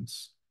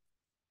instructions,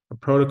 a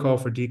protocol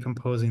for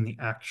decomposing the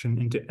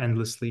action into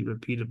endlessly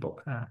repeatable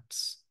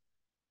acts.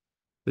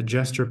 The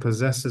gesture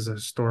possesses a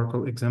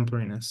historical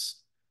exemplariness.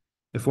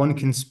 If one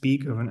can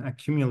speak of an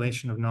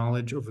accumulation of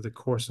knowledge over the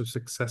course of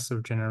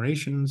successive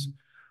generations,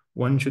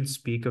 one should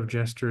speak of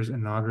gestures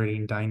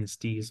inaugurating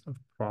dynasties of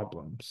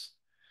problems.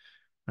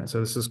 Right, so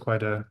this is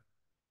quite a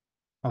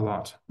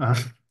lot.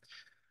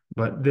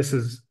 But this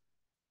is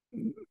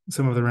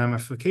some of the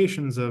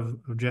ramifications of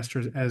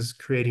gestures as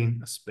creating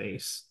a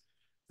space.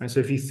 Right, so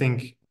if you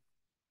think,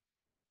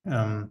 you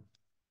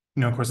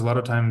know, of course, a lot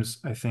of times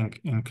I think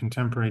in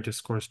contemporary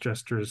discourse,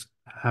 gestures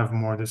have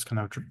more this kind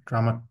of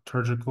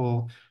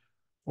dramaturgical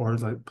or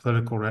like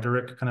political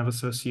rhetoric kind of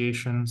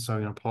association. So,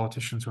 you know,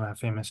 politicians who have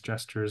famous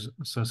gestures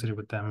associated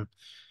with them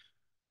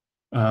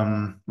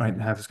might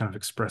have this kind of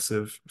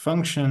expressive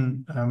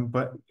function.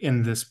 But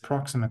in this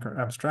proxemic or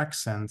abstract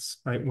sense,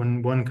 right,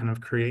 when one kind of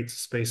creates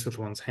space with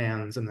one's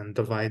hands and then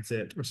divides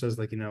it or says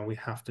like, you know, we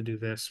have to do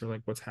this, or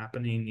like what's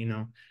happening, you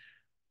know,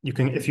 you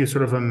can, if you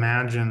sort of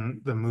imagine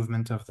the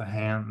movement of the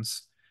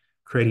hands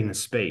creating a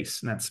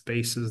space, and that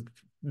space is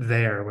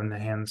there when the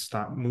hands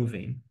stop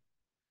moving.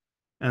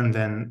 And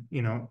then,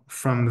 you know,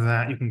 from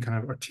that, you can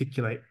kind of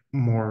articulate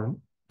more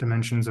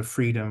dimensions of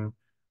freedom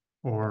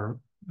or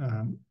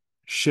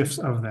shifts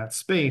of that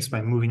space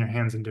by moving your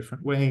hands in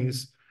different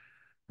ways,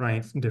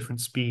 right? In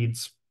different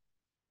speeds.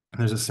 And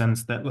there's a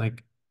sense that,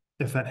 like,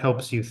 if that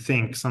helps you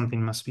think,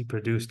 something must be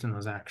produced in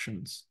those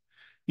actions,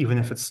 even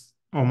if it's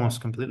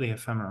almost completely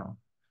ephemeral.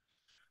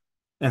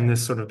 And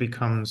this sort of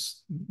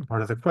becomes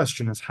part of the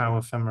question: is how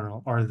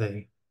ephemeral are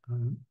they?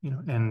 You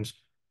know, and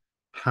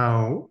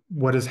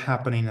what is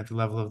happening at the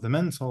level of the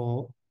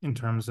mental in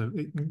terms of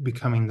it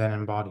becoming then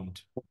embodied?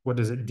 What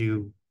does it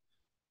do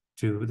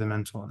to the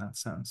mental in that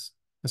sense,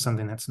 as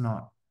something that's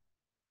not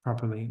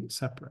properly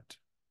separate.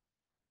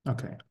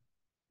 Okay,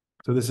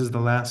 so this is the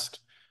last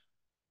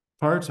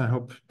part. I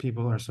hope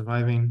people are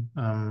surviving.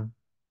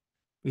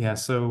 Yeah,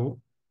 so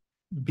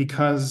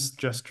because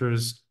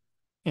gestures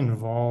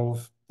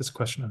involve this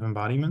question of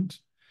embodiment,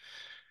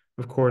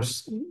 of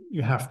course,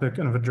 you have to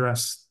kind of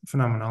address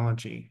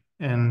phenomenology.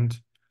 And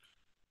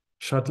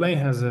Châtelet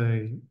has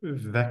a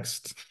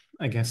vexed,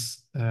 I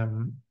guess,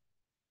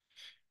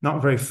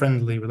 not very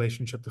friendly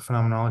relationship to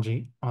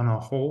phenomenology on a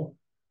whole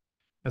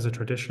as a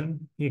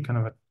tradition.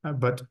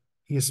 But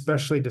he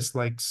especially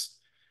dislikes,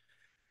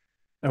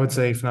 I would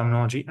say,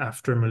 phenomenology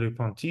after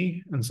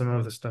Merleau-Ponty and some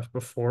of the stuff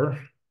before,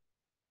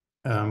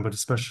 but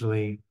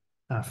especially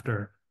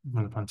after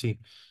Merleau-Ponty.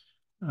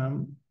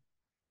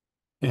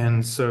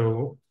 And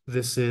so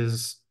this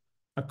is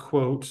a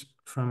quote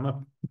from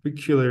a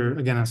peculiar,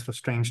 again, a sort of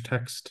strange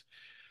text,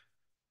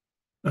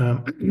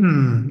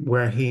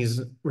 where he's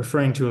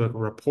referring to a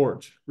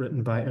report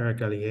written by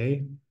Eric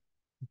Allier,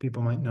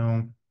 people might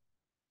know.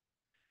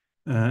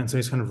 And so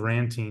he's kind of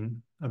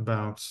ranting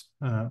about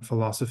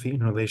philosophy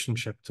in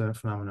relationship to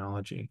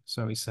phenomenology.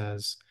 So he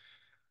says,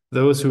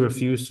 those who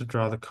refuse to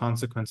draw the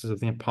consequences of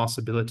the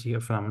impossibility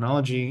of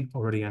phenomenology,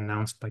 already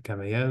announced by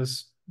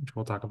Cavailles, which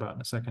we'll talk about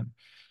in a second,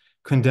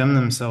 condemn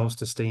themselves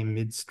to stay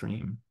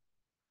midstream,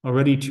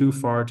 already too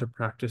far to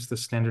practice the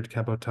standard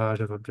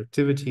cabotage of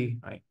objectivity,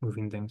 right,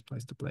 moving things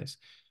place to place,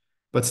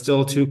 but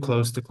still too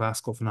close to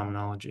classical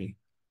phenomenology,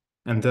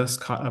 and thus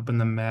caught up in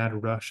the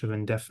mad rush of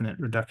indefinite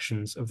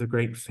reductions of the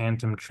great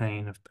phantom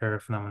train of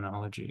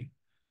paraphenomenology,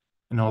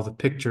 and all the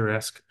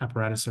picturesque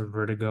apparatus of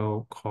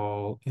vertigo,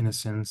 call,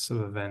 innocence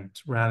of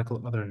event,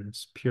 radical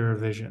otherness, pure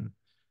vision,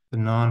 the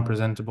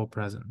non-presentable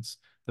presence,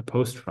 the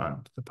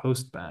post-front, the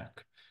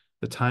post-back,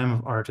 the time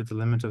of art at the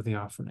limit of the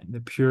offering,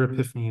 the pure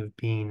epiphany of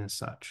being as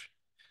such.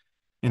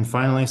 And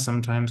finally,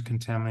 sometimes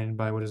contaminated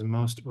by what is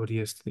most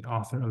odious to the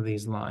author of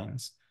these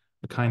lines,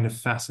 a kind of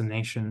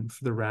fascination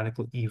for the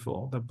radical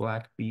evil the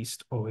black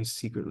beast always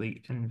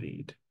secretly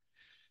envied.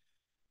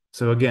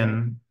 So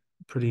again,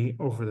 pretty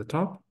over the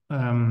top.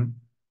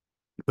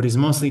 But he's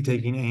mostly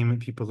taking aim at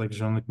people like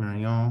Jean-Luc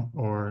Marion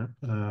or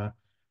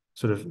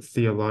sort of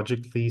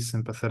theologically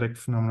sympathetic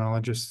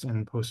phenomenologists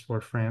in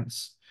post-war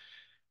France.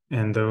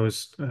 And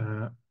those,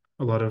 a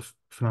lot of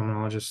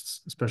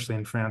phenomenologists, especially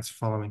in France,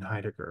 following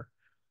Heidegger.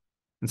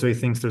 And so he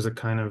thinks there's a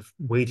kind of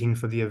waiting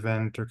for the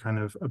event or kind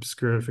of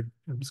obscuring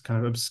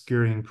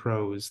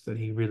prose that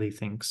he really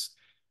thinks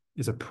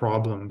is a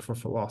problem for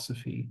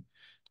philosophy.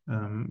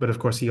 But of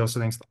course, he also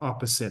thinks the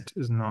opposite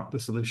is not the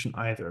solution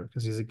either,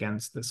 because he's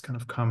against this kind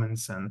of common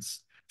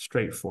sense,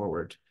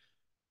 straightforward,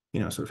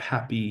 sort of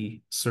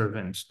happy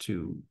servant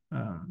to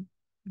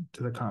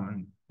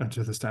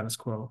the status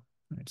quo.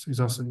 Right? So he's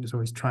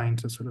always trying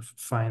to sort of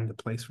find the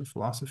place for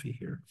philosophy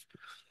here.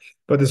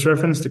 But this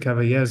reference to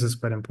Cavailles is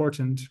quite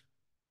important.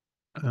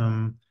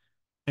 And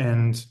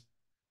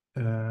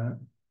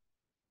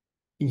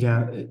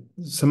yeah,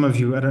 some of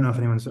you, I don't know if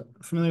anyone's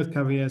familiar with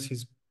Cavailles.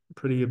 He's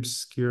pretty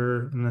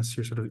obscure unless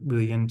you're sort of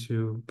really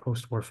into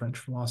post-war French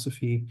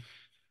philosophy.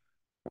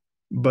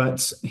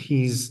 But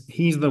he's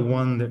the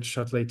one that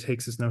Châtelet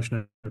takes this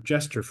notion of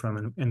gesture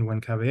from. And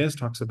when Cavailles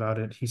talks about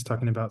it, he's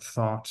talking about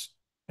thought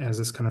as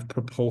this kind of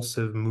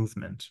propulsive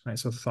movement, right?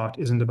 So thought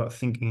isn't about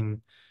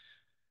thinking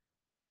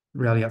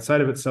reality outside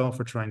of itself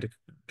or trying to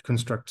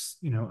construct,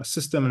 a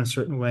system in a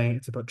certain way.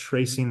 It's about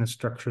tracing the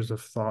structures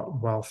of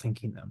thought while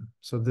thinking them.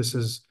 So this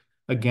is,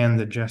 again,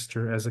 the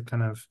gesture as a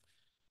kind of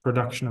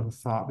production of a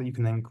thought that you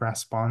can then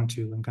grasp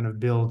onto and kind of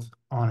build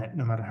on it,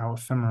 no matter how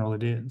ephemeral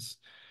it is.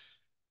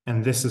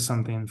 And this is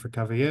something for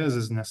Cavailles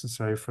is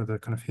necessary for the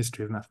kind of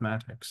history of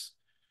mathematics.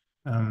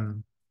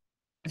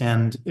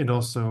 And it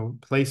also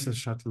places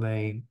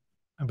Châtelet,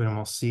 but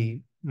we'll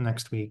see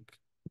next week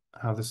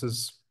how this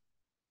is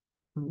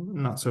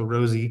not so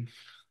rosy,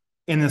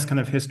 in this kind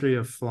of history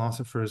of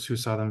philosophers who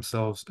saw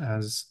themselves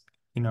as,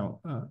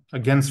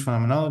 against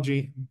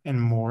phenomenology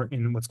and more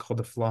in what's called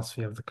the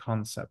philosophy of the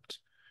concept.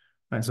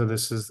 Right. So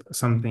this is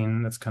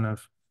something that's kind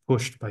of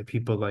pushed by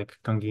people like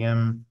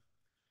Canguilhem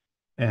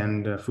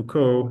and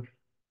Foucault,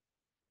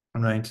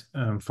 right?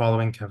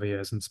 Following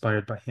Cavailles,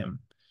 inspired by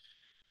him.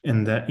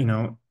 And that,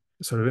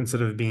 sort of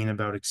instead of being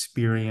about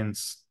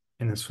experience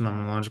in this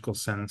phenomenological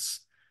sense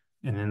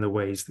and in the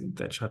ways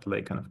that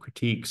Châtelet kind of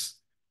critiques,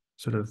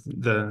 sort of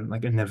the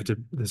like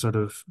inevitable, the sort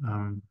of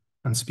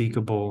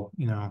unspeakable,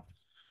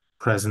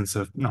 presence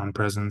of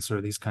non-presence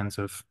or these kinds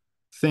of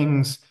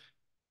things.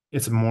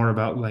 It's more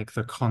about like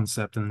the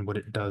concept and what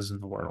it does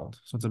in the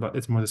world. So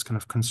it's more this kind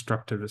of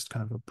constructivist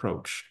kind of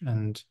approach.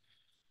 And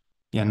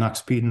yeah,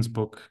 Knox Peden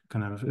book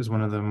kind of is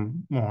one of the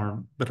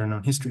more better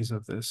known histories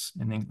of this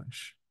in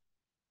English.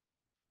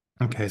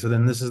 Okay, so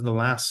then this is the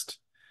last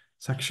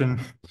section.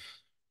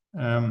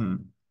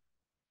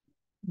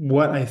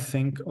 What I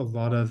think a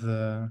lot of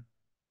the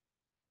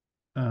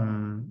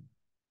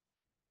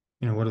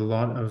what a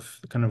lot of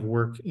kind of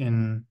work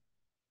in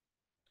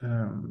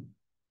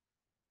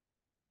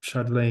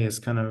Châtelet is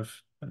kind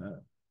of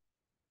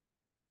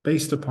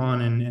based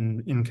upon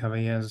and in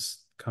Cavailles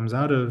comes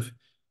out of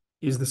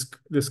is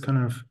this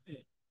kind of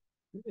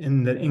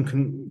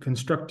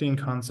constructing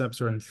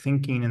concepts or in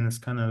thinking in this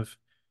kind of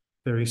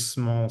very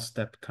small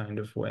step kind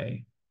of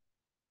way,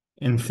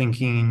 in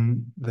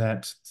thinking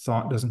that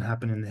thought doesn't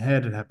happen in the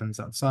head, it happens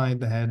outside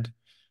the head,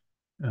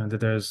 that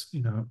there's,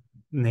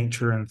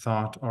 nature and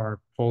thought are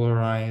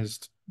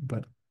polarized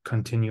but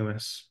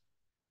continuous,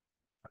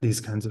 these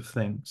kinds of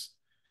things.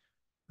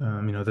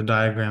 The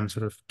diagram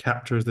sort of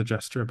captures the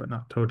gesture, but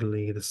not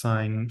totally. The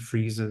sign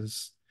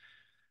freezes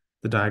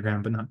the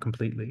diagram, but not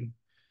completely.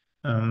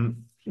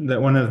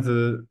 That one of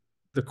the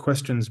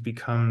questions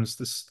becomes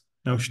this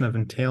notion of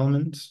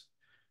entailment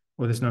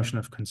or this notion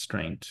of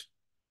constraint,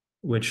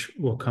 which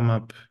will come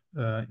up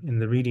in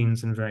the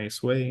readings in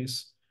various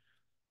ways.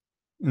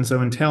 And so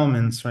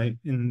entailments, right,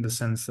 in the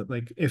sense that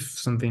like if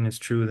something is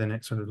true, then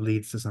it sort of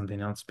leads to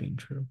something else being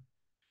true.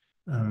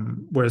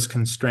 Whereas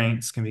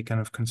constraints can be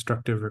kind of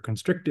constructive or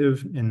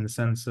constrictive in the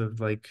sense of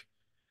like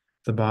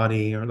the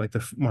body or like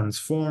one's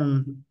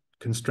form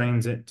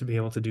constrains it to be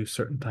able to do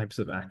certain types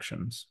of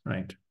actions,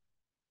 right?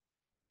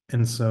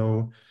 And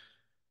so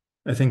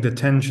I think the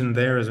tension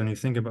there is when you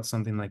think about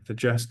something like the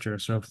gesture.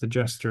 So if the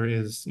gesture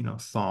is,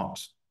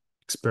 thought,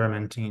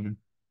 experimenting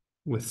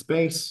with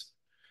space,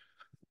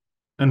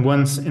 and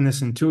once in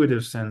this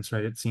intuitive sense,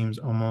 right, it seems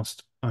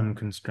almost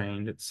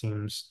unconstrained. It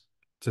seems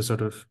to sort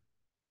of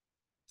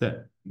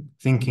that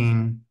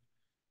thinking,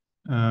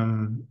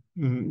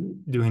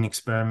 doing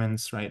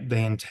experiments, right,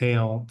 they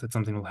entail that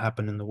something will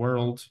happen in the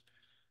world,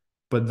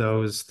 but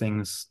those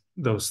things,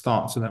 those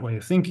thoughts or that way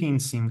of thinking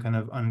seem kind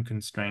of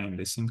unconstrained.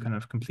 They seem kind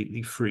of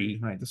completely free,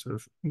 right? The sort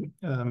of,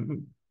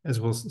 as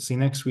we'll see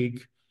next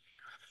week,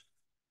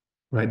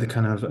 right, the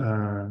kind of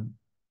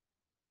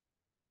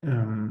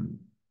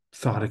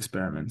thought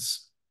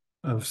experiments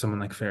of someone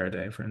like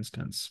Faraday, for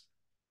instance,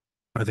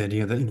 or the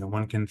idea that,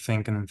 one can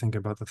think and then think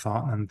about the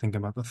thought and then think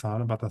about the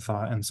thought about the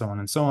thought and so on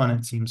and so on.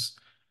 It seems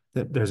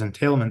that there's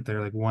entailment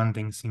there, like one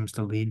thing seems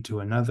to lead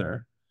to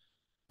another,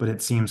 but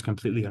it seems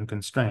completely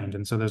unconstrained.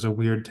 And so there's a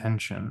weird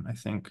tension, I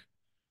think.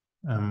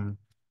 And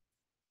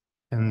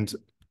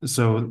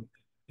so,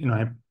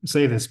 I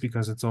say this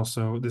because it's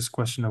also this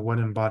question of what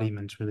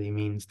embodiment really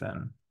means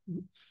then.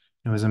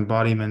 As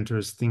embodiment or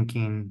as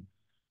thinking,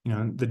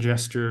 the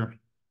gesture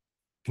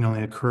can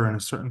only occur in a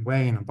certain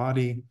way in a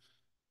body,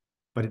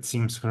 but it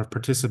seems to kind of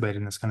participate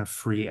in this kind of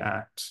free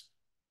act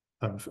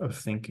of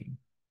thinking.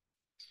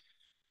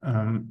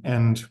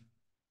 And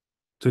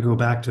to go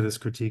back to this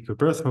critique of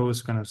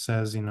Berthaus, kind of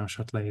says,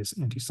 Châtelet is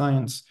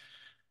anti-science.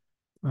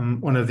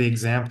 One of the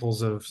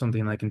examples of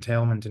something like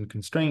entailment and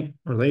constraint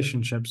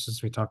relationships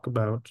is we talk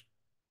about,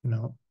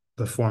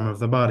 the form of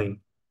the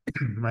body,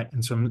 right?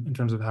 And so in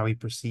terms of how we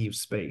perceive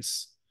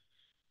space,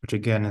 which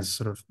again is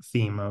sort of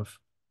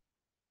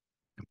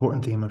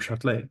important theme of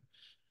Châtelet,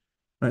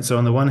 right? So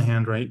on the one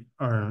hand, right,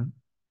 our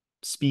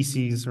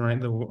species,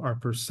 right, our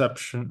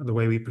perception, the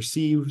way we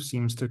perceive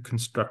seems to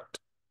construct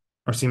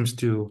or seems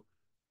to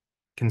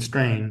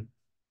constrain,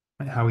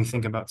 right, how we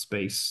think about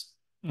space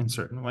in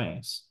certain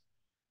ways.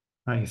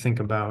 Right, you think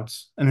about,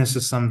 and this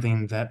is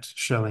something that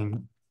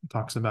Schelling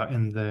talks about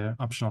in the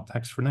optional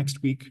text for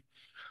next week,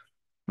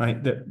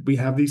 right? That we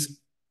have these,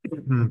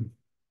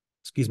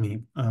 excuse me,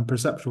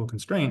 perceptual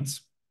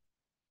constraints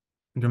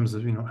in terms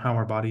of, how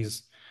our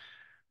bodies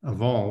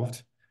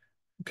evolved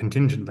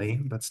contingently,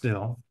 but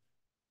still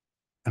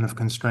kind of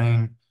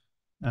constrain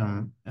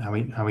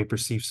how we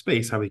perceive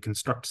space, how we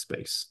construct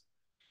space.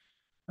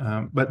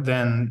 But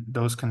then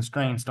those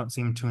constraints don't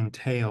seem to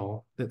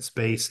entail that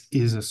space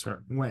is a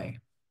certain way.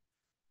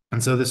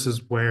 And so this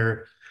is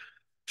where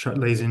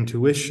Châtelet's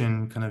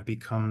intuition kind of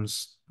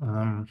becomes,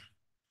 a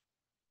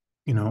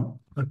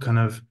kind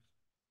of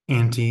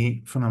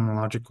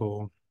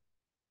anti-phenomenological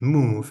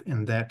move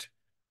in that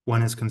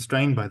one is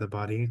constrained by the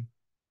body,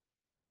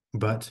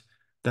 but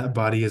that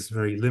body is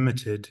very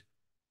limited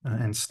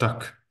and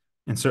stuck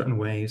in certain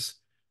ways.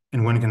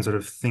 And one can sort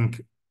of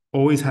think,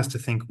 always has to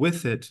think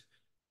with it,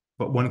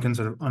 but one can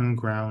sort of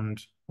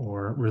unground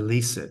or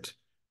release it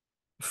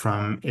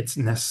from its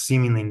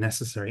seemingly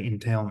necessary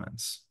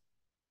entailments.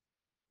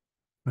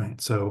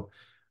 Right. So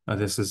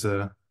this is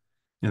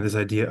this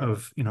idea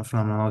of,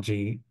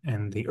 phenomenology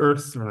and the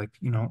earth, or like,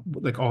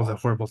 like all the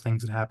horrible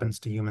things that happens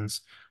to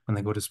humans when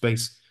they go to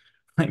space,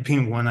 like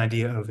being one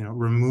idea of,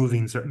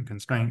 removing certain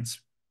constraints,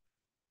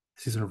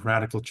 these sort of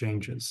radical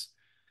changes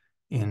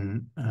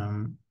in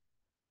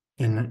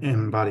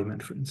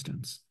embodiment, for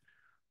instance.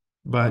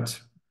 But,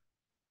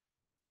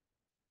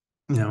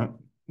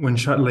 when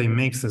Châtelet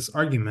makes this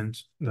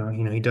argument, though,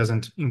 he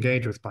doesn't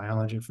engage with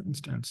biology, for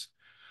instance.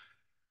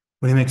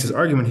 When he makes his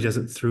argument, he does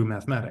it through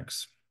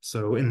mathematics.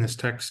 So in this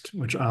text,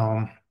 which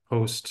I'll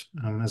post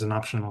as an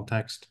optional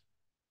text,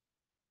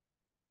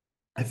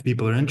 if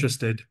people are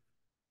interested,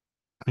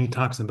 he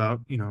talks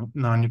about,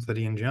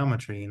 non-Euclidean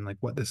geometry and like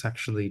what this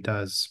actually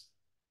does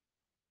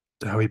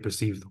to how we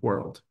perceive the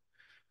world.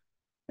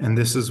 And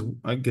this is,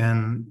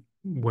 again,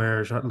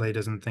 where Châtelet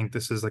doesn't think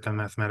this is like a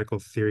mathematical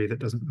theory that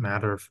doesn't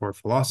matter for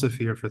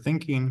philosophy or for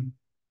thinking,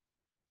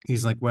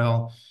 he's like,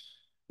 well,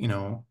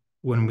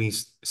 when we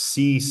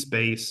see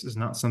space is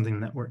not something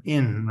that we're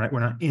in, right?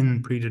 We're not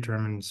in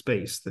predetermined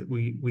space, that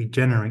we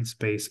generate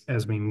space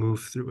as we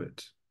move through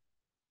it.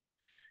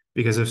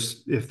 Because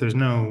if there's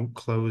no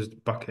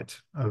closed bucket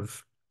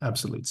of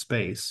absolute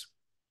space,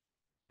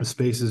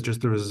 space is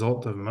just the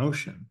result of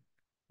motion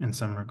in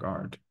some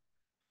regard,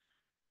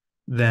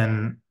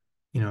 then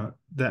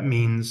that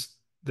means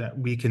that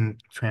we can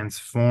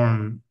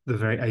transform the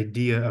very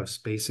idea of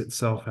space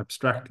itself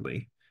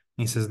abstractly.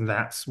 And he says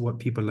that's what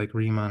people like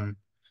Riemann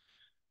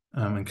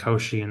and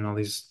Cauchy and all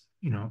these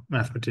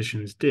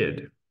mathematicians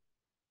did.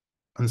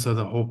 And so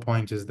the whole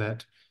point is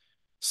that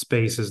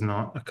space is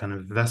not a kind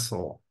of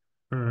vessel,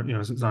 or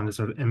it's not a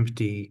sort of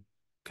empty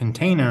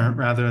container,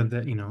 rather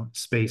that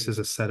space is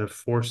a set of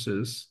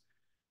forces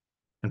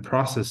and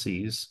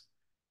processes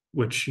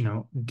which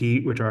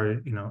which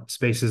are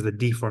space is the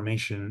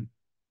deformation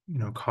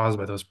caused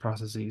by those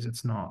processes.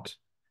 It's not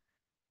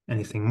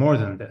anything more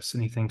than this.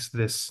 And he thinks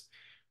this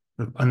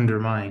sort of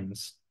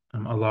undermines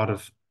a lot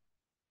of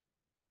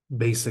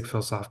basic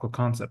philosophical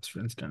concepts, for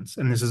instance.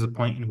 And this is a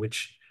point in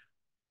which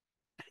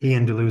he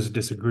and Deleuze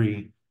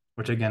disagree,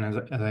 which again,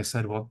 as I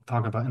said, we'll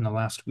talk about in the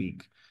last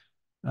week.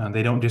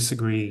 They don't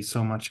disagree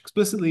so much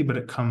explicitly, but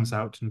it comes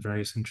out in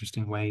various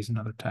interesting ways in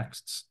other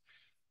texts.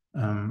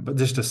 But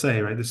just to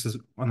say, right, this is,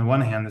 on the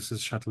one hand, this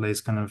is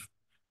Châtelet's kind of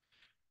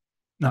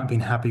not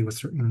being happy with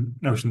certain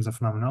notions of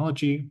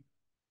phenomenology.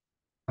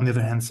 On the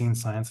other hand, seeing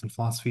science and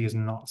philosophy is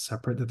not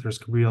separate, that there's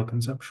real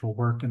conceptual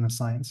work in the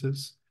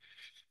sciences.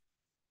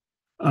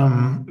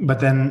 But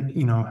then,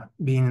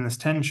 being in this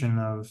tension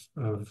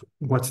of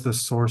what's the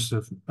source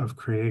of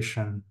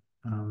creation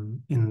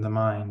in the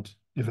mind,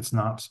 if it's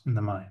not in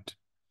the mind.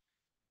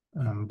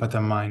 But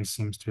the mind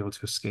seems to be able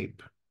to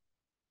escape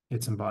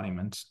its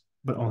embodiment,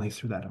 but only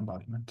through that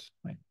embodiment,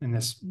 right? And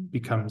this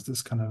becomes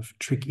this kind of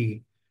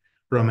tricky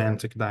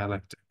romantic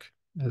dialectic,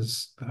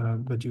 as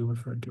Badiou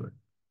referred to it.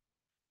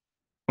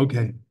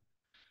 Okay,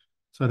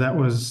 so that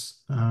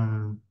was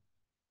a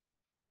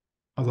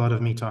lot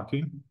of me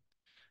talking.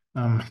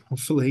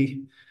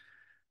 Hopefully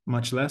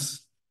much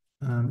less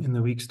in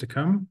the weeks to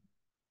come.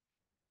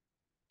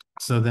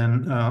 So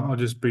then I'll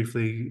just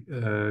briefly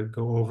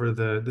go over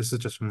this is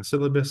just from the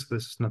syllabus.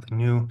 This is nothing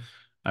new.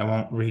 I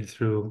won't read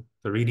through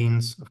the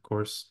readings, of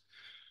course,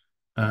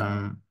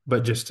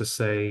 but just to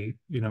say,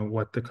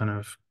 what the kind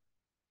of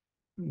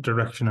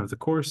direction of the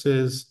course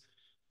is.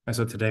 And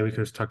so today we could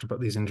have talked about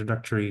these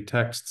introductory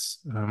texts,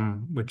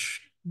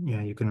 which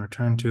you can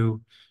return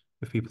to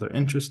if people are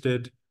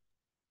interested.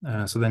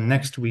 So then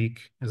next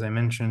week, as I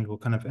mentioned, we'll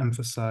kind of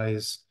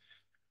emphasize,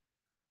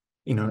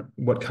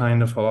 what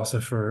kind of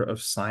philosopher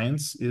of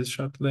science is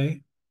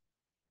Châtelet.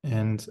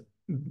 And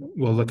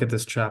we'll look at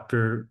this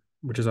chapter,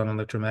 which is on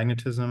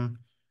electromagnetism.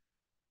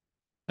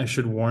 I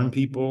should warn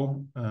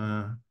people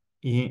that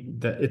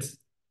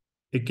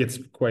it gets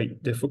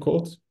quite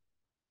difficult.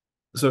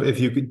 So if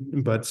you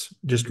could, but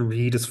just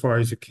read as far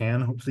as you can.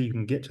 Hopefully you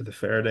can get to the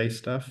Faraday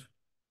stuff.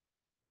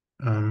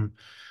 But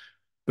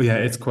yeah,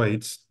 it's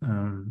quite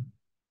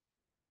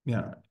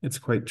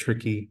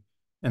tricky.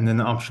 And then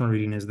the optional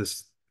reading is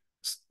this,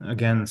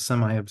 again,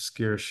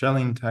 semi-obscure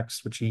Schelling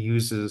text, which he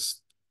uses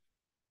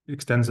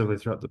extensively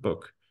throughout the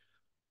book,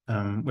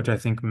 which I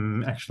think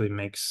actually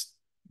makes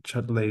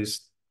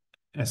Châtelet's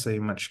essay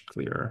much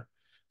clearer.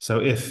 So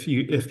if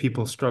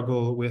people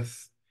struggle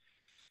with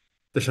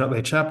the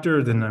Châtelet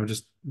chapter, then I would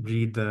just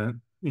read the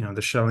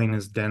Schelling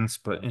is dense,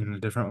 but in a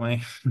different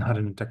way, not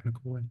in a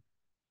technical way.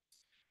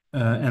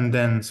 And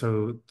then,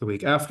 so the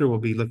week after, we'll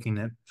be looking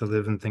at To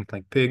Live and Think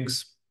Like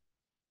Pigs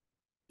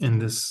in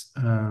this,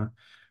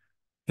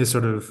 his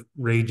sort of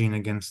raging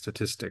against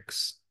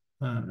statistics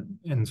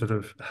and sort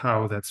of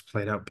how that's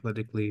played out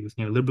politically with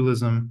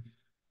neoliberalism.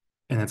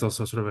 And it's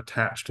also sort of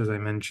attached, as I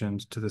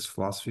mentioned, to this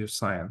philosophy of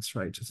science,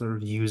 right? To sort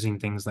of using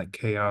things like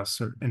chaos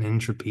and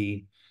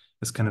entropy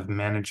as kind of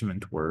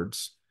management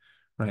words,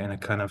 right? And a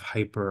kind of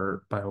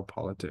hyper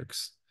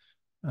biopolitics.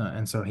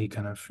 And so he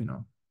kind of,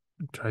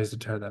 tries to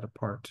tear that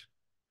apart.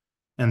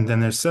 And then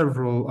there's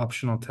several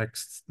optional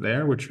texts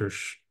there, which are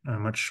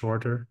much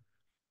shorter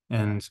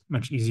and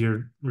much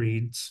easier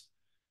reads.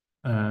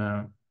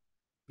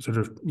 Sort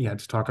of,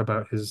 to talk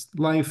about his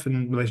life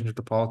in relationship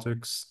to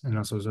politics, and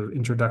also sort of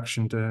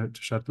introduction to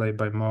Châtelet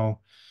by Meaux,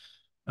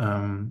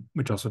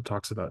 which also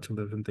talks about To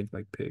Live and Think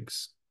Like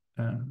Pigs.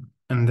 And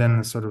then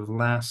the sort of the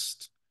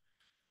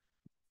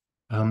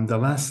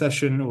last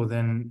session will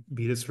then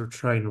be to sort of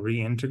try and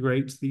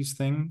reintegrate these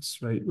things,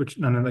 right? Which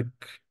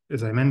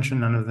as I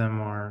mentioned, none of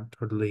them are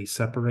totally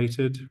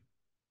separated.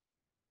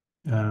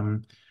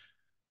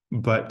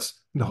 But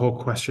the whole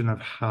question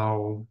of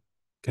how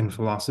can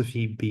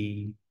philosophy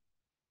be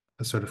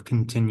a sort of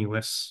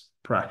continuous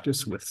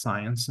practice with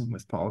science and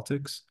with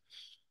politics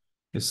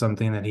is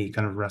something that he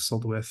kind of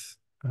wrestled with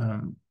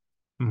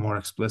more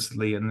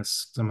explicitly in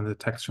some of the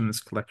texts from this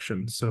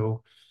collection.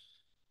 So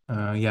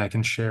I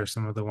can share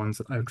some of the ones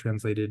that I've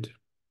translated.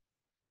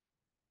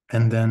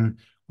 And then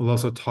we'll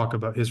also talk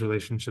about his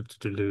relationship to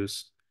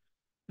Deleuze.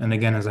 And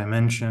again, as I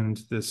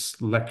mentioned,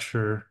 this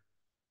lecture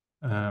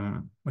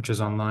which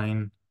is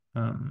online,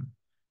 where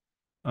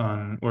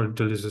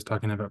Deleuze is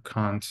talking about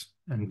Kant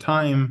and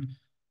time,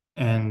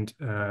 and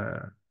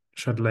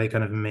Châtelet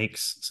kind of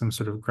makes some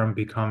sort of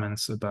grumpy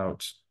comments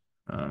about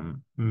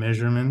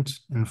measurement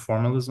and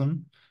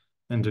formalism,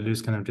 and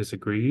Deleuze kind of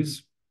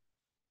disagrees.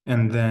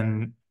 And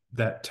then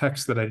that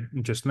text that I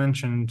just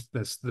mentioned,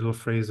 this little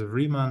phrase of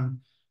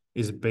Riemann,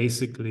 is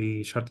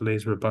basically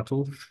Châtelet's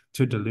rebuttal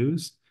to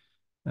Deleuze.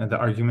 The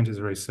argument is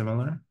very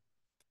similar.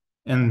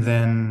 And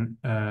then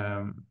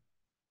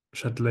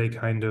Châtelet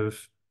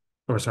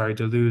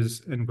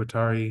Deleuze and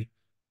Guattari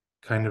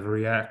kind of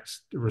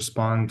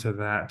respond to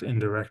that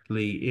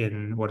indirectly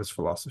in What is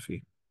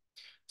Philosophy?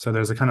 So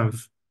there's a kind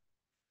of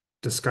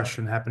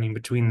discussion happening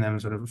between them,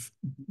 sort of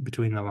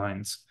between the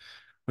lines,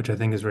 which I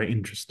think is very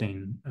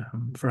interesting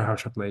for how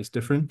Châtelet is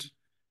different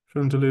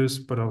from Deleuze,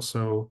 but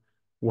also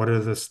what are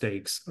the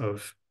stakes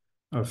of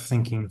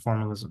thinking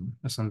formalism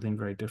as something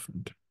very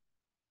different.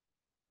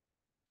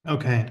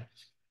 Okay,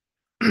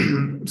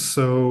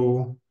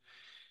 so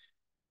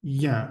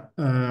yeah,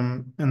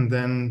 and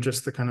then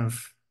just the kind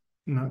of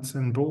nuts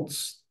and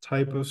bolts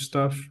type of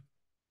stuff.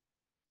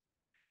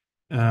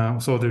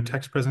 So there are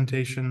text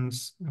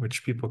presentations,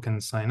 which people can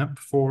sign up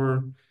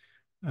for.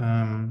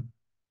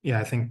 Yeah,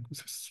 I think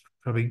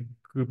probably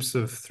groups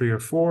of 3 or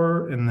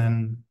 4, and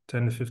then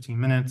 10 to 15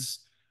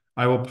 minutes.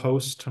 I will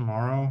post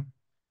tomorrow.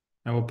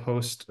 I will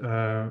post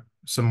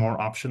some more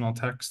optional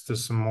text.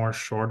 There's some more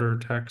shorter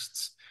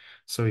texts,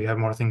 so you have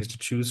more things to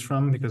choose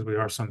from because we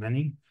are so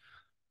many.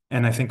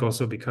 And I think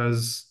also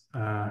because,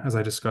 as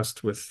I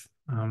discussed with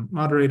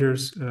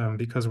moderators,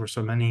 because we're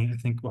so many, I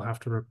think we'll have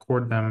to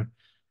record them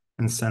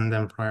and send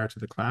them prior to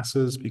the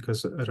classes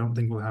because I don't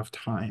think we'll have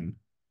time,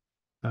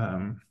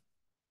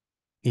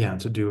 yeah,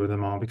 to do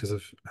them all because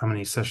of how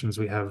many sessions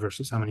we have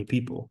versus how many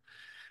people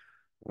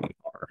we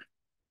are.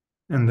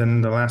 And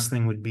then the last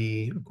thing would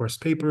be, of course,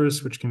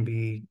 papers, which can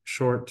be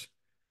short.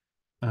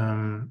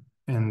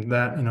 And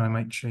that, I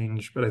might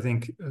change, but I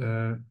think,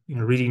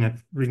 reading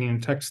a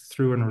text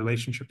through in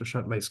relationship to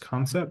Châtelet's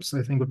concepts,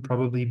 I think would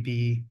probably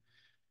be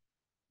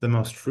the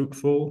most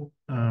fruitful.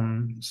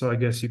 So I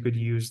guess you could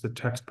use the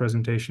text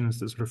presentations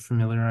to sort of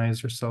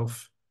familiarize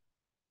yourself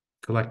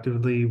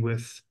collectively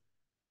with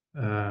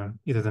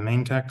either the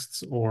main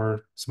texts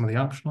or some of the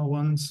optional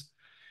ones.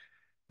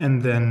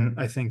 And then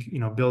I think,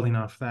 building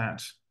off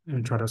that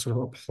and try to sort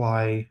of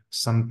apply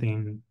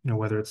something,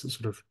 whether it's a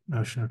sort of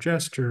notion of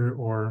gesture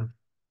or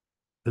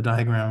the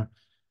diagram,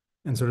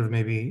 and sort of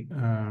maybe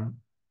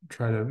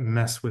try to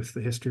mess with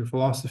the history of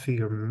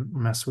philosophy or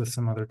mess with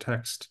some other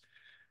text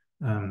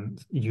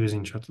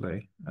using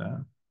Châtelet,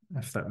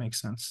 if that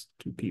makes sense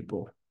to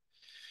people.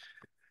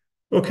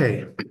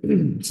 Okay,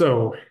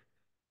 so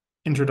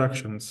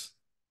introductions.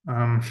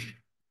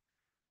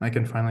 I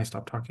can finally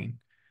stop talking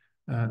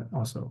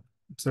also.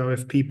 So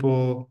if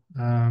people,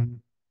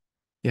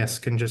 yes,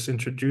 can just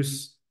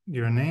introduce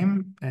your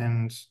name,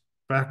 and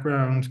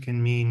background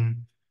can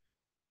mean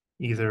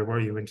either where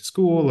you went to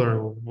school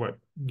or what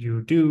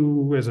you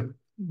do as a,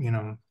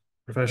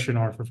 profession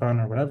or for fun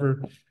or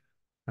whatever,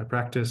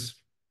 practice.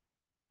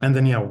 And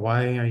then, yeah,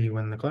 why are you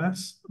in the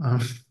class?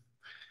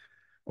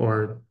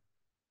 Or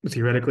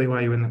theoretically, why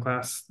are you in the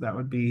class? That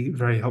would be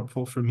very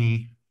helpful for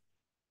me.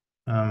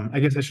 I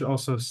guess I should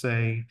also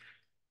say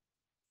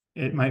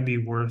it might be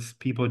worth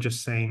people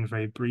just saying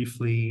very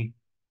briefly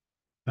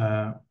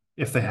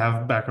if they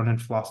have background in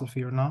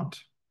philosophy or not,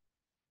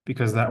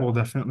 because that will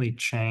definitely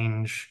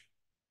change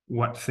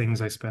what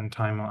things I spend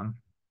time on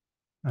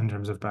in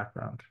terms of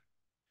background.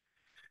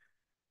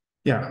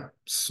 Yeah,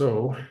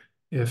 so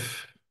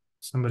if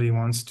somebody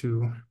wants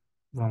to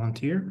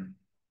volunteer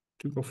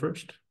to go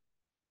first.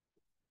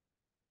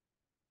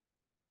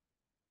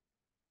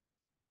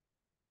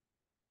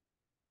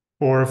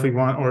 Or if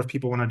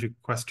people want to do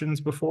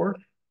questions before,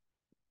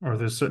 or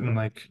there's certain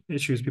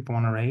issues people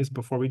want to raise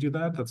before we do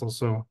that, that's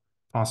also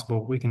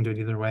possible. We can do it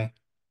either way.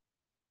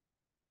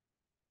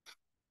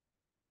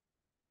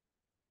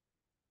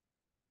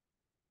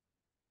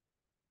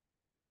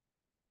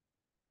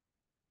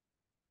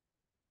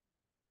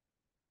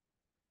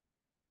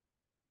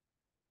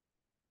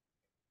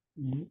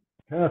 Can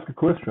I ask a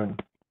question?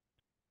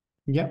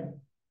 Yeah.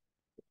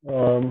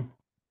 Can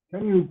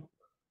you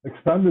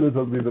expand a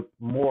little bit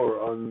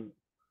more on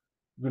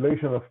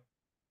relation of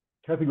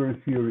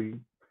category theory,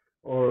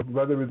 or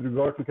rather with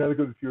regard to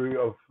category theory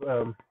of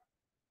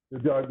the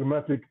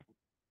diagrammatic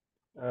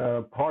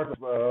part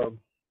of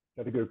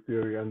category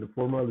theory and the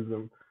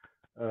formalism,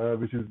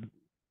 which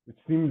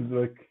seems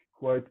like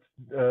quite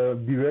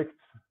direct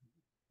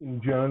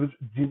in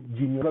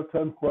general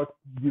terms, quite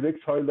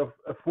direct child of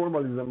a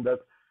formalism that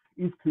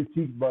is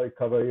critiqued by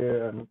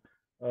Cavailles and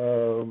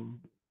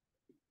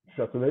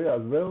Châtelet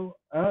as well,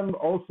 and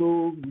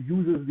also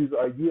uses this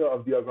idea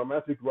of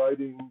diagrammatic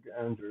writing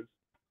and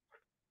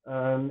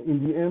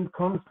in the end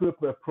comes to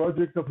a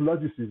project of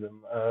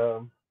logicism,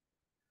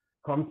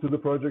 comes to the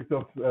project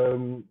of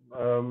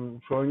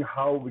showing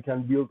how we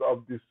can build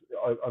up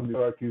on the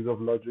hierarchies of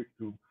logic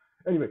too.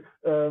 Anyway,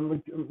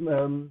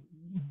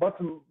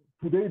 bottom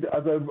today,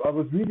 as I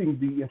was reading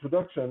the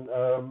introduction,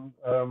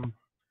 and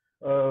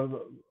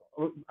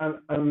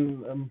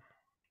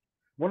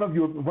one of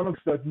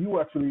that you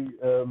actually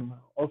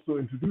also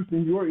introduced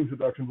in your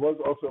introduction was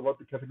also about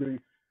the category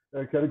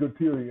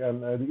theory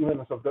and the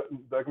immanence of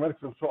diagrammatic.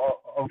 So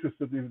I'm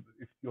interested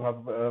if you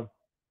have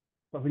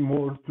something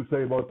more to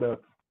say about that.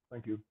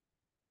 Thank you.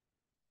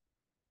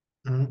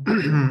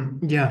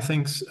 Yeah,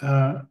 thanks.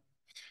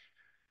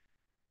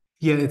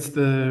 Yeah,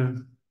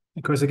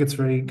 of course, it gets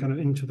very kind of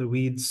into the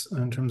weeds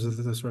in terms of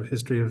the sort of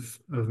history of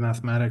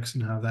mathematics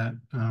and how that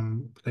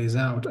plays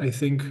out. I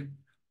think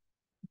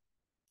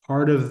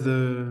one of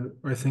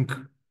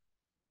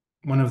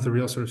the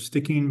real sort of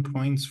sticking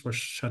points for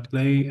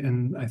Châtelet,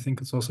 and I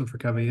think it's also for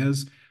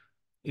Cavailles,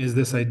 is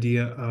this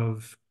idea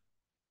of,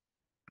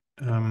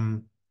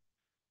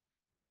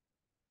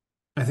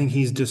 I think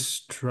he's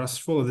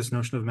distrustful of this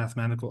notion of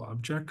mathematical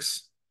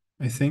objects,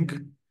 I think,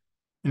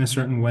 in a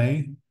certain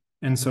way.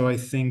 And so I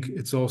think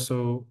it's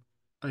also,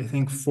 I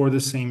think for the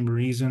same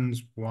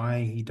reasons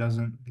why he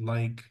doesn't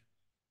like,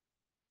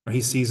 or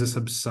he sees a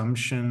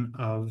subsumption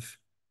of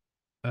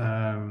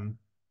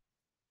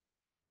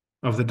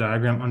the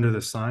diagram under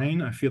the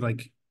sign, I feel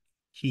like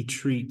he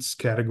treats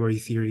category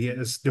theory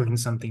as doing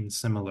something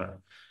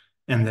similar,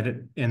 and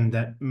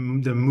that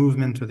the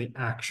movement or the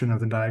action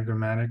of the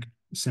diagrammatic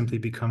simply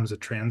becomes a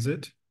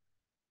transit.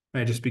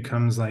 Right? It just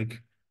becomes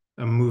like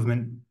a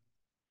movement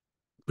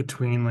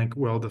between like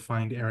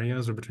well-defined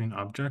areas or between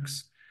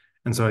objects.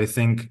 And so I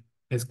think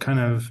it's kind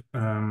of,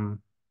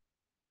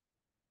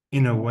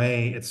 in a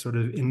way, it sort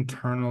of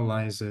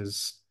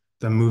internalizes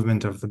the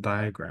movement of the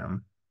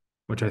diagram,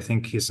 which I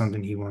think is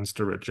something he wants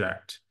to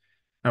reject.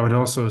 I would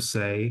also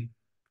say,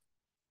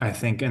 I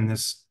think, and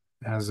this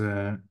has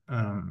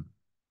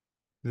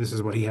this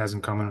is what he has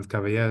in common with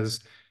Cavailles,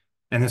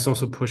 and this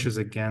also pushes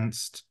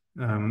against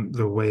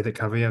the way that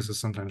Cavailles is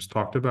sometimes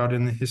talked about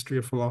in the history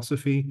of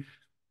philosophy,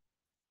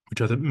 which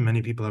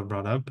many people have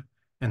brought up,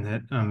 and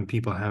that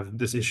people have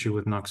this issue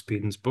with Knox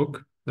Peden's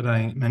book that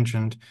I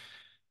mentioned,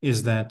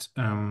 is that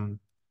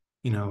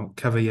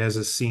Cavailles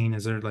is seen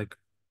as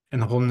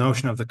and the whole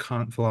notion of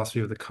the philosophy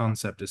of the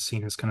concept is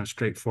seen as kind of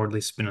straightforwardly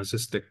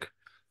Spinozistic.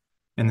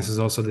 And this is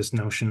also this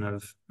notion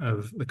of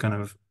the kind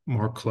of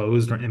more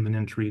closed or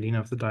immanent reading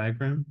of the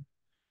diagram.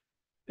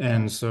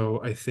 And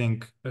so I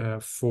think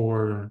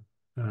for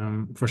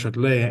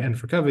Châtelet and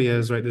for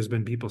Cavailles, right, there's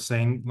been people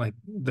saying like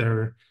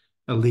their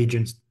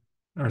allegiance,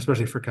 or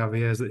especially for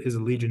Cavailles, that his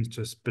allegiance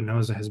to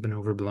Spinoza has been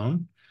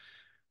overblown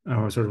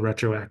or sort of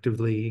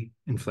retroactively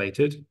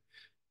inflated.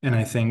 And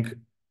I think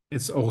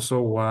it's also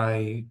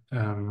why,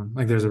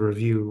 like there's a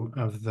review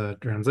of the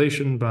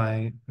translation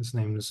by, his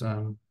name is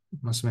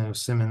Massimo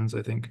Simmons,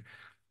 I think,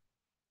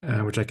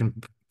 which I can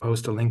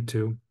post a link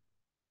to,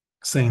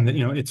 saying that,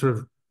 it sort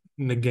of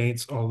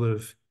negates all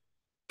of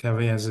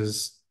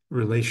Cavailles's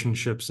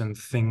relationships and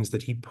things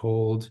that he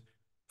pulled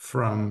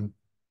from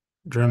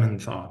German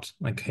thought,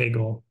 like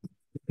Hegel,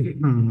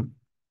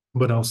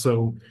 but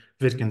also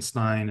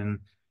Wittgenstein and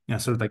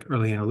sort of like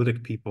early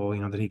analytic people,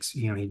 that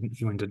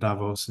he went to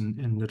Davos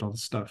and did all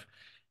this stuff.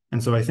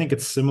 And so I think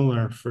it's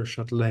similar for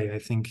Châtelet. I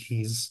think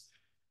he's,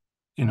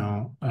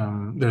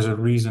 there's a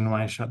reason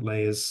why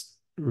Châtelet is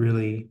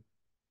really,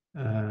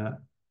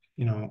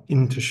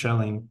 into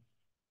Schelling.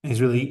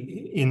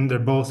 They're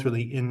both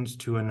really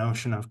into a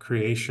notion of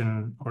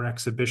creation or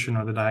exhibition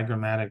or the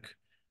diagrammatic,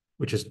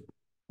 which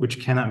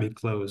cannot be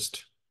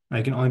closed.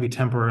 It can only be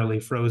temporarily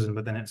frozen,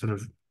 but then it sort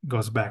of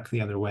goes back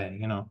the other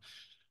way,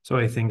 So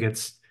I think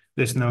it's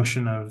this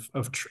notion of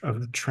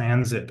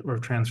transit or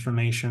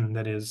transformation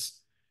that is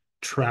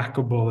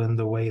trackable in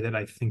the way that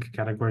I think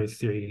category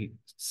theory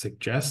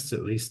suggests,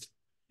 at least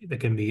that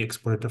can be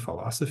exported to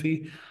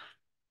philosophy.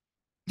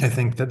 I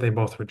think that they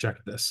both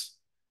reject this.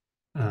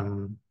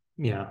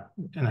 Yeah,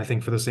 and I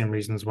think for the same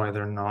reasons why they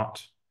don't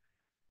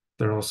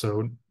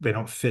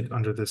fit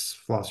under this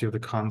philosophy of the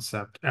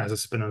concept as a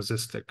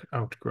Spinozistic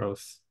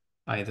outgrowth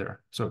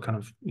either. So it kind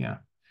of,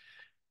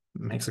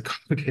 makes a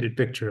complicated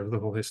picture of the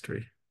whole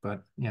history.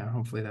 But yeah,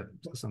 hopefully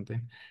that does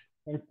something.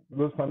 That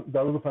was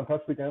a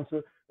fantastic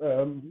answer.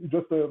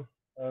 Just a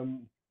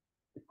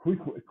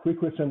quick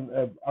question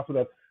after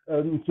that.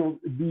 So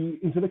the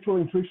intellectual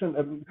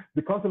intuition,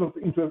 the concept of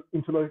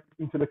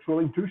intellectual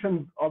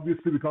intuition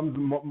obviously becomes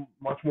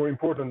much more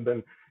important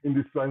than in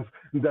this sense.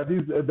 That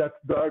is that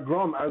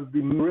diagram as the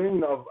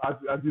brain of, as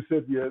you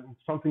said,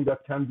 something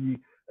that can be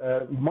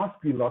must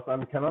be lost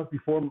and cannot be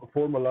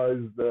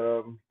formalized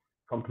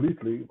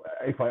completely.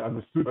 If I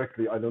understood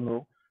correctly, I don't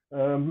know.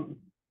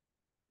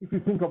 If you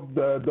think of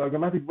the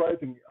diagrammatic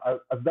writing as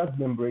that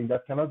membrane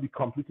that cannot be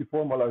completely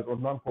formalized or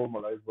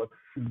non-formalized, but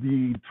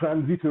the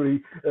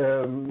transitory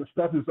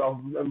status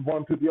of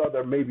one to the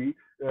other, maybe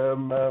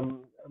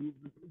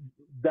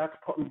that,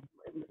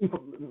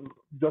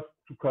 just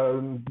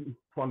to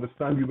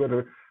understand you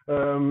better,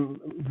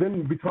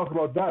 then we talk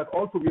about that.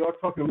 Also, we are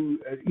talking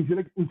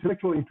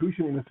intellectual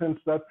intuition in the sense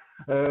that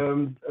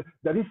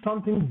that is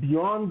something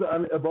beyond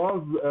and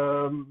above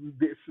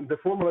the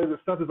formalized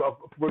status of,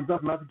 for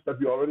example, mathematics that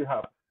we already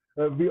have.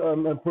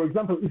 For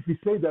example, if we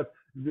say that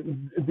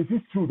this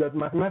is true, that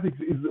mathematics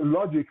is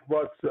logic,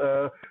 but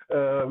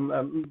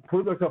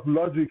product of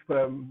logic,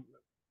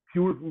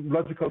 pure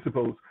logical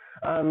principles,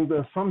 and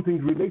something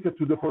related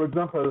to the, for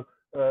example,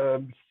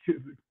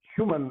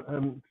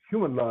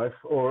 human life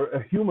or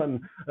a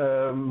human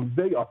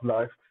way of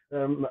life,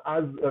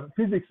 as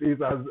physics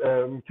is, as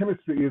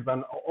chemistry is,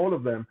 and all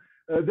of them,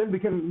 then we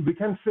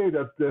can say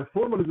that the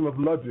formalism of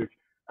logic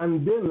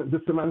and then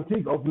the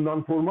semantic of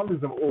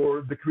non-formalism,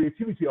 or the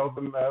creativity of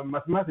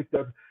mathematics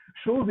that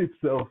shows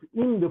itself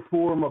in the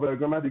form of a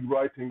grammatic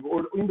writing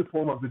or in the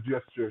form of the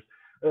gestures,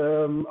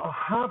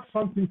 have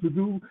something to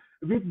do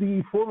with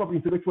the form of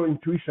intellectual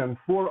intuition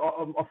for,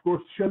 of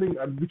course, Schelling,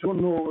 which I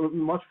don't know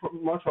much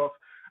of,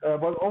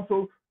 but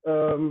also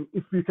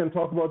if we can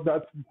talk about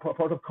that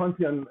part of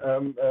Kantian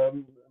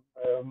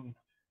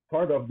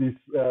part of this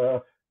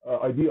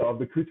idea of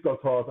the critical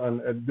thought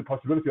and the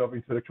possibility of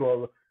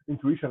intellectual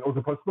intuition, or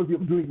the possibility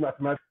of doing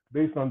mathematics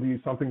based on the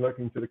something like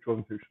intellectual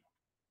intuition.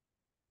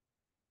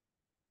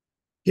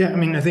 Yeah, I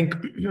mean, I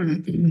think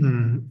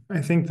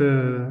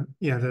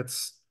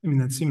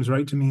that seems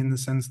right to me in the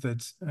sense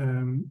that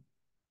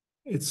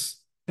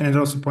it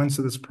also points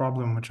to this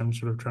problem, which I'm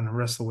sort of trying to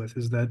wrestle with,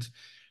 is that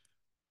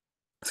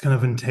it's kind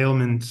of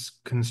entailment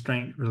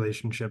constraint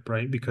relationship,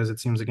 right? Because it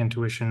seems like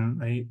intuition,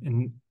 right,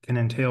 can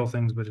entail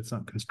things, but it's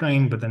not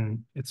constrained, but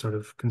then it sort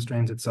of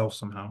constrains itself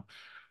somehow.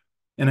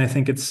 And I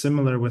think it's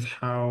similar with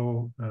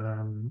how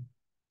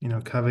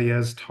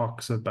Cavailles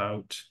talks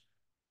about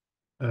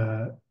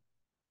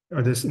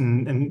or this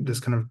in this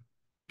kind of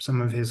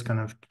some of his kind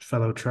of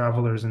fellow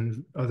travelers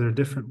in other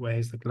different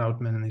ways, like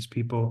Lautman and these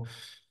people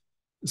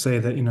say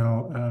that,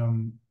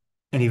 and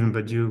even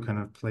Badiou kind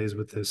of plays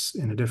with this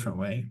in a different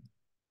way,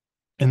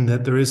 and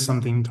that there is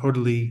something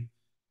totally,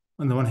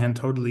 on the one hand,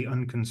 totally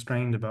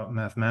unconstrained about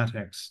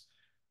mathematics,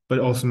 but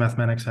also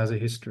mathematics has a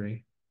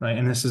history, right?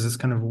 And this is this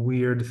kind of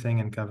weird thing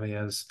in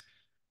Cavailles,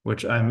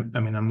 which I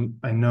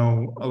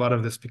know a lot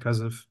of this because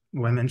of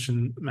who I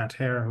mentioned, Matt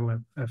Hare, who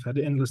I've had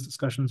endless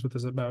discussions with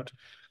us about,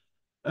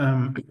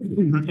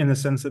 in the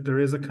sense that there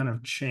is a kind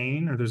of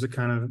chain, or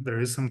there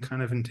is some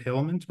kind of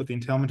entailment, but the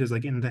entailment is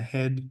like in the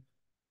head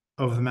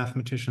of the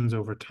mathematicians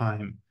over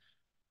time.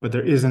 But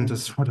there isn't a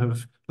sort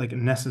of like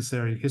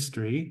necessary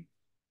history,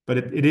 but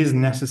it is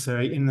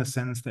necessary in the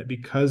sense that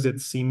because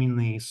it's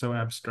seemingly so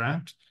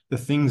abstract, the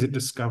things it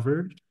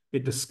discovers,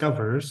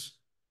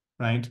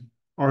 right?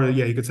 Or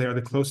yeah, you could say are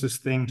the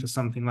closest thing to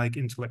something like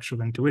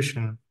intellectual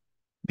intuition,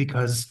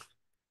 because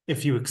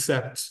if you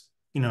accept,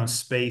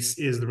 space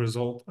is the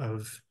result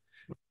of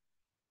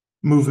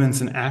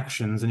movements and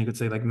actions, and you could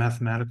say like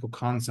mathematical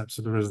concepts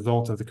are the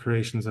result of the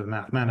creations of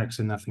mathematics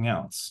and nothing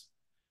else,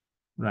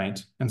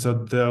 right? And so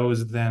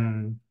there's a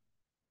kind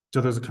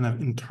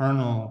of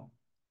internal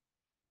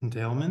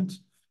entailment,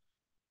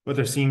 but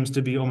there seems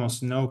to be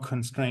almost no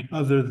constraint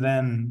other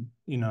than,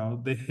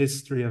 the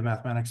history of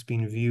mathematics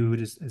being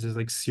viewed as this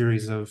like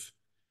series of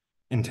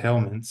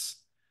entailments,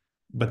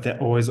 but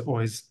that always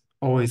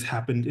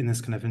happened in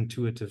this kind of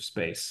intuitive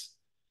space.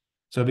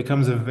 So it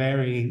becomes a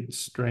very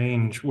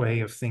strange way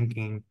of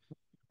thinking,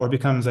 or it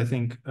becomes, I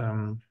think,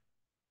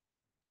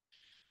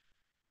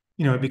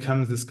 it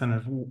becomes this kind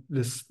of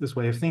this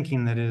way of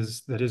thinking that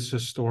is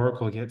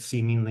historical, yet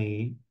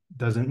seemingly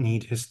doesn't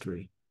need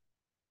history.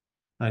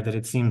 Right? That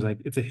it seems like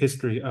it's a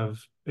history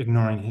of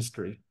ignoring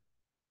history.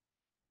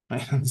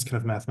 Right? This kind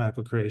of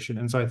mathematical creation.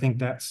 And so I think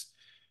that's,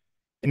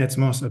 in its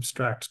most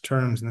abstract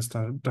terms, in this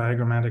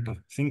diagrammatic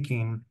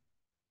thinking,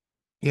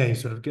 yeah, you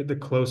sort of get the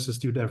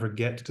closest you'd ever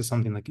get to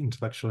something like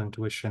intellectual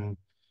intuition,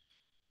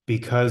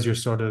 because you're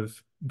sort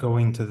of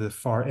going to the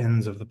far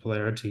ends of the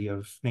polarity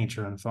of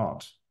nature and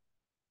thought.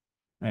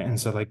 Right? And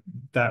so like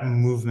that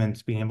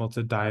movement, being able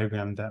to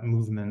diagram that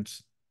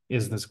movement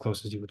is as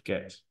close as you would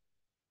get.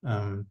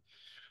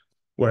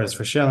 Whereas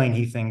for Schelling,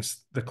 he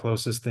thinks the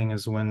closest thing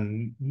is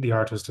when the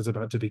artist is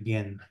about to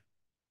begin,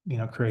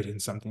 creating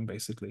something,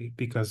 basically,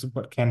 because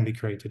what can be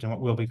created and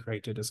what will be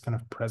created is kind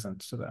of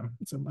present to them.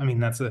 So, I mean,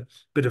 that's a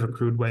bit of a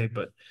crude way,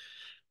 but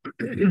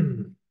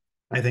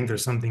I think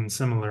there's something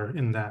similar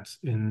in that,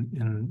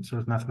 in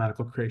sort of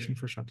mathematical creation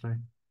for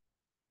Châtelet.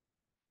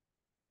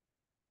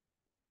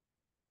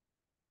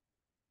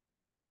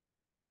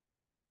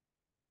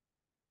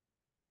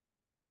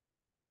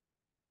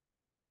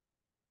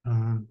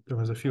 There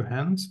was a few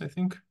hands, I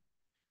think.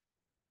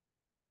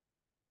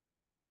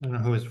 I don't know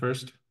who is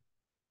first.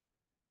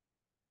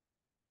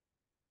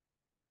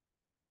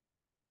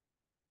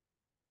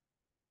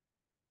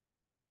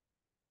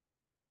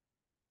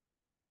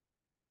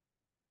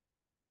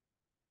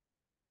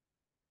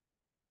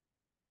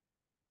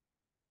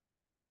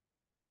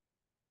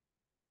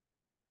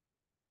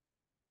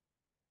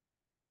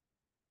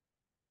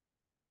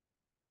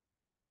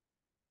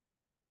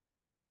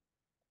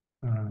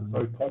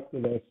 I talked a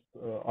lot,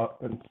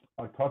 and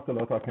I talked a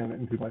lot. I can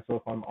introduce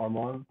myself. I'm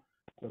Armand,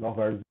 a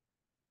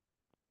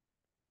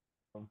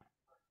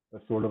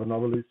sort of a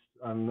novelist.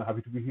 I'm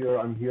happy to be here.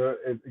 I'm here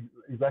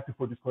exactly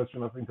for this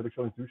question of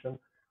intellectual intuition.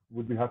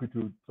 Would be happy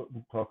to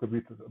talk a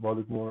bit about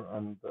it more.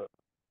 And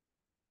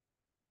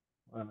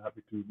I'm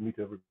happy to meet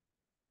everybody.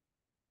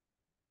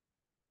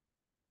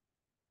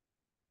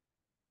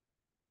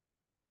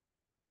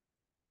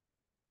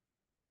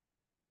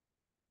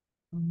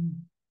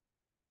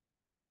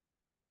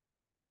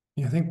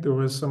 Yeah, I think there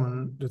was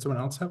someone. Did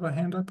someone else have a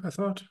hand up, I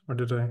thought? Or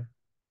did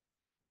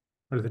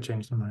they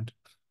change their mind?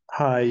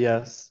 Hi,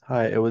 yes.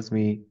 Hi, it was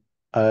me.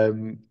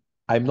 Um,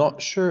 I'm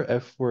not sure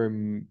if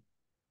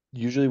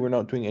usually we're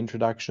not doing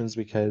introductions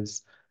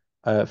because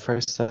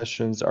first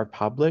sessions are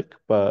public,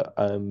 but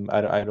I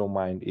don't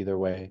mind either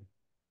way.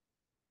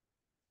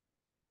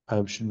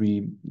 Should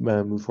we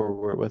move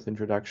forward with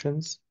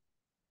introductions?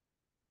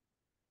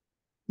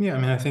 Yeah, I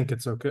mean, I think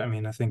it's okay. I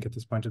mean, I think at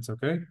this point it's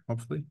okay,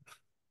 hopefully.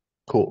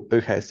 Cool.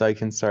 Okay, so I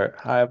can start.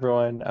 Hi,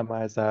 everyone. I'm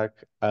Isaac.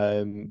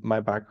 My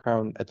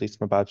background, at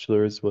least my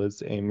bachelor's,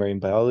 was in marine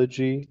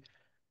biology.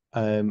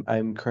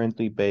 I'm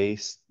currently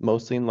based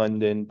mostly in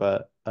London,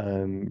 but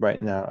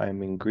right now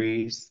I'm in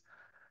Greece.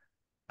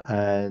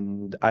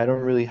 And I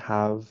don't really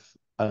have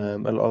a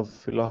lot of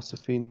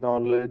philosophy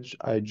knowledge.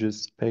 I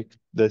just picked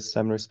this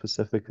seminar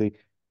specifically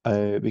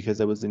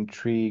because I was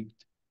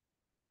intrigued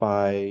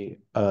by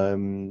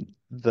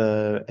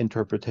the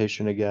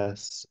interpretation, I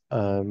guess,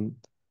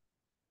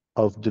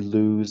 of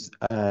Deleuze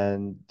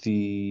and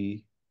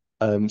the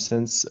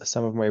since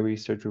some of my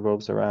research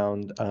revolves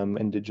around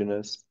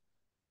indigenous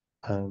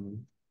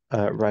um,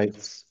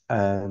 rights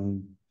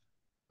and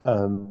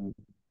um,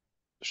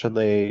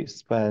 Châtelet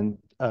spent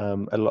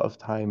a lot of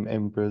time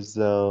in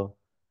Brazil.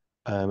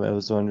 I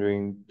was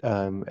wondering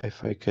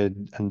if I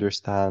could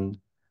understand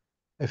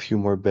a few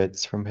more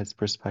bits from his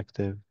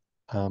perspective.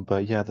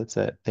 But yeah, that's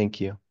it. Thank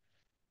you.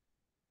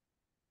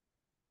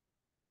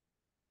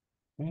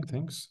 Okay,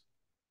 thanks.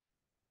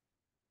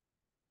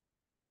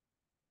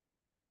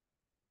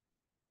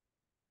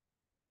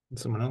 Did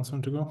someone else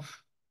want to go?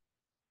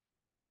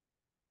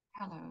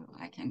 Hello,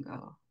 I can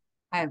go.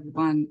 Hi,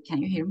 everyone.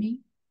 Can you hear me?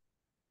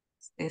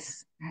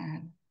 This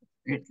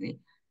weirdly.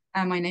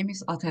 My name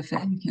is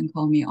Atefe. You can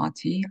call me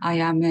Ati. I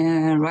am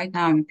right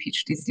now I'm a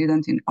PhD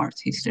student in art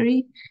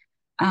history,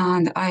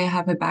 and I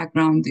have a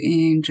background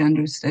in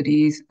gender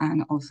studies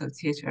and also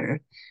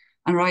theater.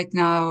 And right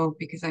now,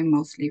 because I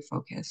mostly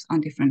focus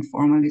on different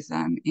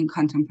formalism in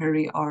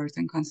contemporary art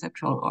and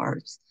conceptual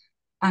arts,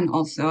 and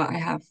also I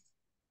have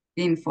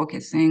been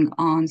focusing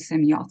on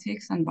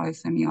semiotics and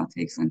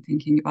biosemiotics and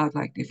thinking about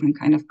like different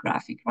kind of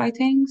graphic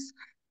writings.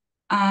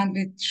 And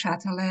with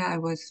Châtelet, I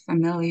was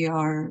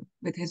familiar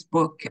with his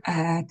book,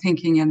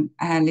 Thinking and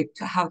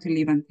How to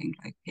Live and Think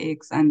Like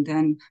Pigs. And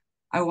then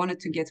I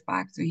wanted to get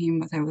back to him,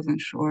 but I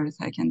wasn't sure if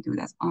I can do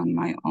that on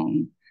my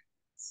own.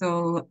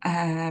 So,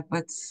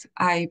 but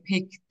I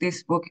picked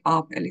this book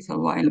up a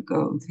little while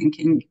ago,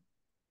 thinking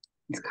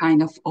it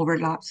kind of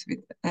overlaps with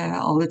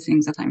all the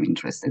things that I'm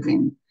interested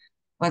in.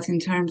 But in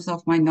terms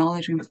of my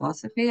knowledge in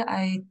philosophy,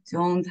 I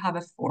don't have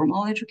a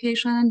formal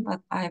education,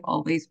 but I've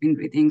always been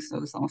reading.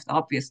 So some of the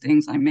obvious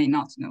things I may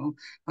not know,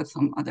 but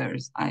some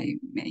others I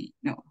may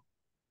know.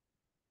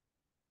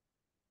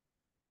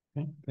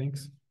 Okay,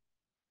 thanks.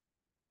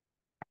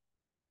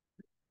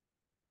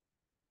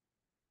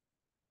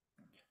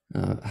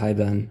 Hi,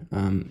 Ben.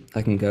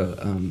 I can go.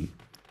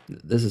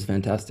 This is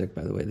fantastic,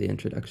 by the way, the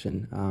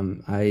introduction.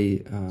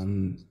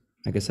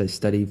 I guess I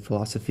study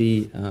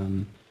philosophy,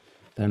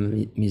 but I'm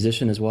a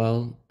musician as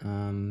well.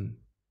 And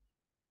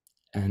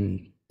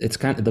it's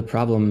kind of the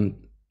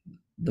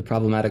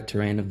problematic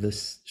terrain of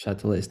this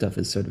Châtelet stuff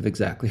is sort of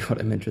exactly what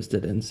I'm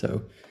interested in.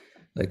 So,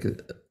 like,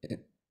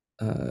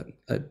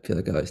 I feel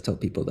like I always tell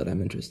people that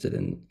I'm interested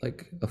in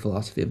like a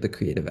philosophy of the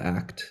creative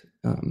act.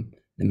 I'm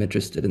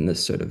interested in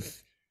this sort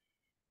of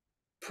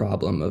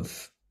problem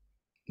of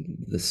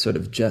this sort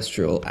of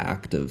gestural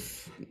act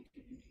of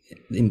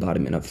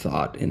embodiment of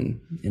thought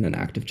in an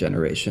act of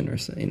generation, or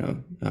so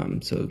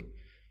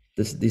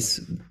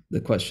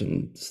the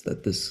questions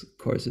that this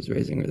course is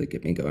raising really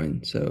get me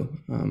going. So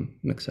I'm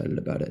excited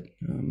about it.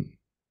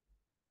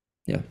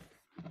 Yeah.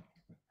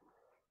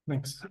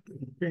 Thanks.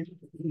 Great.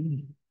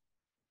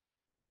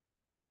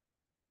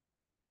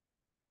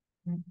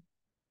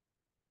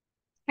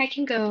 I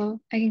can go.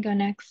 I can go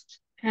next.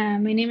 My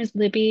name is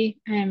Libby.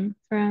 I'm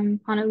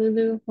from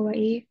Honolulu,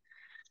 Hawaii.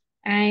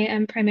 I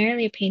am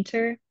primarily a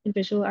painter and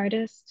visual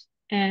artist,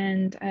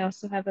 and I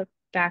also have a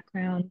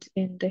background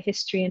in the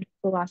history and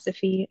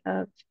philosophy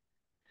of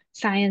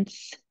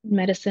science,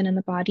 medicine, and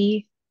the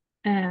body.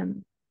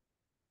 Um,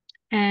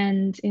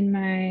 and in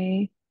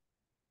my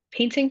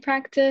painting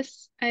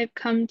practice, I've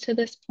come to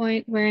this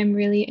point where I'm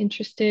really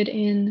interested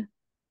in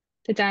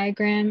the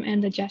diagram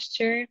and the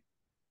gesture.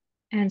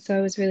 And so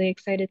I was really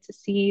excited to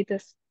see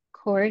this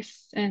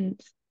course and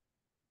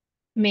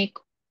make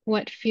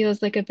what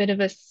feels like a bit of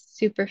a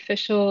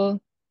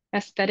superficial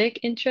aesthetic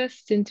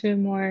interest into a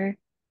more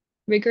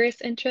rigorous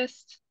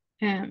interest.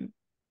 So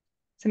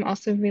I'm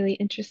also really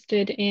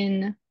interested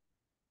in,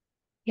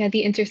 yeah,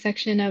 the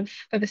intersection of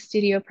a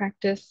studio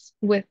practice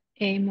with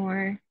a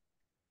more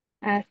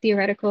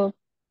theoretical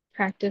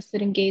practice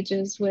that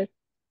engages with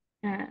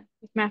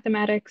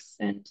mathematics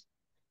and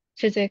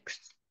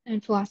physics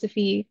and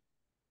philosophy.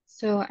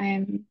 So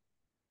I'm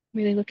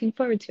really looking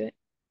forward to it.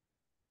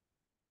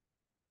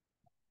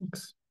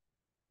 Thanks.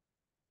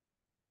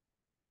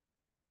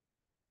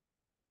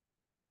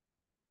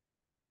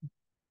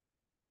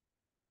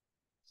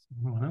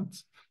 Someone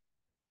else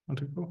want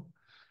to go?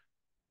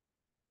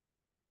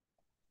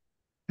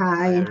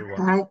 Hi,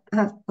 everyone.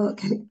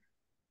 okay.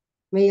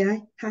 May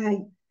I? Hi.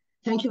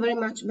 Thank you very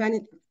much, Ben.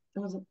 It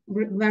was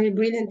very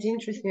brilliant,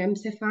 interesting. I'm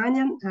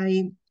Stefania.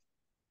 I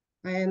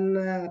am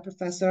a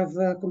professor of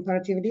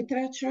comparative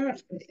literature,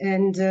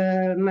 and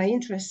my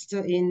interest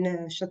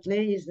in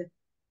Châtelet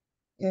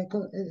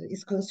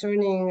is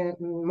concerning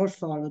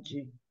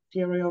morphology,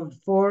 theory of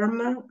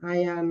form. I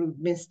am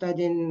been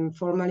studying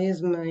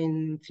formalism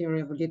in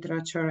theory of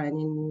literature and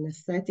in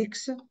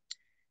aesthetics.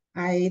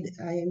 I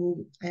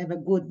have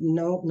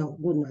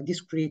a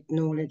discrete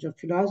knowledge of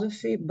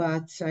philosophy,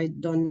 but I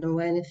don't know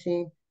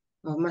anything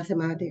of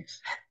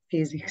mathematics,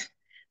 physics.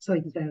 So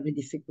it's very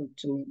difficult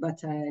to me,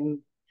 but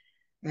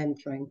I'm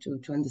trying to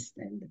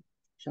understand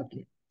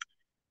shortly.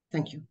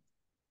 Thank you.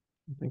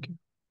 Thank you.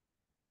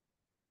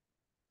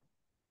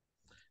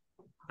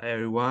 Hi,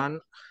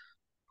 everyone.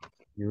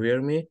 You hear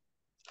me?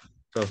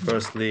 So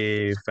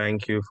firstly,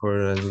 thank you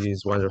for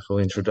this wonderful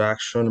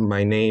introduction.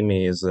 My name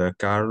is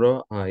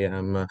Carlo. I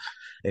am a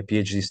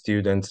PhD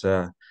student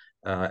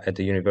at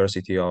the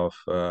University of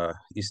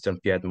Eastern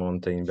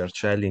Piedmont in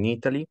Vercelli in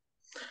Italy.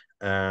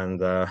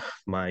 And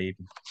my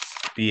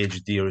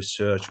PhD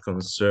research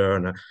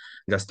concern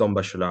Gaston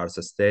Bachelard's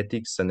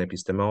aesthetics and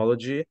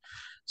epistemology.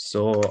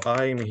 So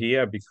I'm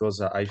here because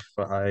I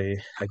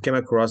came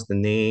across the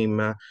name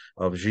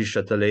of Gilles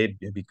Châtelet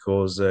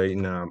because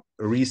in a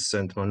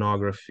recent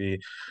monography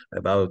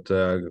about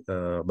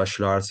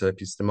Bachelard's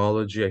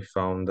epistemology, I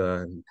found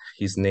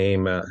his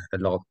name a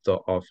lot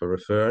of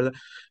referred.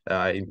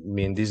 I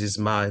mean, this is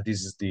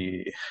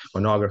the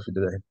monography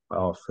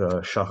of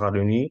Charles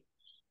René.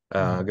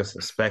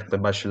 Spectre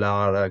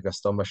Bachelard,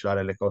 Gaston Bachelard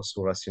et l'école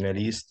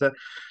rationaliste.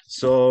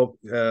 So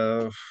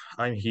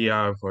I'm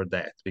here for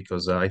that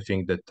because I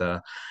think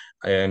that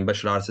in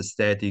Bachelard's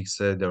aesthetics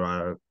there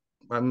are,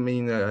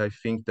 I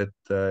think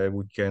that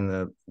we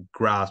can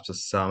grasp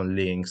some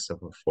links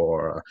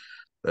for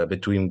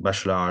between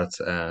Bachelard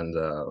and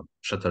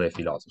Châtelet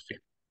philosophy.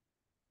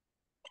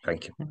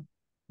 Thank you.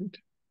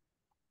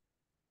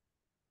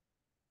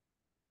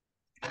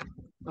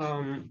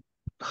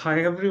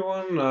 Hi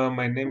everyone,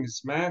 my name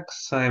is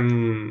Max.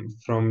 I'm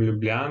from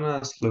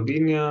Ljubljana,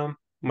 Slovenia.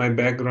 My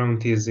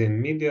background is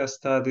in media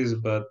studies,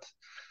 but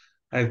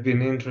I've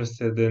been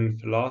interested in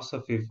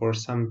philosophy for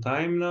some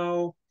time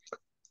now.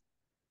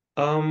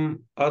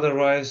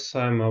 Otherwise,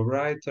 I'm a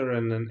writer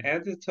and an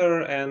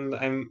editor, and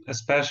I'm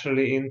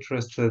especially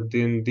interested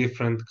in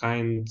different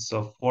kinds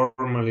of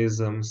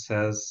formalisms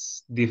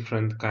as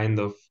different kind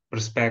of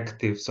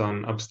perspectives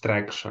on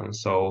abstraction.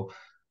 So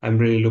I'm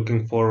really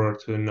looking forward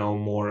to know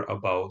more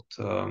about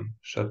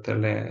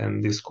Châtelet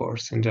and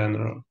discourse in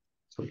general.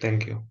 So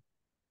thank you.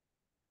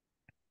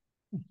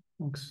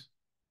 Thanks.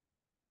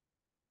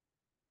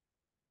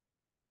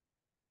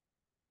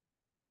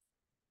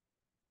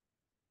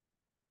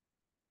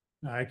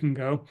 I can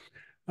go.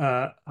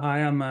 Hi,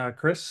 I'm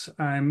Chris.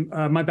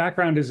 My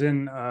background is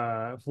in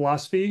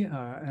philosophy,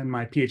 and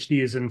my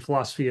PhD is in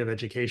philosophy of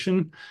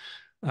education.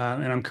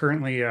 And I'm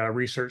currently a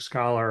research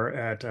scholar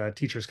at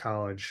Teachers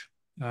College.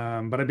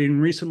 But I've been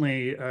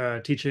recently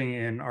teaching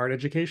in art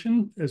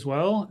education as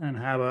well, and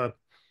have a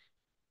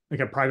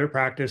private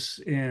practice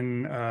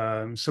in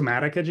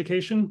somatic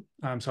education.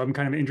 So I'm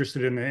kind of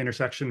interested in the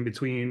intersection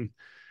between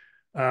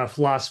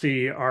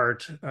philosophy,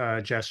 art,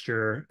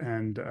 gesture,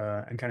 and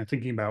kind of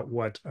thinking about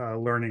what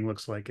learning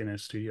looks like in a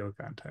studio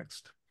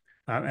context.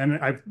 And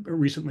I've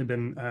recently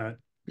been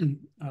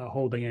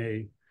holding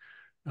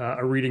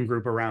a reading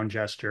group around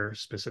gesture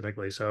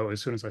specifically. So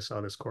as soon as I saw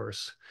this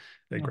course,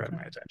 they grabbed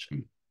my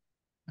attention.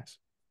 Nice.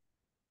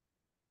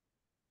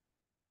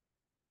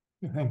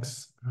 Yeah,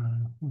 thanks.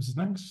 Who's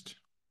next?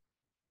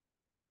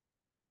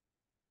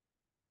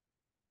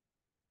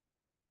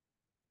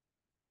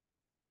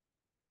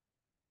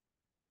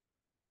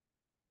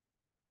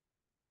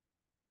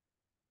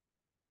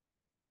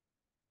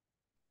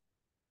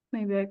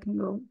 Maybe I can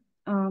go.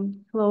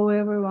 Hello,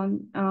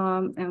 everyone.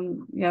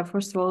 And yeah,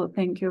 first of all,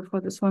 thank you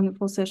for this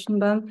wonderful session,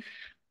 Ben.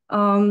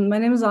 My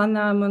name is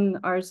Anna. I'm an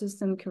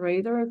artist and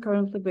curator,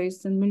 currently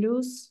based in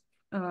Mulhouse,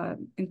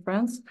 in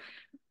France.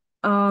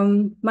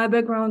 My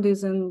background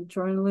is in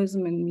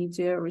journalism and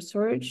media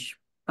research.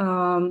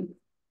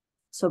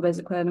 So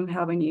basically, I don't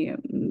have any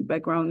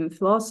background in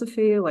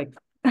philosophy, like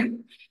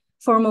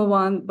formal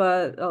one,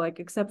 but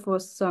except for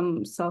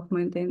some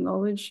self-maintained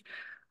knowledge.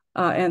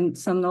 And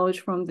some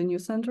knowledge from the New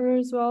Center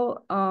as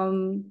well.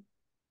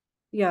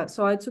 Yeah,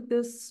 so I took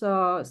this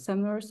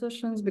seminar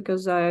sessions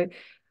because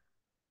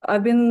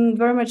I've been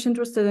very much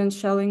interested in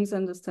Schelling's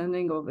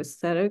understanding of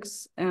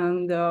aesthetics,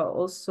 and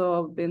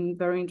also been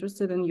very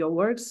interested in your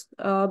works,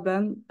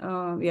 Ben.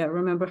 Yeah,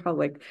 remember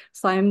how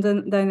slime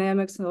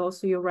dynamics and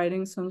also your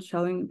writings on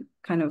Schelling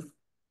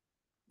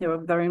they were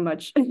very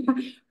much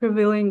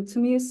revealing to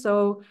me.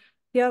 So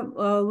yeah,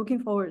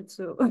 looking forward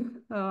to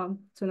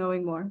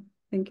knowing more.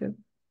 Thank you.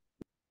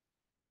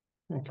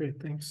 Okay,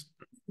 thanks.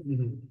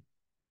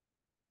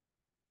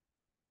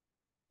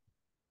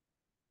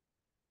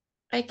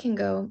 I can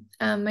go.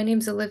 My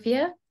name's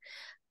Olivia.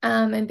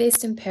 I'm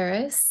based in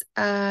Paris.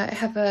 I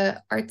have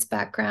a arts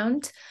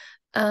background,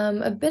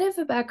 a bit of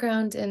a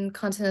background in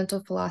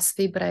continental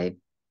philosophy, but I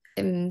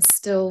am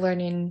still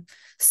learning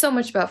so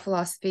much about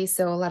philosophy.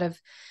 So a lot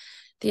of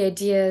the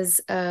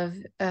ideas of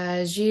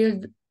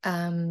Gilles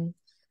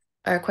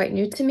are quite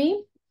new to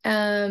me,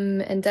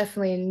 and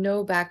definitely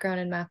no background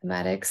in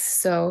mathematics.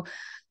 So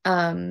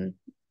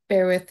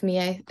bear with me,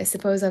 I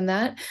suppose, on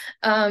that.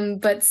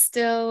 But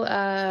still,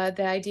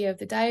 the idea of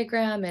the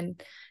diagram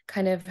and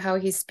kind of how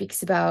he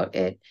speaks about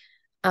it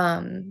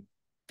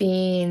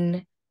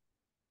being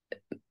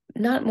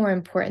not more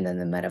important than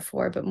the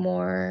metaphor, but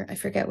more, I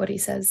forget what he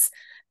says,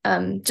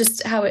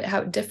 just how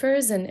it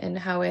differs and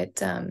how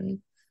it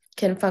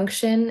can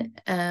function.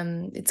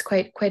 It's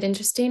quite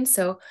interesting.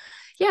 So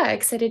yeah,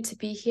 excited to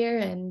be here.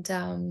 And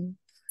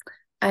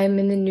I'm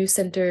in the New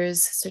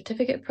Center's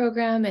certificate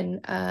program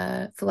in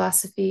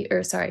philosophy,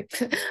 or sorry,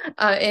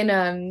 in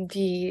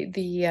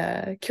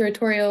the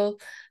curatorial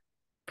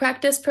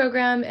practice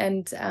program.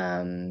 And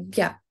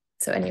yeah,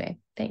 so anyway,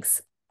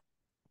 thanks.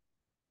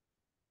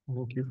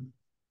 Thank you.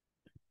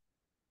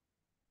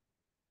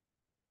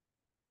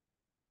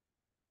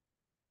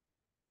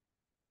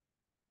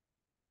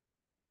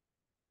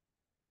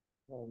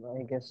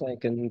 I guess I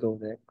can go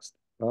next.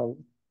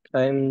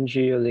 I'm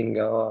Gio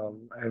Lingo.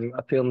 I'm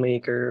a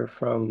filmmaker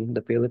from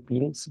the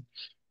Philippines.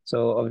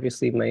 So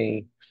obviously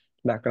my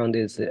background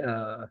is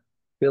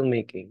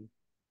filmmaking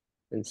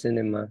and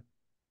cinema.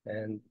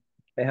 And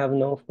I have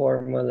no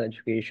formal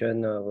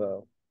education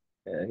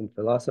in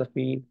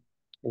philosophy.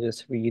 I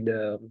just read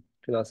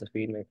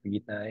philosophy in my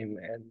free time.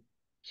 And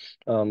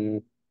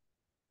um,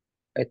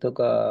 I took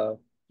a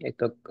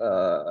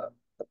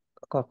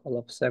couple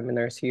of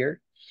seminars here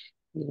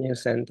in the New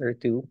Center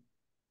too.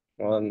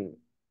 Um,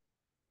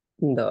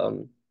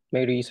 The,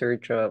 my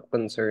research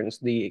concerns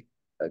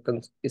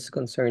is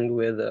concerned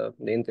with the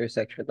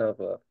intersection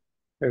of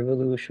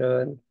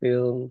revolution,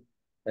 film,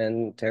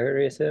 and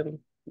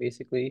terrorism,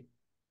 basically.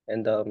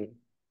 And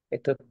I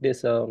took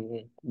this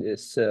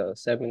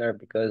seminar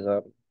because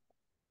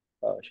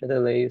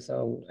Chatelet's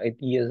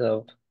ideas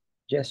of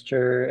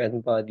gesture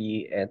and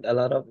body and a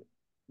lot of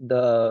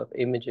the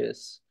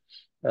images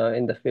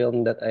in the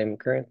film that I'm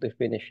currently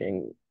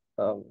finishing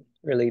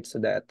relates to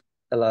that.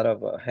 A lot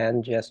of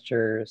hand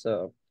gestures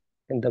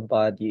in the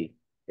body.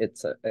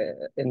 It's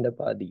in the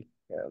body.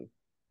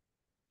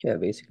 Yeah,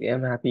 basically,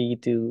 I'm happy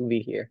to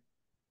be here.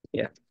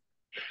 Yeah.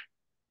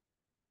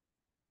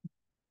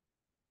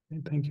 Okay,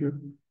 thank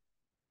you.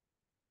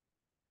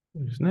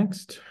 Who's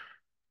next?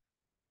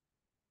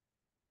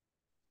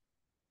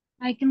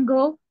 I can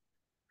go.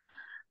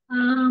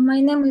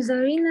 My name is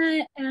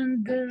Arina,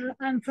 and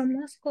I'm from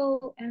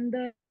Moscow, and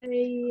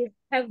I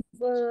have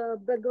a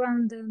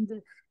background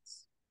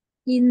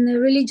in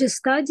religious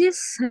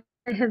studies.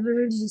 I have a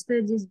religious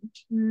studies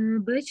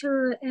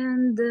bachelor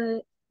and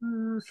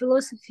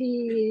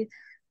philosophy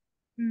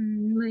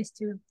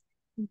master.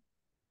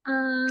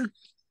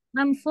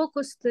 I'm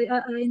focused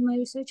in my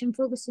research. I'm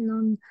focusing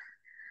on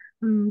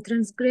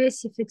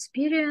transgressive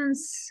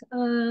experience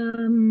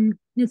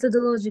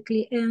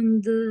methodologically,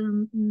 and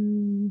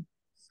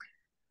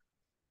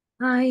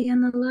I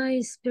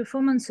analyze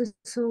performances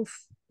of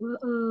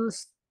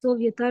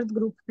Soviet art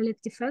group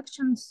Collective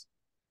Actions.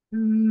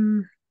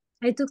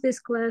 I took this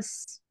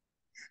class.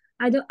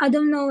 I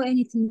don't know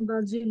anything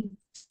about Gilles.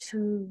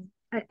 So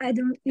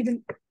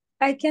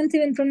I can't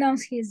even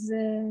pronounce his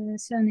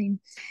surname.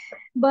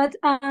 But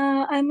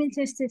I'm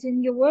interested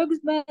in your works,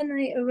 Ben.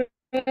 I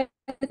read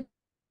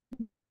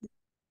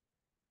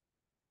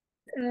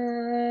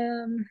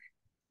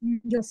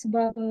just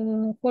about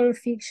horror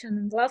fiction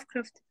and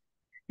Lovecraft,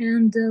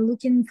 and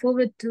looking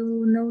forward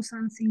to know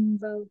something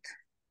about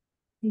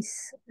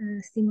this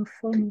theme of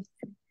form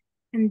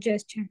and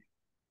gesture.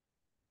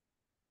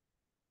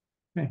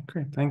 Okay,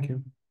 great, thank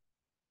you.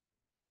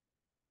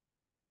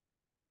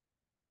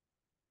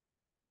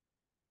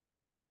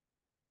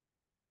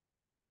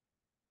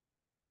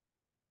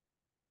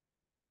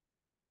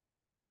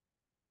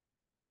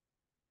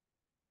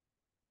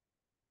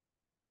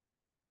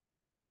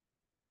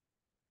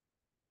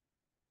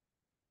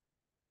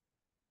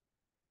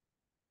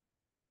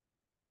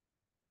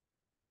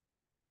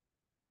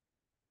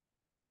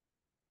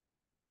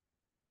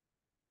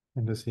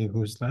 And to see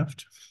who's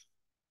left.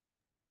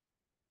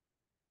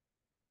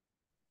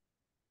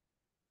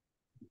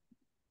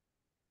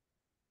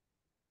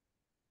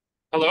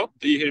 Hello,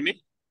 do you hear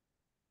me?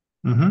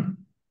 Mm-hmm.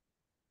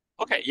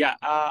 Okay, yeah,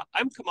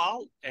 I'm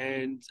Kamal,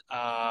 and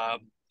I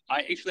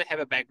actually have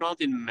a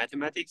background in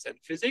mathematics and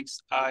physics.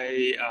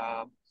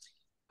 I'm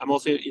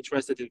also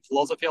interested in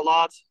philosophy a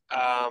lot,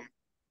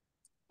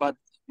 but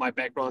my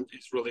background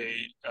is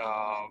really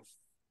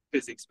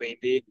physics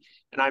mainly,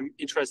 and I'm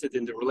interested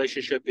in the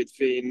relationship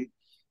between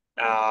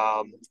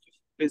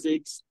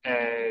physics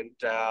and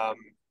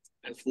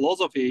and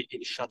philosophy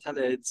in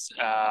Châtelet's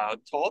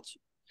thought,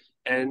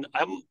 and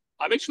I'm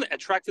actually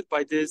attracted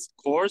by this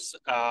course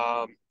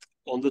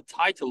on the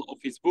title of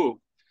his book,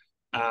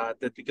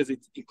 that because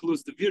it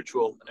includes the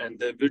virtual, and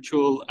the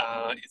virtual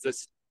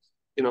is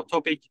a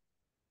topic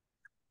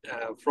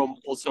from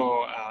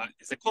also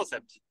is a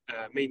concept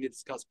mainly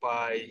discussed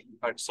by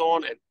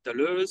Bergson and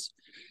Deleuze.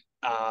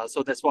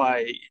 So that's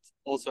why it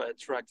also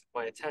attracted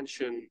my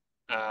attention,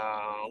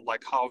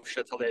 like how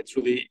Châtelet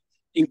truly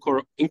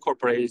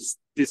incorporates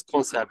this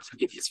concept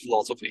in his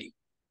philosophy.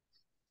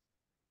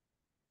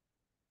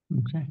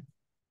 Okay.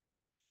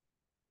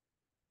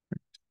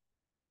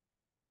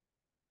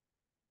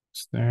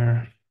 Is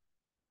there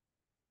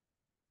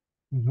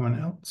anyone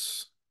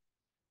else?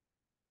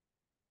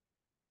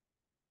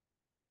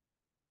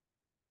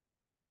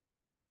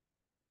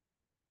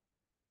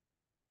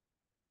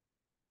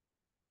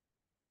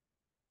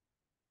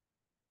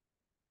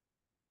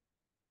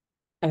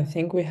 I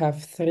think we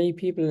have 3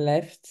 people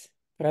left,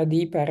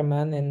 Pradeep,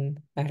 Arman, and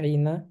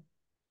Arina.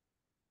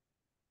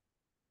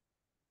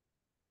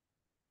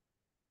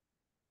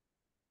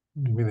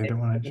 Maybe they don't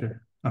want to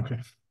share. Okay.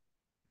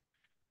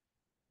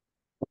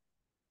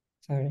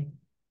 Sorry.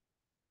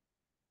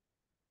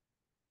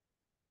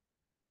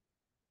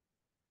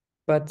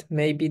 But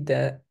maybe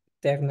they're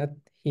not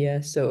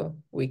here, so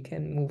we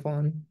can move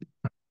on.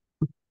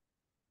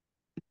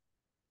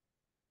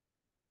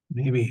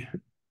 Maybe.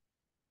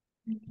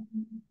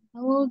 I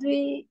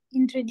already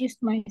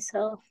introduced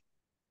myself.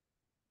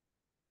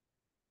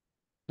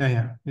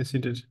 Yeah. Yes, you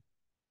did.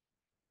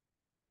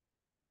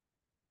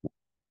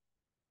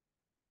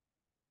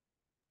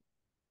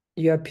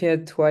 You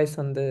appeared twice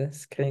on the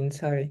screen,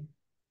 sorry.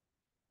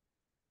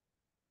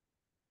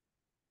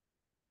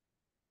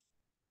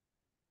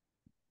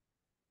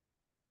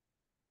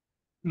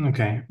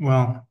 Okay.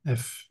 Well,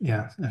 if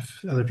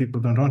other people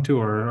don't want to,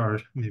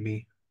 or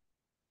maybe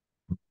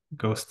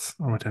ghosts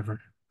or whatever,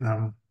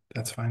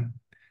 that's fine.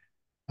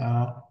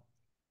 Are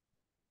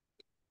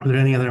there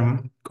any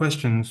other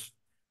questions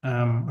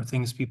or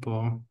things people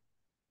are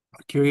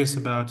curious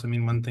about? I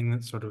mean, one thing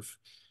that sort of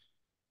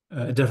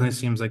it definitely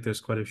seems like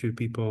there's quite a few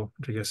people,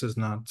 which I guess is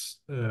not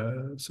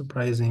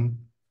surprising,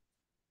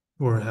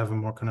 or have a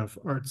more kind of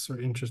arts or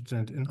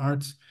interested in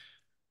arts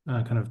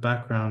kind of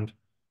background.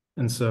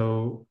 And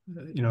so,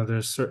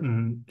 there's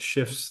certain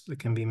shifts that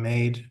can be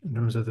made in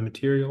terms of the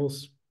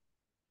materials.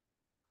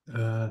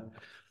 Like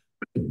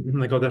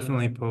I'll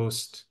definitely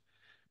post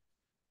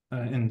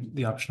in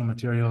the optional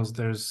materials,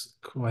 there's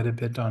quite a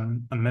bit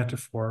on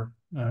metaphor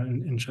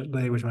in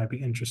Châtelet, which might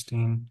be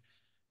interesting.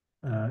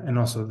 And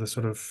also the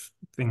sort of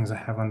things I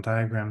have on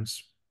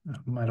diagrams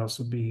might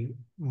also be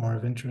more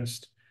of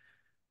interest.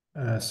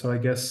 So I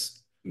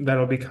guess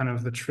that'll be kind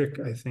of the trick,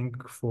 I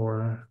think,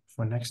 for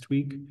next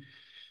week.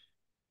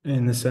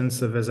 In the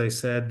sense of, as I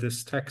said,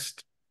 this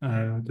text,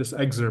 this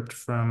excerpt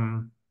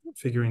from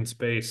Figuring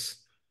Space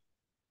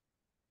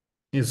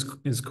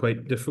is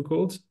quite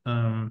difficult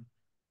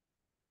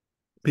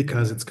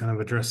because it's kind of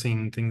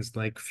addressing things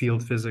like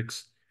field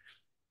physics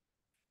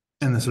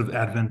and the sort of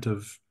advent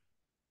of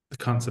the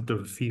concept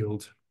of a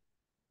field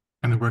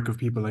and the work of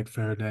people like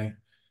Faraday.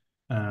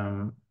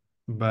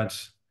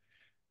 But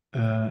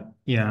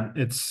yeah,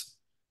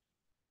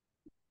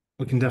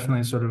 we can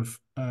definitely sort of,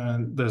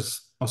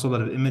 there's also a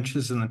lot of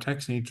images in the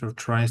text, and it sort of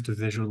tries to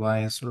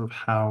visualize sort of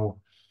how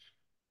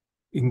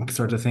you can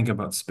start to think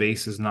about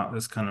space as not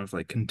this kind of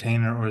like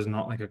container, or is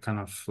not like a kind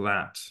of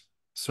flat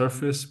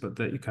surface, but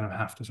that you kind of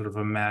have to sort of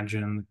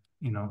imagine,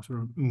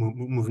 sort of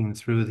moving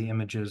through the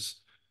images,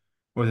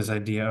 or this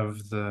idea of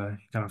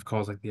he kind of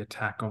calls like the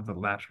attack of the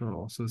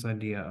lateral. So this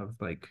idea of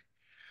like,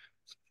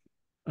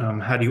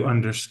 how do you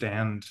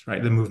understand,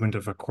 right, the movement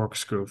of a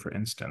corkscrew, for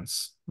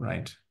instance,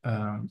 right?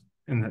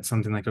 And that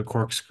something like a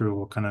corkscrew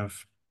will kind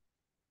of,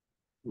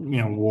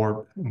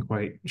 warp and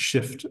quite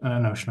shift a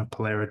notion of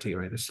polarity,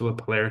 right? There's still a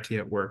polarity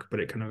at work, but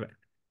it kind of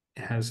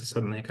has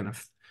suddenly a kind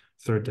of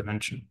third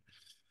dimension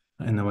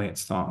in the way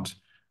it's thought.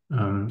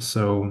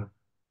 So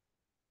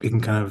we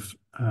can kind of,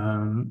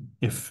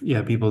 if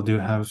people do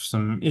have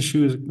some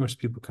issues, of course,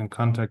 people can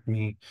contact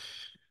me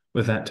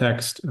with that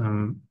text.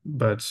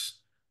 But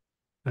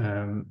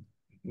the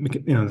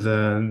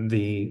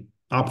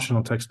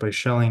optional text by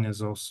Schelling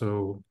is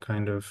also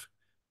kind of,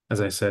 as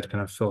I said,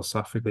 kind of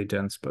philosophically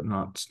dense, but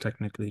not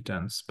technically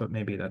dense. But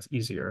maybe that's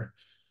easier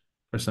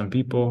for some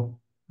people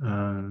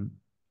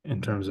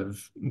in terms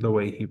of the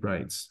way he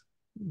writes,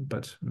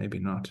 but maybe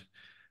not.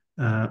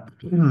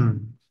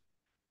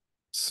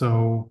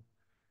 So,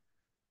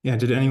 yeah,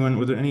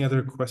 were there any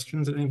other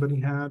questions that anybody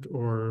had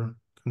or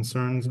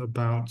concerns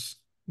about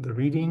the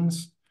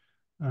readings?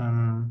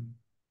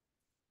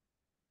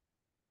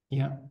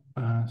 Yeah,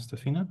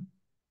 Stefina?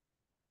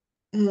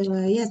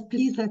 Yes,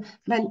 please.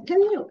 Ben,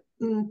 can you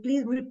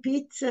please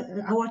repeat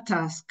our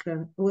task,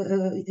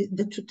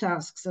 the 2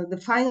 tasks? The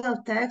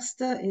final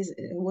text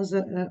was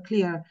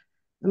clear,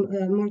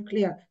 more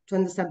clear to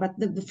understand. But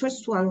the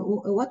first one,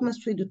 what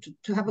must we do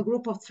to have a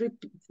group of three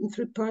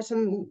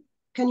person?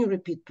 Can you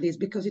repeat, please?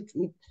 Because it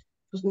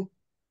wasn't.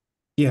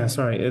 Yeah,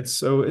 sorry. It's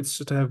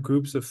to have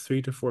groups of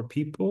 3 to 4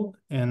 people,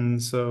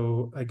 and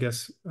so I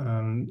guess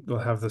they'll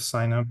have the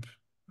sign up.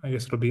 I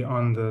guess it'll be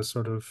on the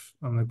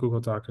on the Google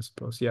Doc, I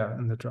suppose. Yeah,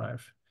 in the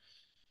drive.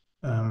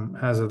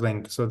 Has a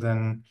link. So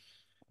then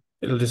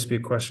it'll just be a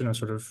question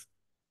of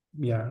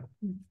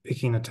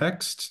picking a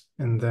text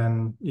and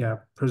then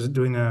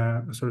doing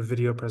a sort of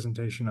video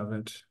presentation of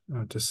it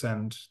to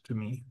send to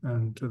me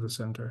and to the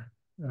center.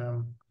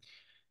 And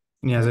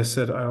yeah, as I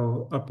said,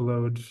 I'll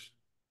upload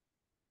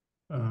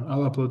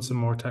some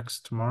more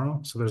text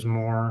tomorrow, so there's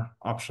more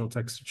optional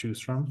text to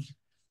choose from,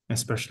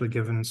 especially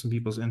given some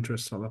people's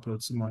interests. I'll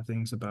upload some more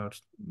things about,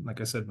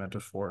 like I said,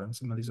 metaphor and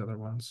some of these other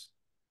ones.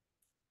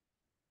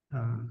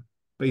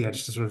 But yeah,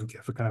 just to sort of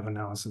give a kind of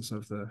analysis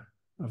of the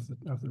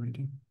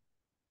reading.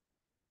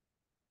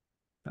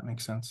 That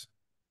makes sense.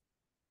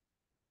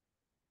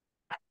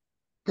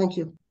 Thank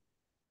you.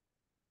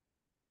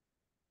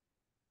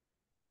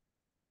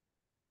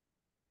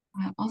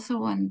 Also,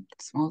 one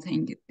small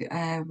thing,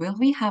 will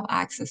we have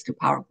access to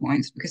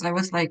PowerPoints? Because I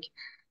was like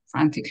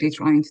frantically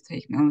trying to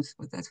take notes,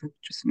 but that would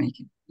just make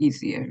it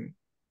easier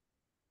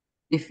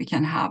if we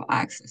can have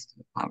access to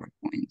the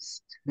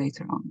PowerPoints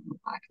later on.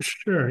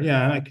 Sure,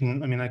 yeah, I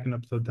can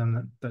upload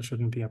them. That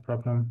shouldn't be a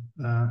problem.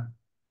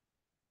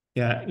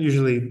 Yeah,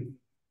 usually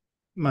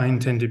mine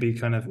tend to be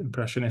kind of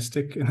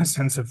impressionistic in the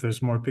sense of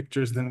there's more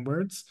pictures than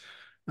words.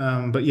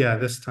 But yeah,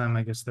 this time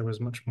I guess there was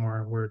much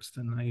more words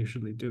than I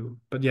usually do.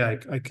 But yeah,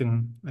 I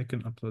can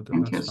upload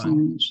them. Thank you That's so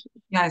fine. much.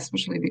 Yeah,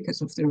 especially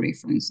because of the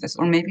references,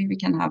 or maybe we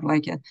can have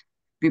like a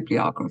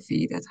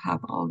bibliography that have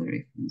all the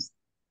references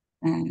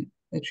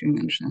that you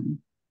mentioned.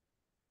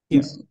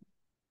 Yeah.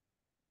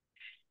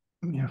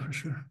 Yeah, for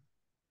sure.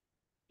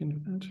 Can do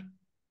that.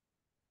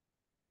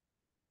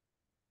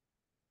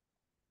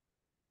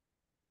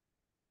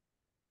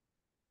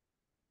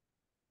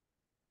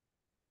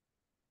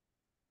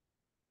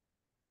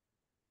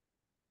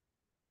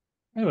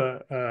 I have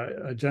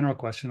a general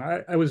question.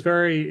 I was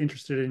very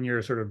interested in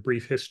your sort of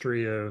brief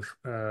history of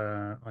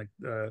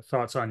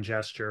thoughts on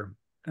gesture,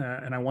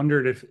 and I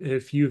wondered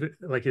if you've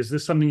is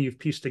this something you've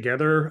pieced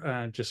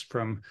together just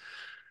from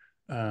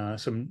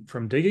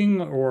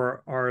digging,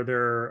 or are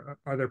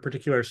there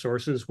particular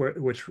sources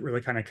which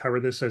really kind of cover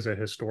this as a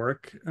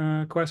historic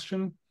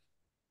question?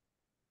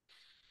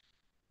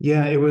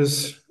 Yeah, it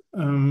was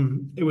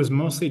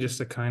mostly just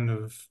a kind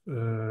of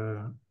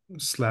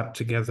slapped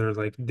together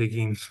like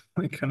digging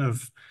kind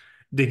of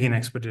digging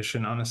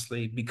expedition,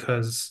 honestly,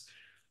 because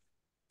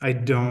I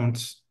mean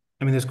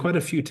there's quite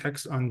a few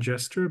texts on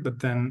gesture, but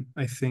then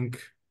I think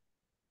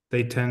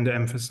they tend to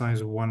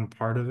emphasize one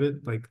part of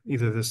it, like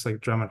either this like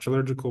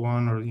dramaturgical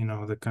one or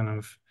the kind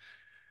of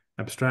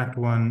abstract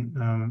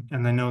one.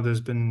 And I know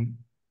there's been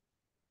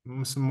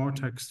some more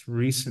text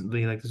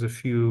recently, like there's a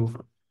few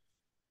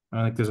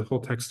like there's a whole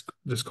text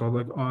just called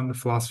like On the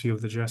Philosophy of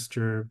the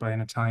Gesture by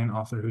an Italian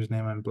author whose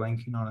name I'm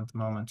blanking on at the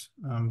moment,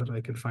 but I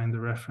could find the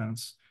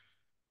reference.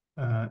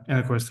 And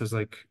of course, there's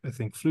like, I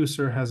think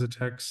Flusser has a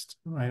text,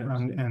 right?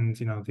 And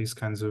these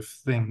kinds of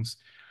things.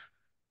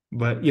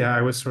 But yeah,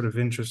 I was sort of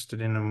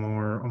interested in a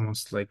more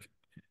almost like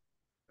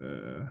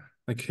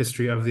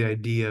history of the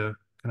idea,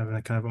 kind of in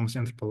a kind of almost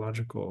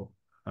anthropological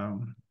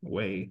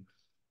way.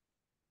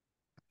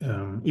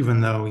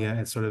 Even though, yeah,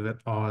 it's sort of at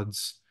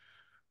odds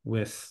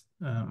with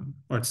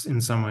or it's in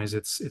some ways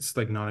it's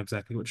like not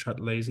exactly what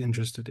Châtelet is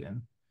interested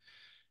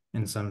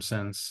in some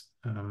sense.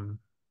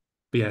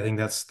 But yeah, I think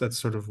that's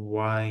sort of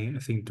why I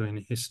think doing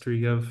a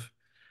history of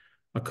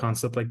a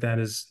concept like that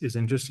is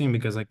interesting,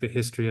 because like the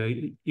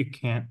history,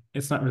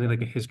 it's not really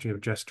like a history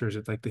of gestures,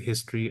 it's like the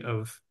history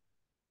of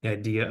the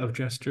idea of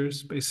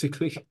gestures,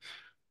 basically,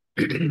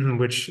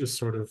 which is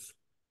sort of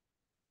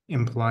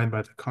implied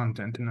by the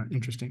content in an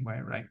interesting way,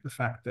 right? The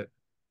fact that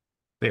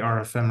they are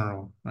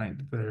ephemeral, right?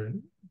 They're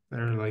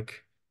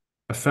like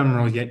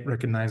ephemeral yet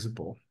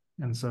recognizable.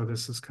 And so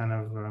this is kind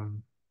of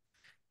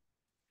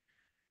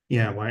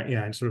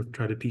I sort of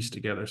try to piece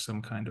together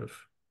some kind of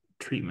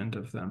treatment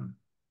of them.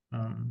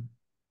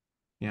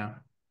 Yeah.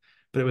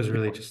 But it was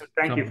really just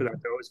thank you for that,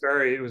 though.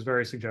 It was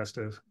very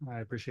suggestive. I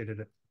appreciated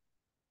it.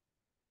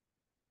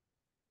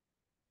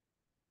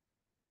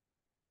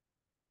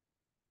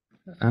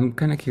 I'm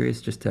kind of curious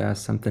just to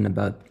ask something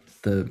about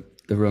the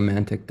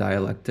romantic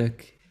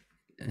dialectic,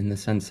 in the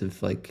sense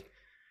of like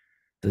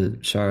the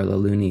Charles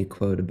Aluni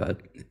quote about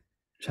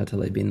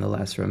Châtelet being the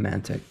last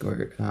romantic,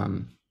 or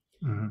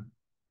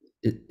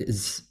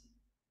is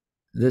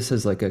this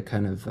as like a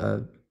kind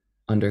of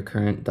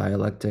undercurrent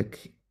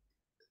dialectic?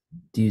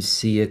 Do you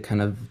see a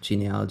kind of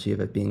genealogy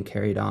of it being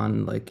carried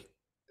on like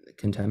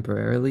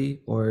contemporarily,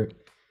 or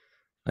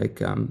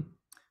like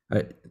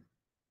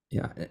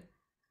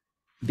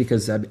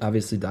because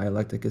obviously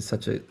dialectic is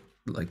such a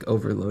like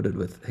overloaded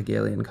with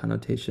Hegelian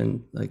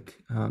connotation,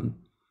 like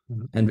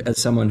and as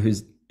someone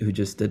who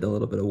just did a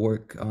little bit of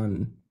work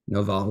on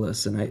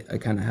Novalis, and I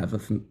kind of have a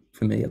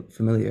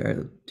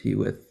familiarity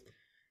with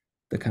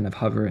the kind of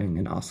hovering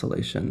and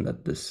oscillation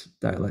that this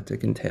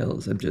dialectic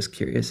entails. I'm just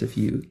curious if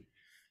you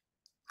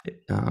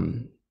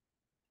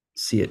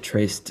see it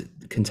traced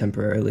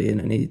contemporarily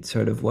in any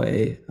sort of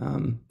way.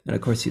 And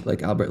of course,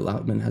 like Albert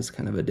Lautman has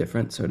kind of a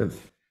different sort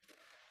of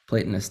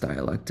Platonist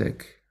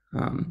dialectic.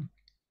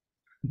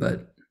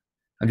 But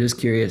I'm just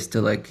curious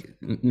to like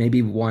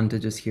maybe want to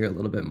just hear a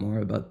little bit more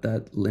about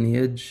that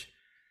lineage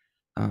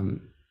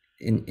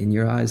in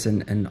your eyes,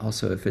 and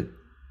also if it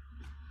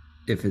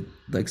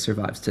like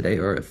survives today,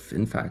 or if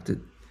in fact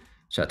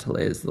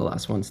Châtelet is the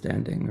last one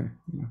standing, or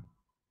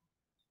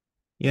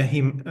Yeah,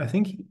 I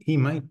think he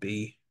might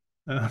be.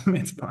 I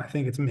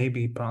think it's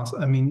maybe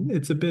possible. I mean,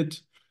 it's a bit.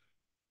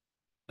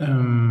 I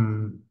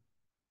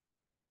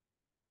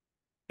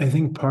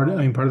think part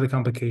of the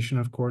complication,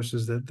 of course,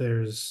 is that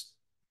there's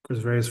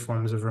various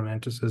forms of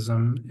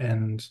Romanticism,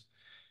 and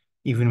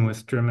even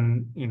with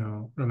German,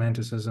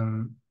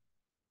 Romanticism,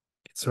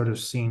 it's sort of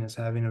seen as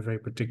having a very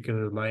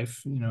particular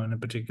life, in a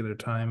particular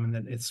time, and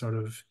that its sort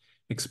of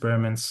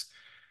experiments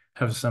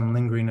have some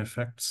lingering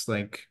effects,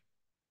 like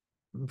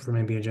for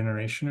maybe a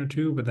generation or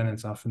two, but then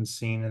it's often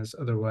seen as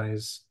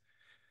otherwise,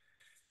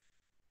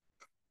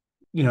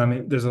 I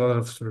mean, there's a lot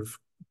of sort of,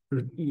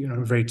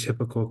 very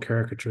typical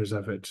caricatures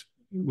of it,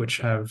 which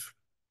have,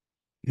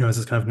 as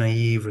this kind of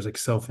naive or like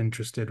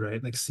self-interested,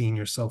 right? Like seeing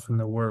yourself in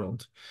the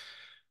world.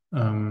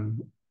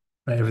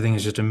 Right? Everything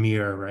is just a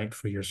mirror, right,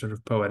 for your sort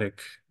of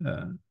poetic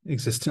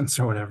existence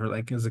or whatever,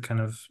 like as a kind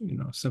of,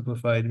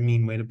 simplified,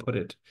 mean way to put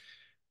it.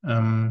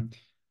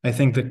 I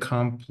think the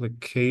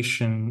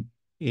complication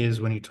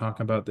is when you talk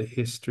about the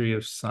history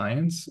of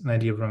science, an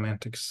idea of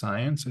romantic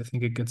science, I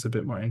think it gets a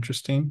bit more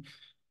interesting.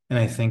 And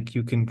I think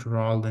you can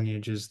draw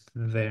lineages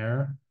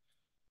there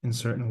in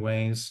certain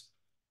ways.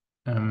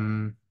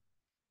 And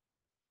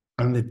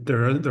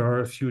there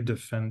are a few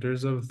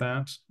defenders of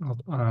that.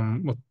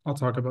 I'll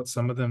talk about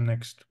some of them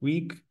next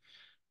week.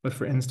 But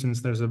for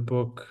instance, there's a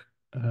book,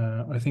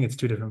 I think it's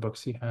two different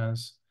books he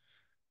has.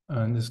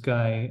 And this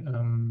guy,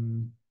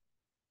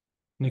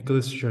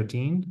 Nicolas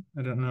Jardine,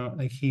 I don't know,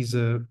 like he's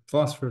a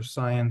philosopher of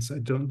science. I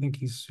don't think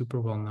he's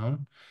super well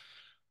known.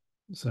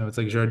 So it's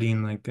like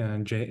Jardine, like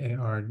Jardine.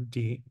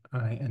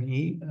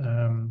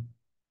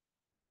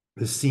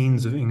 The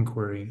Scenes of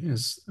Inquiry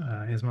is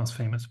his most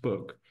famous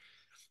book.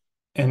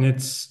 And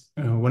it's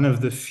one of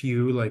the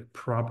few like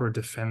proper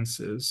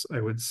defenses,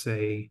 I would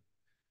say,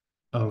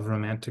 of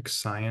romantic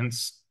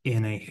science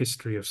in a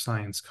history of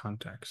science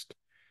context.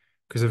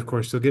 Because of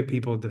course you'll get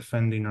people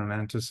defending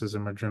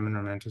Romanticism or German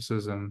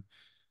Romanticism,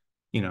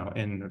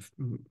 in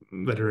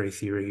literary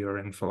theory or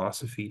in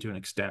philosophy to an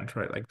extent,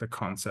 right? Like the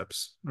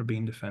concepts are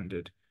being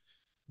defended.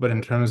 But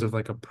in terms of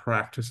like a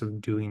practice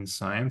of doing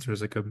science,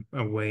 there's like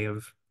a way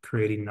of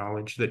creating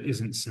knowledge that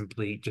isn't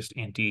simply just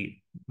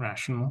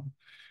anti-rational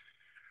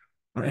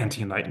or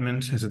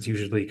anti-enlightenment, as it's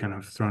usually kind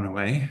of thrown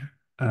away.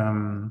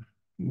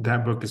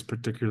 That book is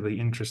particularly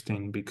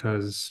interesting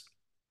because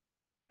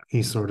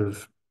he sort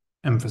of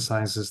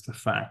emphasizes the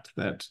fact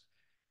that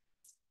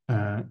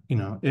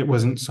it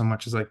wasn't so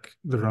much as like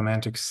the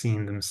romantics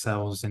seeing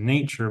themselves in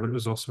nature, but it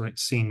was also like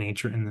seeing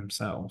nature in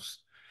themselves,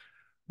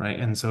 right?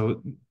 And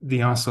so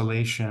the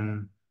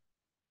oscillation,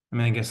 I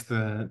mean, I guess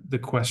the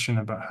question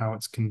about how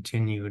it's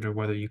continued or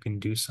whether you can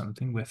do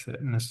something with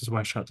it, and this is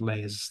why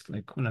Châtelet is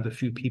like one of the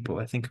few people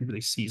I think who really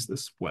sees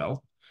this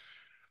well,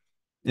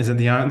 is that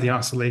the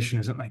oscillation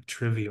isn't like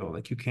trivial.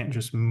 Like you can't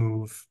just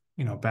move,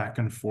 back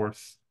and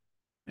forth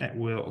at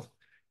will.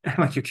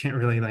 Like you can't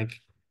really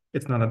like,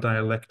 it's not a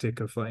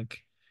dialectic of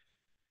like,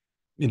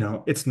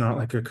 it's not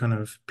like a kind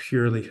of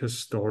purely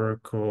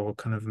historical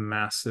kind of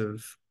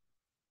massive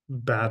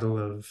battle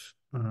of,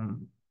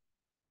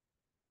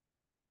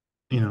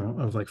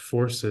 of like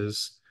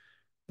forces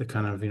that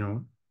kind of,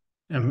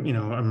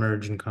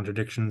 emerge in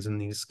contradictions in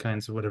these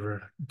kinds of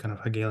whatever kind of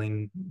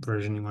Hegelian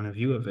version you want to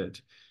view of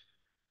it.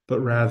 But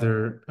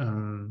rather,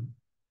 and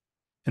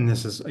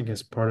this is, I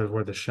guess, part of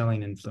where the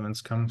Schelling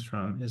influence comes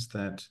from, is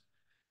that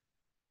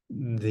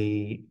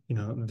the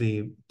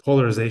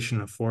polarization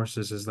of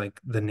forces is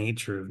like the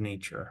nature of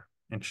nature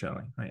in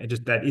Schelling, right?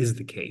 That is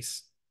the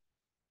case,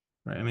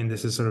 right? I mean,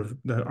 this is sort of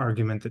the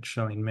argument that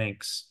Schelling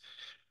makes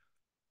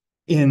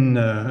in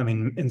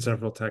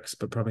several texts,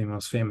 but probably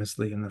most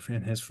famously in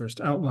his first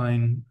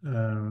outline,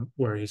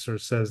 where he sort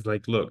of says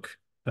like, look,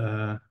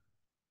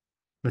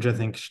 which I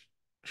think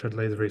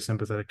Châtelet is very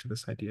sympathetic to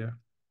this idea,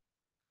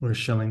 where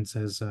Schelling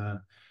says,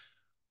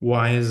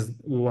 why is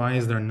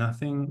there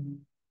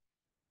nothing?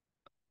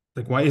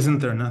 Like, why isn't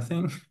there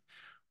nothing?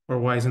 Or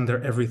why isn't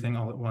there everything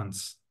all at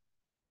once?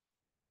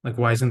 Like,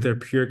 why isn't there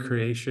pure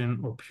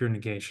creation or pure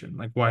negation?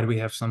 Like, why do we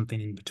have something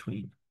in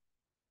between?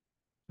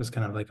 It's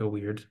kind of like a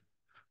weird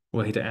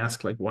way to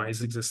ask, like, why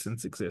does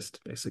existence exist,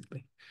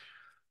 basically?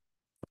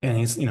 And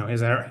his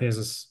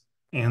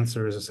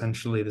answer is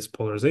essentially this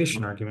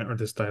polarization argument or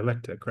this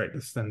dialectic, right?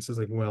 This sense is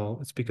like, well,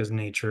 it's because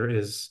nature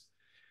is,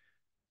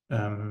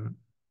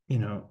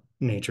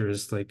 nature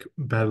is like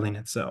battling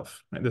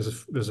itself, right?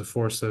 There's a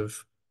force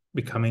of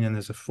becoming and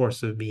there's a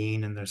force of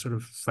being, and they're sort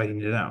of fighting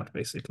it out,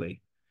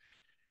 basically.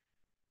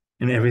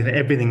 And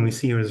everything we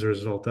see is a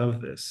result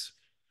of this.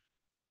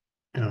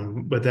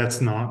 But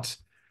that's not,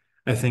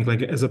 I think,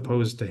 like, as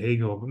opposed to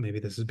Hegel, but maybe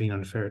this is being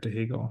unfair to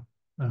Hegel,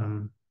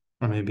 or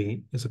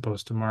maybe as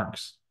opposed to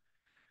Marx,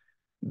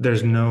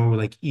 there's no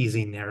like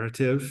easy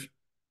narrative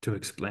to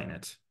explain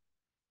it,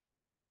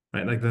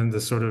 right? Like then the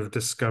sort of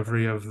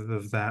discovery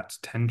of that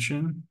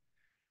tension,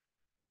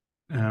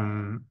 you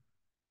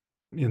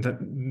know,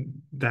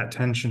 that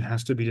tension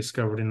has to be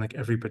discovered in like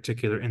every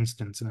particular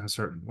instance in a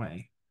certain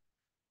way.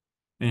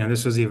 And, you know,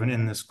 this was even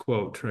in this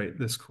quote, right?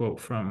 This quote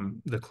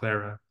from the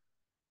Clara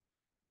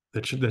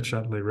that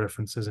Châtelet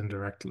references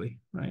indirectly,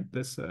 right?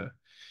 This,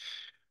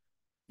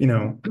 you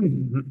know,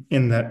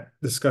 in that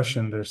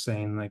discussion, they're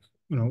saying like,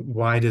 you know,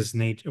 why does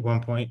nature, at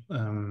one point,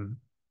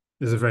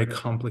 there's a very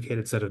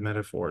complicated set of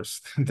metaphors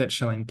that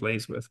Schelling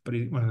plays with, but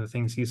one of the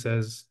things he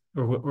says,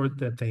 or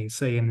that they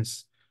say in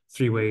this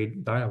three-way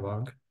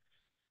dialogue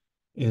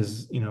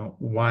is, you know,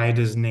 why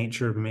does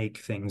nature make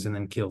things and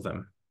then kill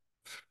them?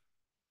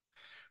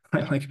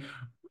 Right? Like,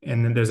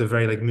 and then there's a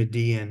very like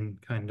Median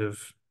kind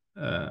of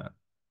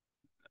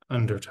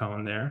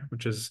undertone there,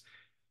 which is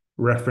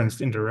referenced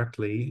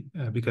indirectly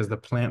because the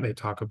plant they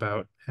talk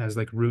about has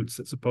like roots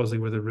that supposedly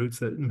were the roots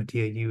that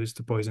Mattia used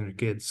to poison her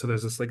kids. So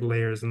there's this like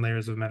layers and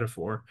layers of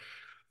metaphor.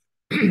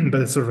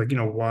 But it's sort of like, you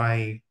know,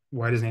 why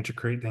does nature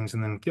create things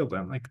and then kill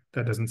them? Like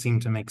that doesn't seem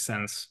to make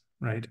sense,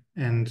 right?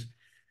 And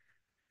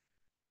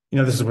you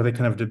know, this is where they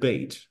kind of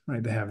debate,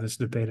 right? They have this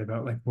debate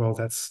about like, well,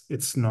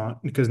 it's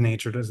not because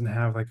nature doesn't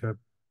have like a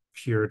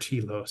pure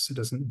telos. It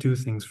doesn't do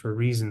things for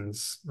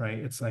reasons, right?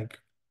 It's like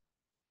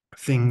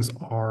things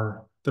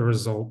are the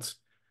result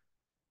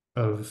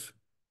of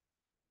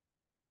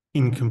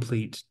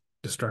incomplete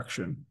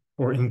destruction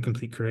or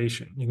incomplete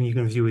creation. You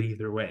can view it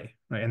either way,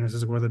 right? And this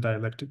is where the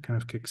dialectic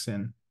kind of kicks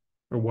in,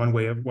 or one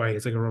way of why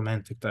it's like a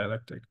romantic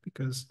dialectic,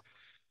 because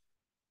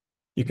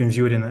you can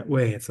view it in that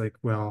way. It's like,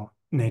 well,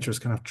 nature's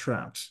kind of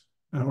trapped,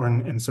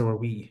 and so are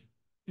we,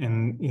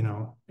 and you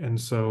know, and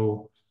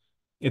so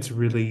it's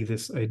really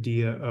this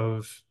idea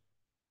of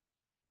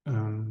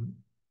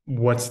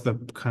what's the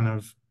kind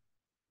of,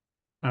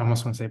 I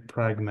almost want to say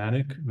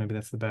pragmatic, maybe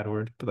that's the bad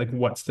word, but like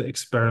what's the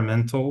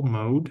experimental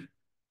mode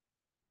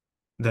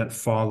that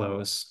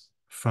follows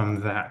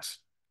from that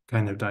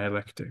kind of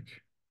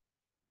dialectic,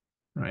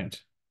 right?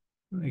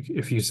 Like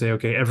if you say,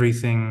 okay,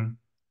 everything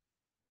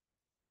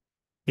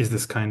is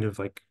this kind of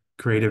like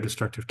creative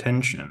destructive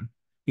tension,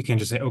 you can't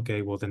just say,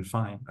 okay, well then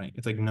fine, right?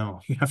 It's like,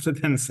 no, you have to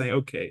then say,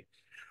 okay,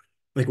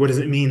 like what does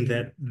it mean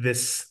that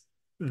this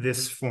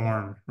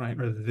form, right?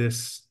 Or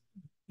this,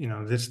 you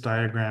know, this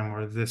diagram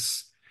or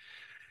this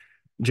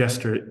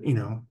gesture, you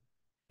know,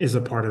 is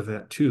a part of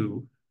that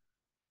too.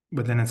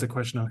 But then it's a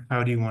question of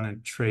how do you want to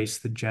trace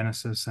the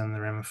genesis and the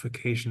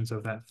ramifications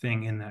of that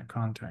thing in that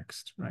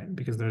context, right?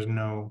 Because there's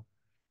no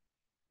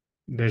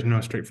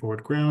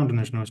straightforward ground and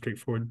there's no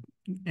straightforward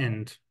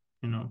end,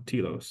 you know,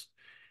 telos.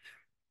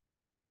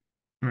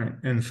 Right.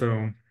 And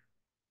so,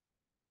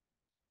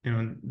 you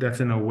know, that's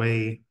in a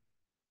way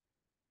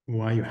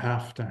why you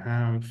have to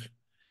have,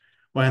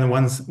 well,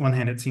 on the one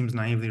hand, it seems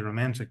naively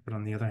romantic, but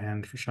on the other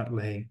hand, for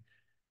Châtelet,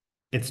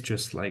 it's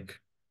just like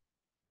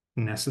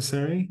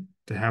necessary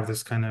to have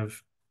this kind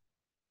of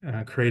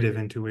creative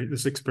intuition,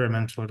 this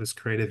experimental or this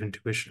creative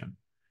intuition,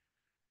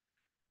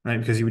 right?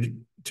 Because you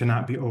would, to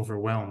not be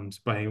overwhelmed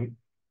by,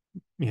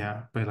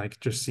 yeah, by like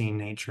just seeing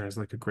nature as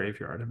like a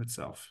graveyard of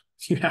itself.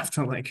 You have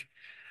to like,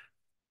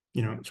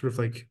 you know, sort of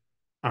like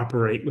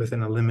operate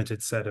within a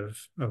limited set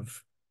of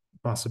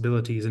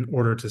possibilities in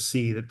order to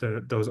see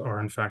that those are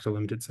in fact a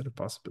limited set of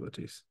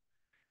possibilities.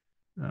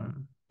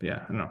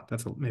 Yeah, I don't know.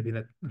 Maybe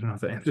that, I don't know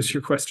if that answers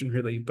your question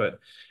really, but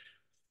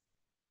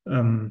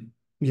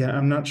yeah,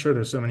 I'm not sure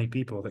there's so many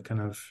people that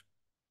kind of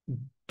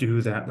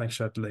do that like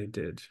Châtelet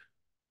did.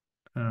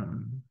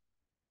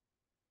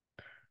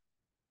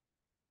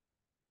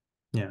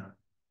 Yeah.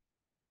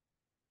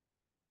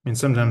 I mean,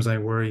 sometimes I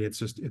worry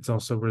it's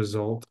also a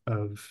result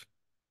of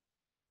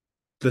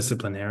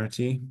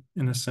disciplinarity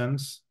in a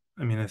sense.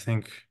 I mean, I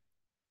think,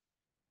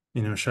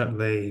 you know,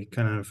 Châtelet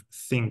kind of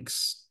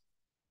thinks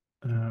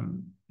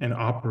and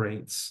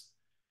operates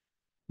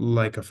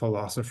like a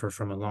philosopher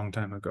from a long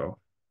time ago,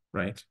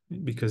 right?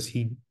 Because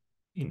he,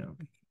 you know,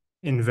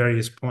 in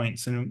various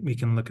points, and we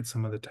can look at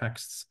some of the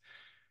texts.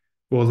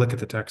 We'll look at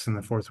the text in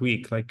the fourth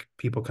week, like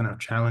people kind of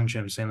challenge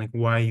him saying like,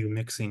 why are you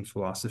mixing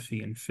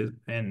philosophy and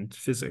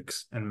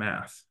physics and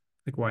math?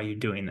 Like, why are you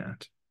doing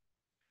that?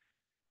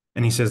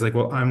 And he says like,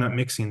 well, I'm not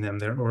mixing them.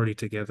 They're already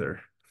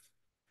together.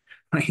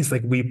 Right? He's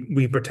like,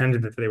 we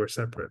pretended that they were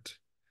separate,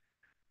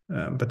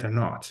 but they're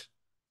not.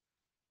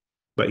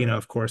 But, you know,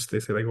 of course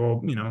they say like,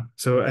 well, you know,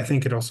 so I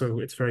think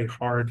it's very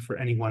hard for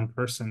any one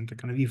person to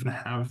kind of even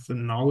have the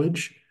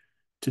knowledge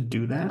to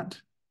do that.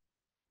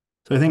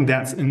 So I think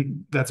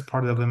that's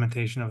part of the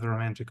limitation of the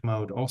romantic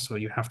mode. Also,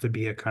 you have to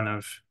be a kind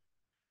of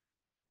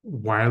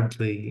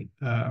wildly,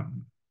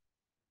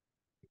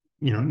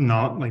 you know,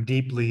 not like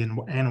deeply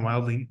and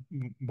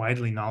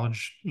widely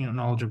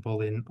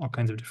knowledgeable in all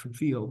kinds of different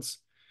fields.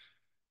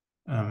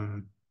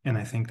 And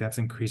I think that's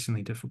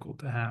increasingly difficult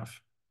to have,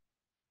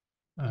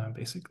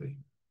 basically.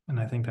 And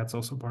I think that's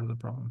also part of the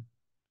problem.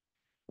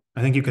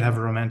 I think you could have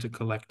a romantic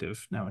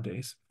collective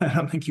nowadays. I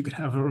don't think you could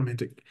have a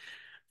romantic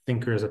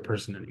thinker as a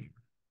person anymore.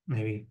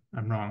 Maybe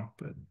I'm wrong,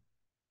 but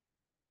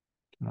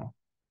no,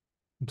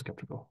 I'm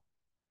skeptical.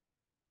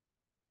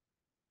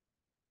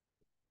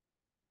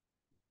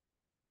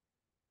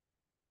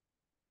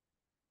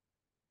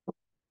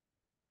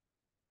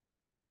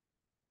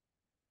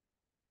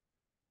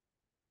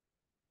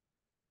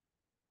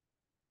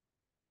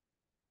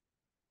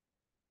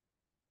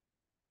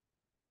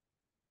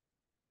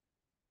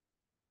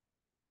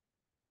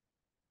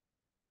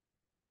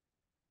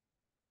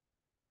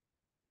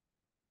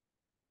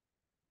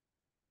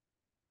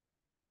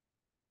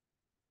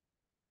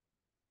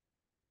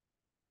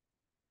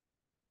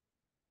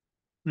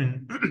 I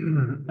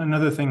mean,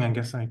 another thing I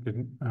guess I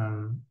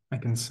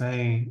can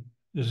say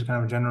is kind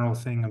of a general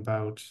thing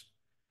about,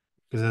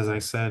 because as I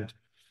said,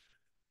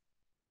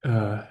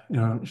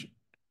 Châtelet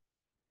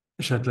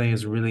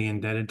is really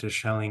indebted to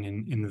Schelling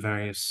in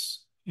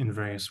various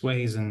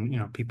ways,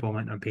 and people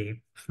might not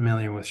be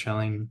familiar with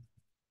Schelling,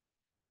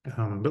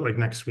 but like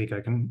next week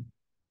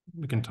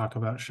we can talk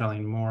about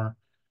Schelling more.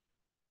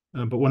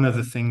 But one of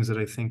the things that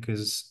I think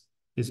is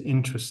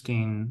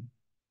interesting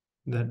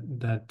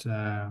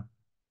that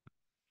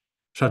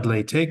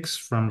Châtelet takes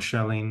from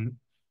Schelling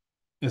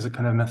is a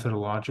kind of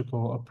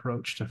methodological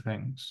approach to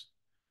things.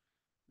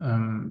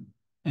 And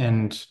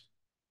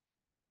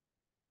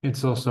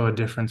it's also a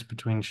difference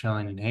between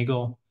Schelling and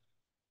Hegel.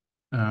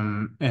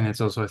 And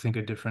it's also, I think,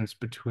 a difference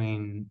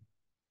between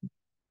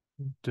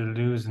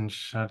Deleuze and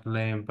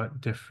Châtelet, but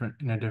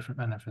in a different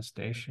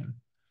manifestation.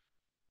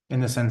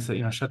 In the sense that,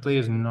 Châtelet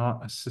is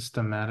not a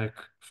systematic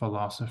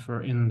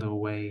philosopher in the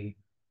way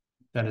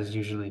that is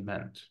usually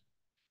meant.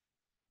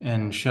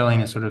 And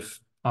Schelling is sort of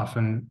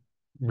often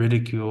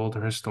ridiculed,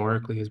 or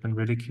historically has been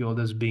ridiculed,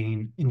 as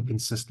being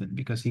inconsistent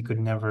because he could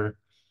never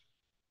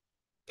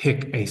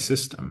pick a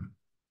system.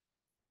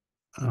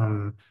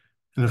 And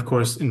of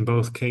course, in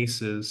both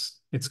cases,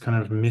 it's kind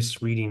of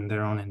misreading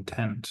their own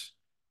intent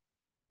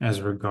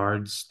as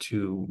regards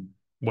to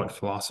what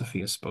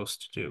philosophy is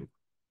supposed to do.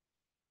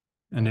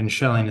 And in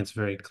Schelling, it's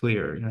very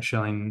clear.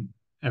 Schelling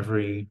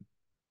every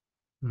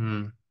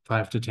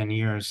 5 to 10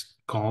 years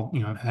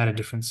had a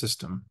different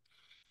system.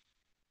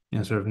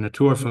 Sort of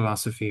nature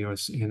philosophy, or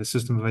the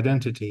system of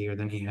identity, or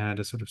then he had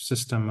a sort of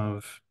system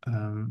of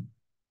kind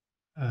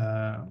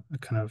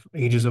of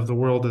ages of the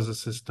world as a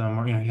system,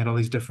 or he had all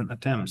these different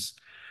attempts.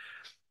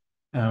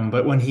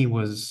 But when he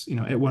was,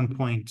 at one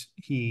point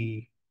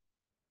he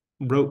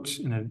wrote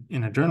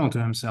in a journal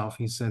to himself,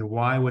 he said,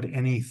 why would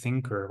any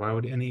thinker, why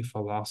would any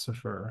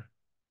philosopher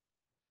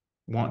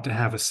want to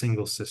have a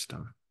single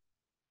system?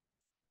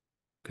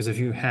 Because if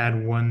you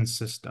had one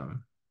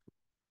system,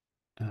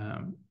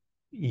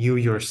 you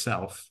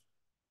yourself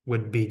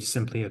would be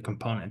simply a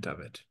component of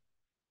it.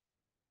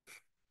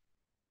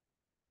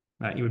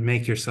 Right? You would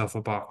make yourself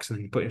a box and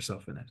then you put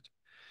yourself in it.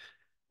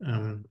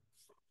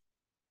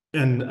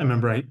 And I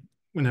remember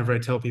whenever I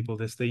tell people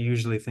this, they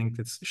usually think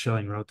that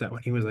Schelling wrote that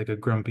when he was like a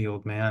grumpy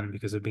old man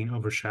because of being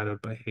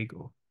overshadowed by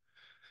Hegel.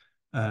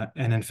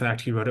 And in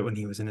fact, he wrote it when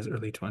he was in his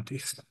early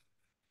 20s.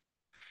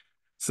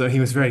 So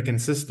he was very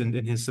consistent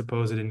in his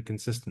supposed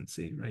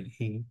inconsistency, right?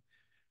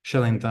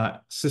 Schelling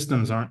thought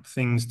systems aren't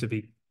things to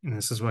be, and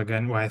this is why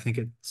I think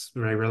it's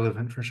very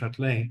relevant for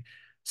Châtelet.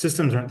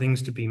 Systems aren't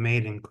things to be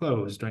made and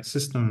closed, right?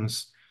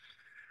 Systems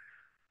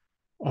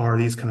are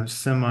these kind of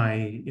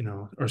semi,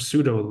 or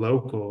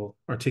pseudo-local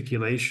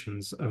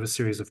articulations of a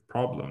series of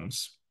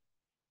problems,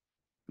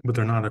 but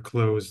they're not a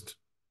closed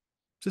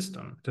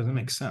system. It doesn't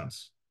make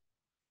sense.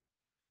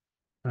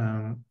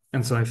 And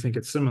so I think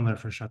it's similar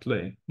for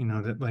Châtelet,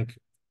 that like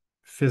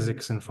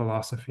physics and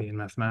philosophy and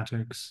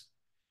mathematics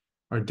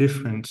are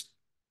different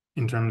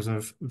in terms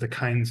of the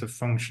kinds of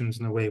functions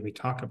and the way we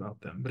talk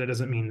about them, but it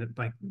doesn't mean that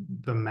like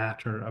the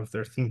matter of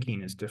their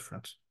thinking is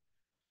different.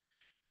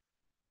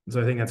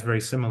 So I think that's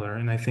very similar.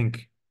 And I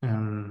think,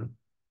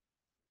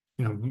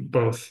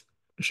 both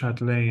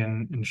Châtelet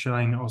and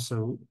Schelling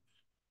also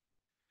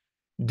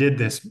did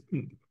this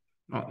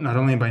not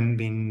only by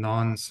being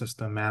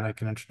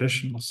non-systematic in a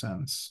traditional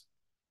sense,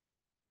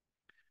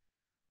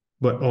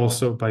 but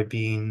also by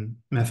being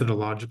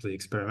methodologically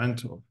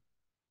experimental.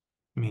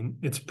 I mean,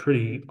 it's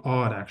pretty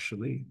odd,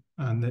 actually,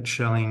 that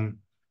Schelling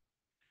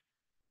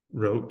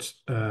wrote,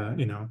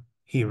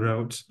 he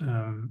wrote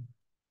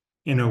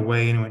in a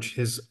way in which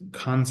his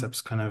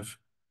concepts kind of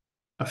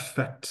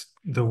affect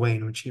the way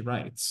in which he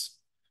writes.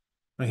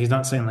 Right? He's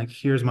not saying like,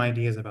 here's my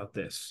ideas about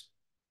this.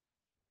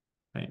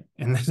 Right?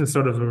 And this is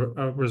sort of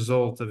a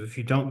result of, if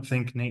you don't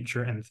think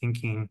nature and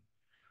thinking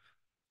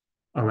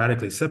are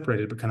radically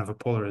separated, but kind of a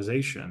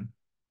polarization,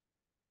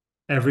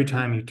 every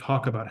time you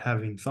talk about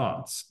having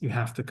thoughts, you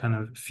have to kind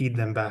of feed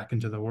them back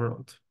into the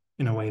world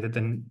in a way that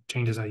then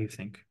changes how you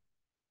think.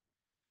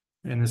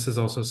 And this is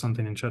also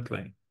something in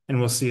Châtelet. And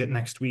we'll see it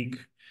next week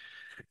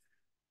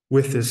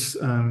with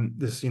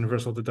this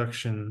universal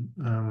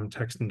deduction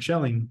text in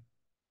Schelling.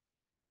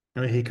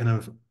 He kind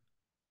of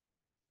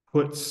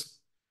puts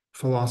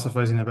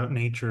philosophizing about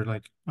nature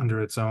like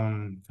under its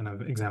own kind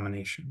of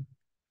examination.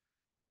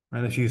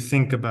 right? If you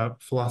think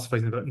about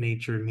philosophizing about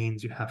nature, it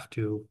means you have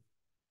to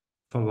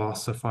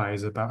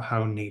philosophize about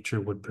how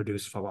nature would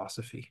produce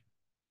philosophy.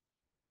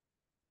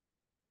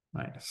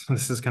 Right. So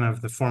this is kind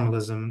of the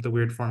formalism, the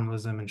weird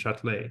formalism in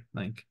Châtelet.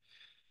 Like,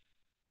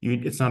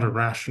 it's not a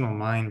rational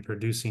mind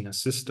producing a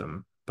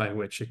system by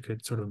which it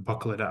could sort of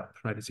buckle it up,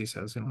 right? As he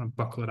says, you want to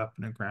buckle it up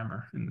in a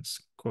grammar in this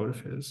quote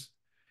of his.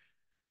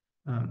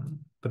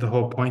 But the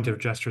whole point of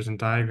gestures and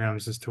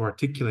diagrams is to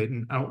articulate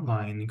an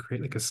outline and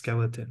create like a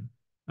skeleton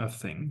of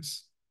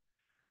things,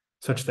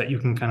 such that you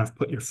can kind of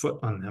put your foot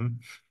on them.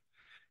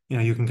 You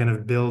know, you can kind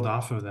of build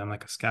off of them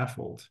like a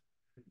scaffold,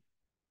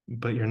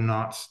 but you're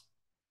not,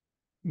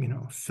 you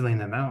know, filling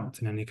them out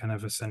in any kind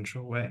of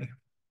essential way.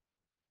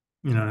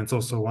 You know, and it's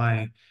also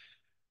why,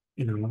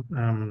 you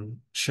know,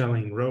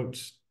 Schelling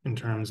wrote in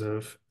terms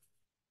of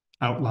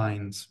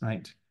outlines,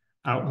 right?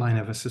 Outline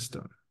of a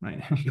system,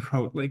 right? He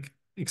wrote like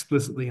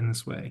explicitly in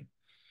this way.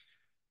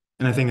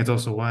 And I think it's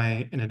also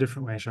why, in a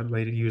different way,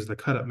 Châtelet used the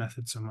cut-up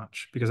method so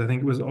much, because I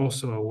think it was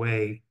also a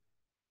way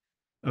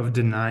of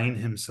denying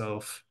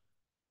himself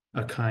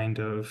a kind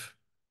of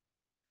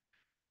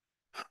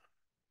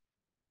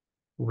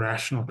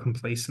rational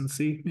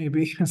complacency,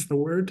 maybe is the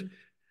word.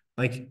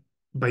 Like,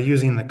 by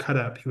using the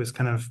cut-up, he was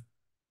kind of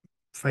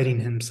fighting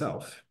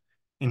himself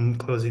in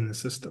closing the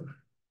system,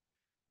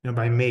 you know,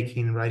 by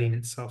making writing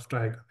itself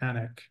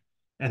diagrammatic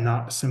and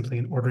not simply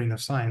an ordering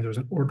of signs. There was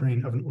an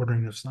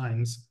ordering of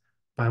signs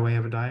by way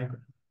of a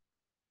diagram,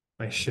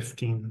 by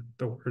shifting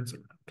the words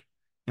around,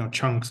 you know,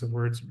 chunks of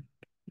words, you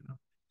know.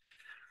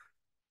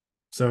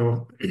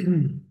 So,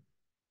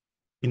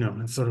 you know,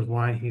 that's sort of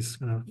why he's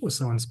was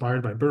so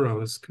inspired by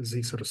Burroughs, because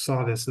he sort of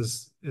saw this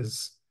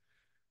as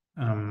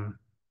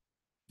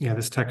yeah,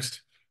 this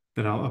text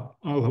that I'll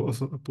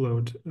also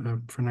upload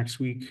for next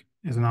week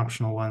as an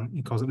optional one.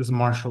 He calls it this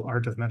martial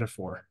art of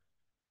metaphor,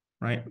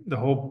 right? The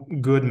whole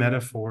good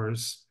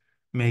metaphors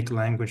make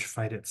language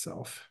fight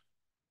itself,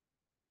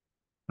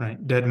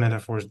 right? Dead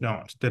metaphors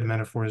don't. Dead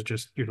metaphors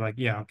just, you're like,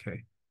 yeah,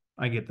 okay,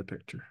 I get the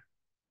picture,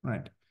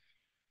 right?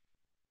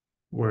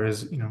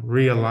 Whereas, you know,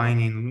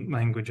 realigning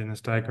language in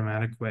this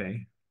diagrammatic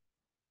way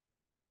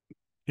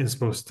is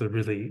supposed to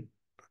really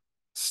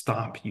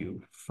stop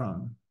you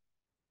from,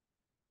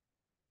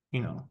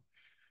 you know,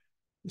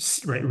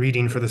 right,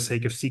 reading for the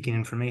sake of seeking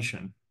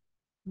information,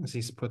 as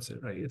he puts it,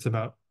 right? It's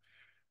about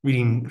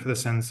reading for the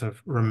sense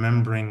of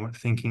remembering what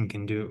thinking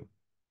can do.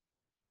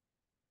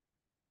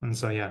 And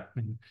so, yeah, I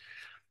mean,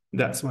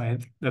 that's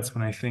when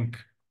I think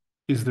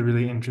is the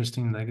really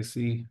interesting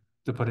legacy,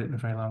 to put it in a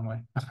very long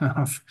way,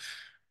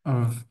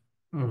 of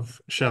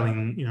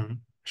Schelling, you know,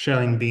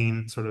 Schelling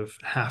being sort of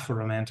half a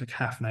romantic,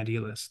 half an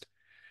idealist.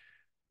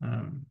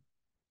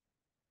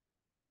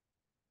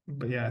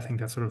 But yeah, I think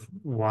that's sort of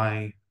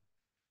why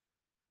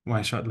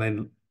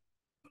Châtelet,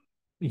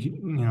 you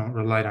know,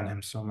 relied on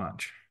him so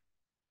much.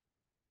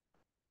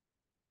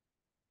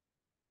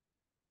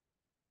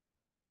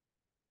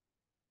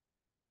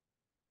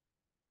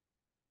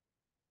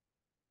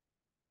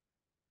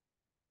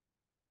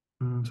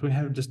 So we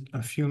have just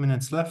a few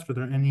minutes left. Are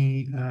there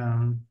any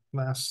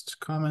last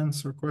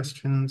comments or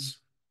questions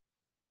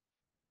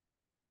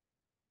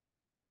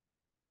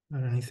or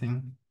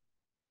anything?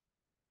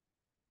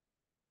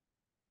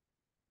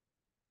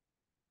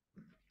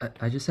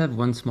 I just have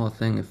one small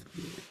thing,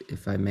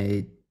 if I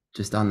may,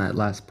 just on that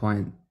last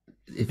point.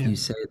 If you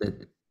say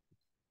that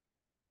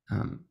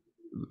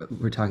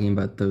we're talking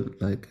about the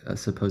like a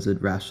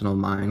supposed rational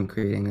mind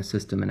creating a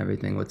system and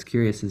everything, what's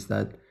curious is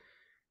that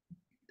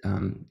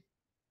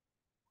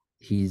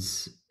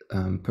he's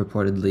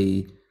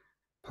purportedly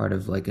part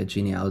of like a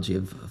genealogy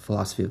of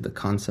philosophy of the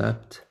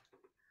concept.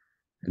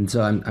 And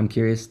so I'm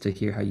curious to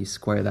hear how you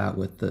square that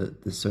with the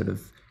sort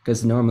of,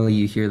 because normally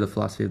you hear the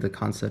philosophy of the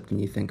concept and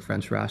you think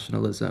French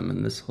rationalism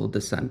and this whole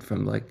descent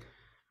from like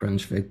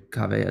Brunswick,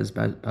 Cavailles,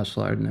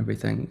 Bachelard and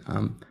everything.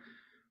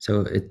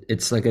 So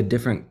it's like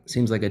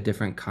seems like a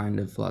different kind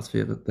of philosophy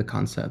of the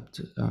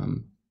concept,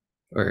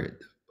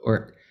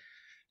 or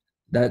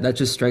that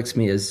just strikes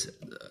me as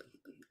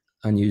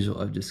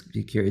unusual. I'd just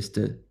be curious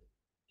to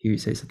hear you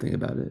say something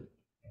about it.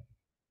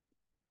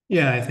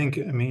 Yeah, I think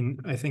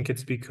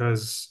it's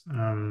because,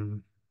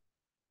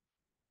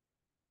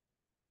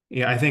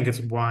 yeah, I think it's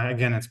why,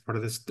 again, it's part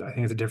of this, I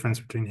think it's a difference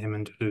between him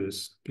and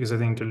Deleuze, because I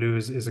think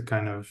Deleuze is a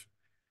kind of,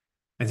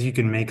 I think you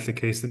can make the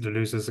case that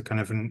Deleuze is a kind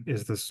of,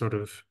 is the sort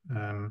of,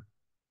 one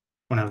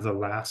of the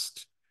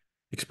last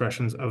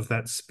expressions of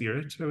that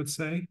spirit, I would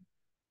say.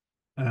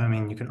 I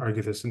mean, you can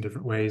argue this in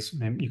different ways.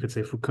 Maybe you could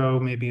say Foucault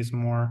maybe is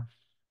more,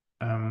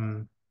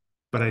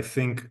 but I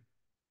think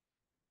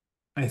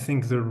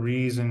the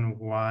reason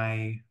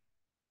why,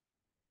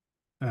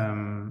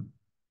 I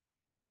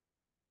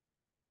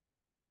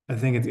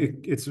think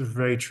it's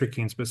very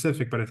tricky and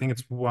specific, but I think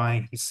it's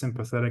why he's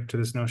sympathetic to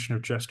this notion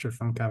of gesture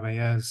from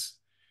Cavailles,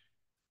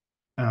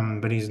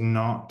 but he's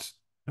not.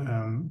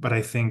 But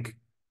I think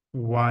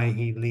why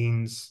he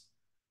leans,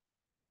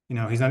 you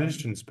know, he's not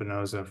interested in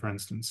Spinoza, for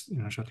instance, you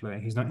know,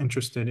 Châtelet. He's not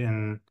interested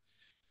in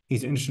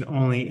He's interested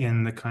only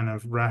in the kind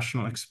of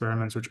rational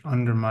experiments which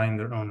undermine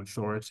their own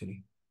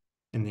authority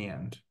in the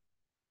end.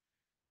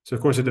 So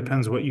of course, it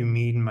depends what you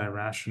mean by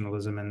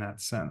rationalism in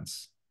that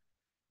sense.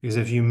 Because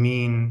if you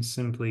mean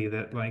simply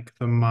that like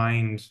the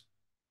mind,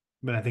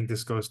 but I think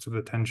this goes to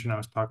the tension I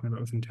was talking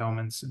about with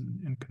entailments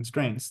and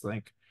constraints,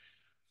 like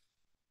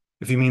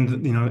if you mean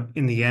that, you know,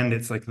 in the end,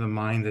 it's like the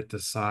mind that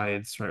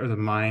decides, right? Or the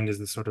mind is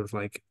the sort of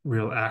like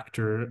real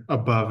actor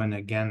above and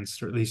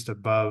against, or at least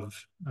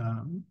above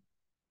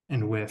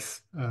and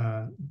with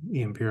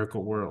the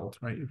empirical world,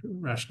 right?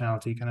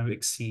 Rationality kind of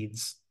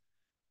exceeds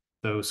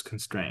those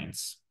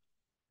constraints.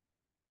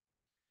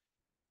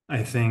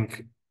 I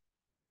think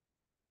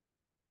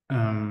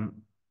for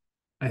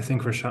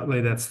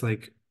Châtelet, that's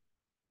like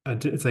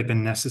it's like a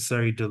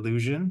necessary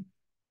delusion,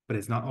 but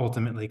it's not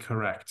ultimately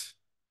correct,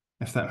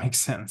 if that makes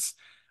sense.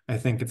 I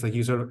think it's like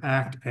you sort of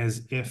act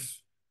as if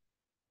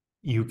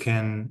you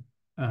can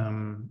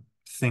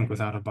think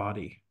without a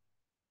body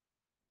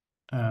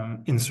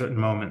in certain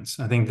moments.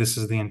 I think this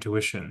is the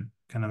intuition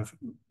kind of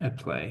at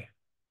play.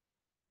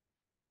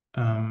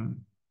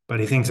 But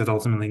he thinks it's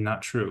ultimately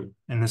not true.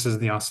 And this is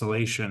the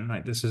oscillation,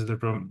 right? This is the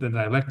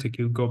dialectic.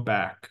 You go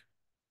back,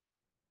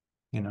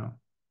 you know,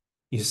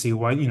 you see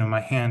why, you know,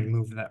 my hand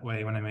moved that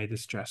way when I made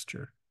this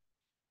gesture.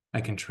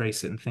 I can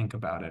trace it and think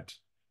about it.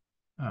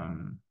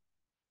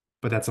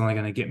 But that's only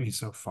going to get me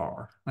so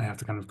far. I have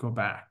to kind of go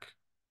back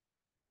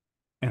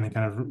and then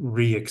kind of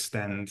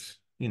re-extend,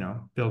 you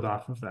know, build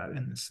off of that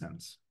in this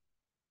sense.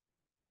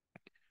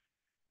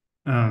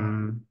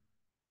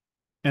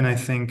 And I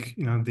think,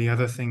 you know, the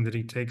other thing that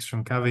he takes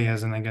from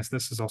Cavailles, and I guess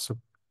this is also,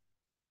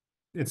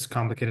 it's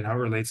complicated how it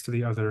relates to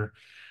the other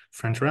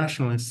French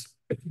rationalists,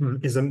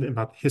 is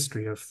about the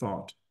history of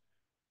thought.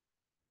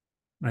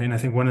 Right. And I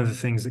think one of the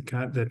things that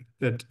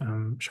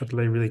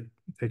Châtelet really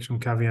takes from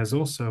Cavailles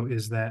also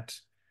is that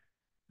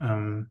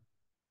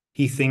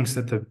he thinks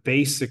that the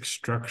basic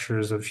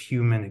structures of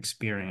human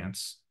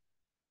experience,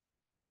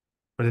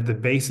 or that the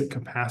basic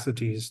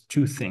capacities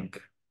to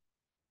think,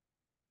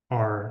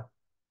 are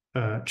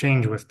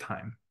change with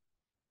time.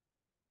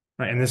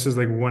 Right. And this is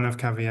like one of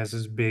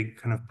Cavailles's big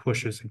kind of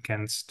pushes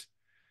against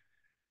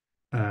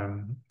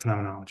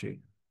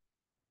phenomenology,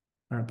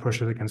 or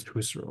pushes against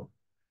Husserl.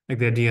 Like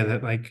the idea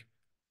that like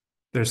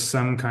there's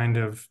some kind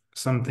of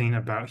something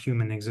about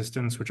human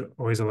existence which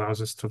always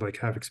allows us to like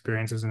have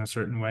experiences in a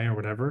certain way or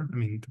whatever. I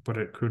mean, to put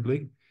it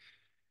crudely,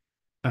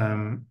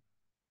 that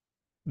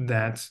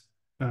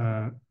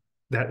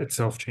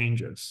itself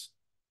changes.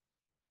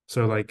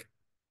 So like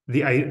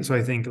so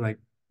I think like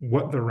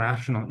what the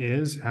rational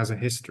is has a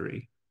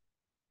history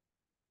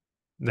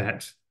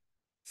that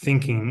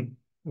thinking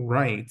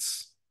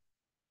writes,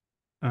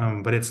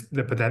 but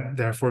that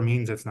therefore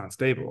means it's not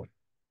stable.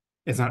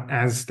 It's not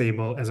as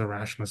stable as a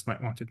rationalist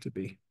might want it to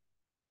be,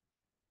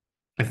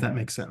 if that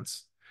makes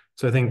sense.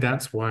 So I think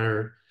that's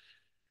where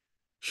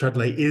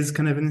Châtelet is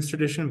kind of in this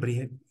tradition,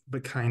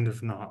 but kind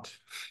of not.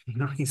 You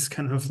know, he's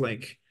kind of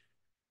like,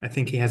 I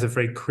think he has a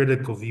very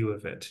critical view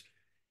of it.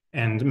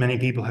 And many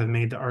people have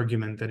made the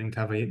argument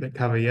that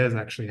Cavailles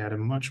actually had a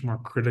much more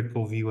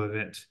critical view of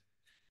it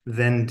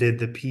than did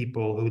the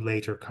people who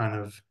later kind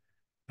of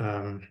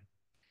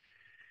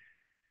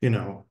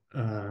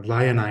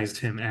lionized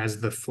him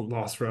as the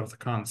philosopher of the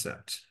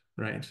concept,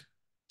 right?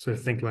 So I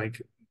think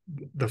like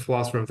the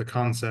philosopher of the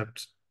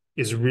concept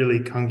is really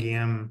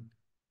Canguilhem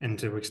and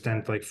to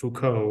extent like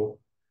Foucault,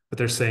 but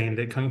they're saying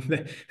that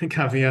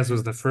Cavailles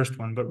was the first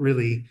one, but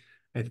really,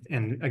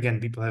 and again,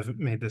 people have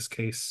made this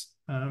case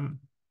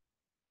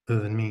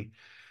other than me.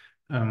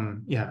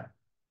 Yeah.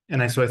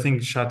 And so I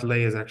think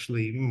Châtelet is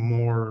actually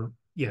more,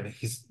 yeah,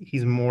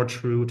 he's more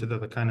true to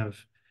the kind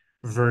of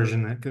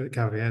version that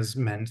Cavailles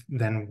meant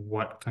than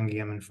what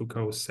Canguilhem and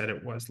Foucault said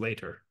it was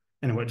later,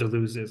 and what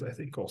Deleuze is, I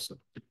think, also.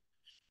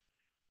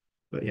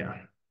 But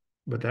yeah,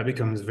 but that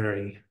becomes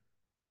very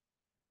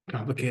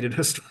complicated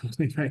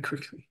historically very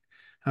quickly,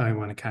 how I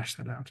want to cash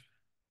that out.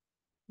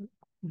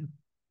 Yeah.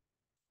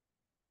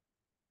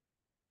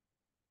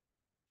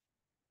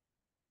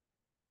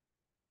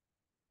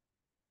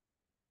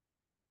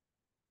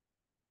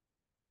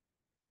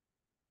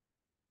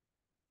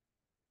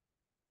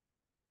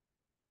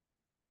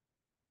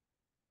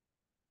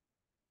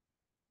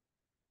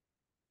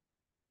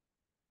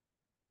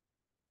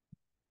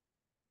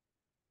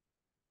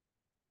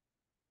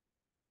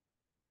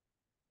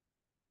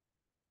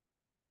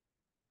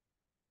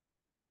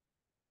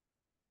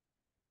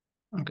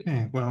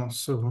 Okay, well,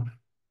 so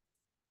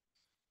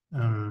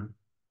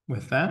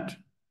with that,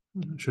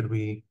 should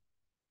we,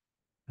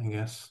 I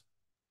guess,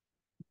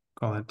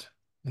 call it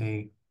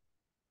a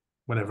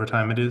whatever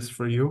time it is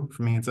for you?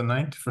 For me, it's a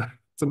night. For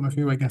some of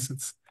you, I guess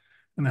it's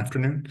an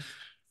afternoon.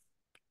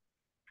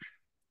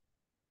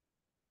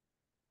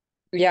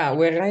 Yeah,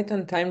 we're right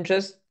on time.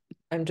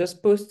 I'm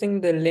just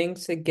posting the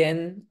links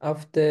again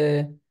of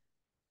the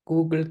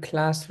Google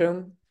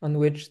Classroom on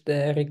which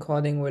the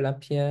recording will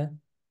appear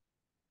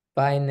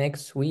by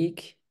next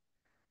week.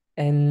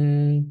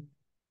 And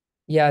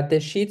yeah, the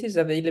sheet is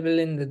available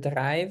in the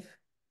drive.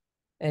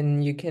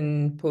 and you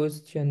can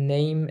post your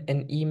name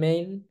and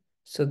email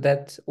so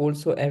that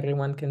also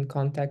everyone can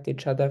contact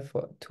each other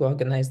to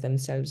organize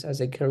themselves as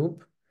a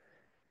group.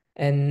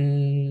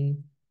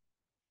 And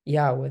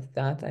yeah, with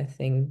that, I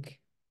think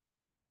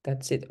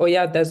that's it. Oh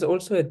yeah, there's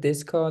also a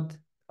Discord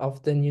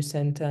of the new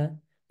center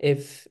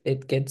if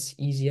it gets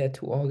easier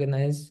to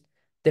organize.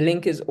 The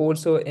link is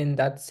also in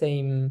that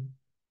same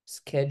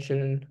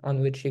schedule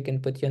on which you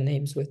can put your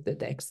names with the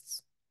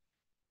texts.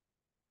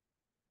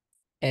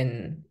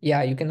 And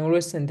yeah, you can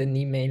always send an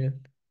email,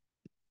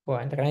 or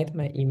I'll write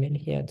my email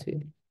here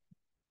too.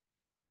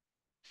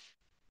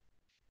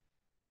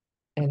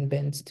 And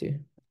Ben's too.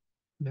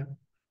 Yeah.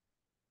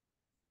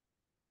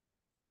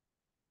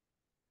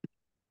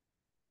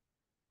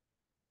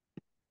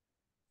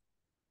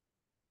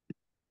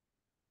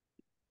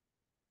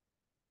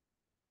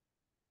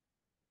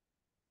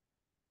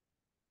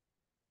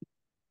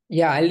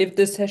 Yeah, I leave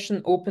the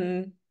session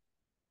open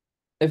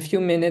a few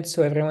minutes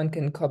so everyone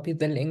can copy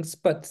the links,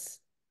 but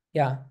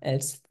yeah,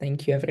 else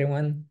thank you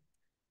everyone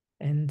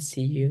and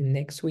see you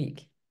next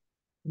week.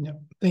 Yeah.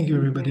 Thank you,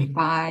 everybody.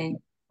 Bye.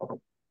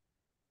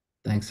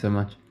 Thanks so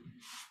much.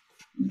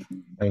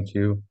 Thank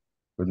you.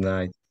 Good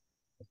night.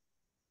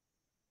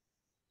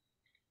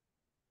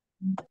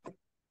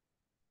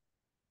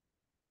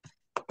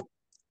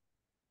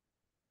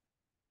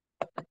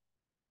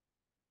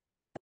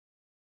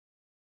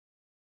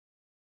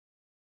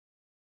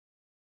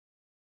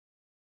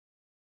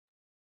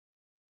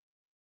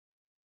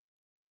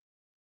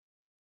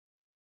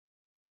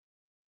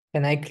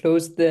 Can I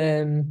close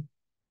the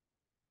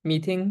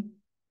meeting?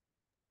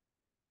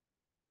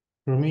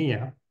 For me,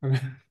 yeah.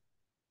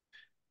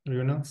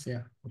 Everyone else?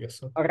 Yeah, I guess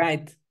so. All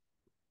right.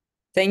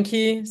 Thank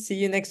you. See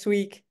you next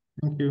week.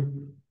 Thank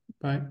you.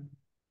 Bye.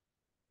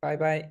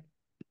 Bye-bye.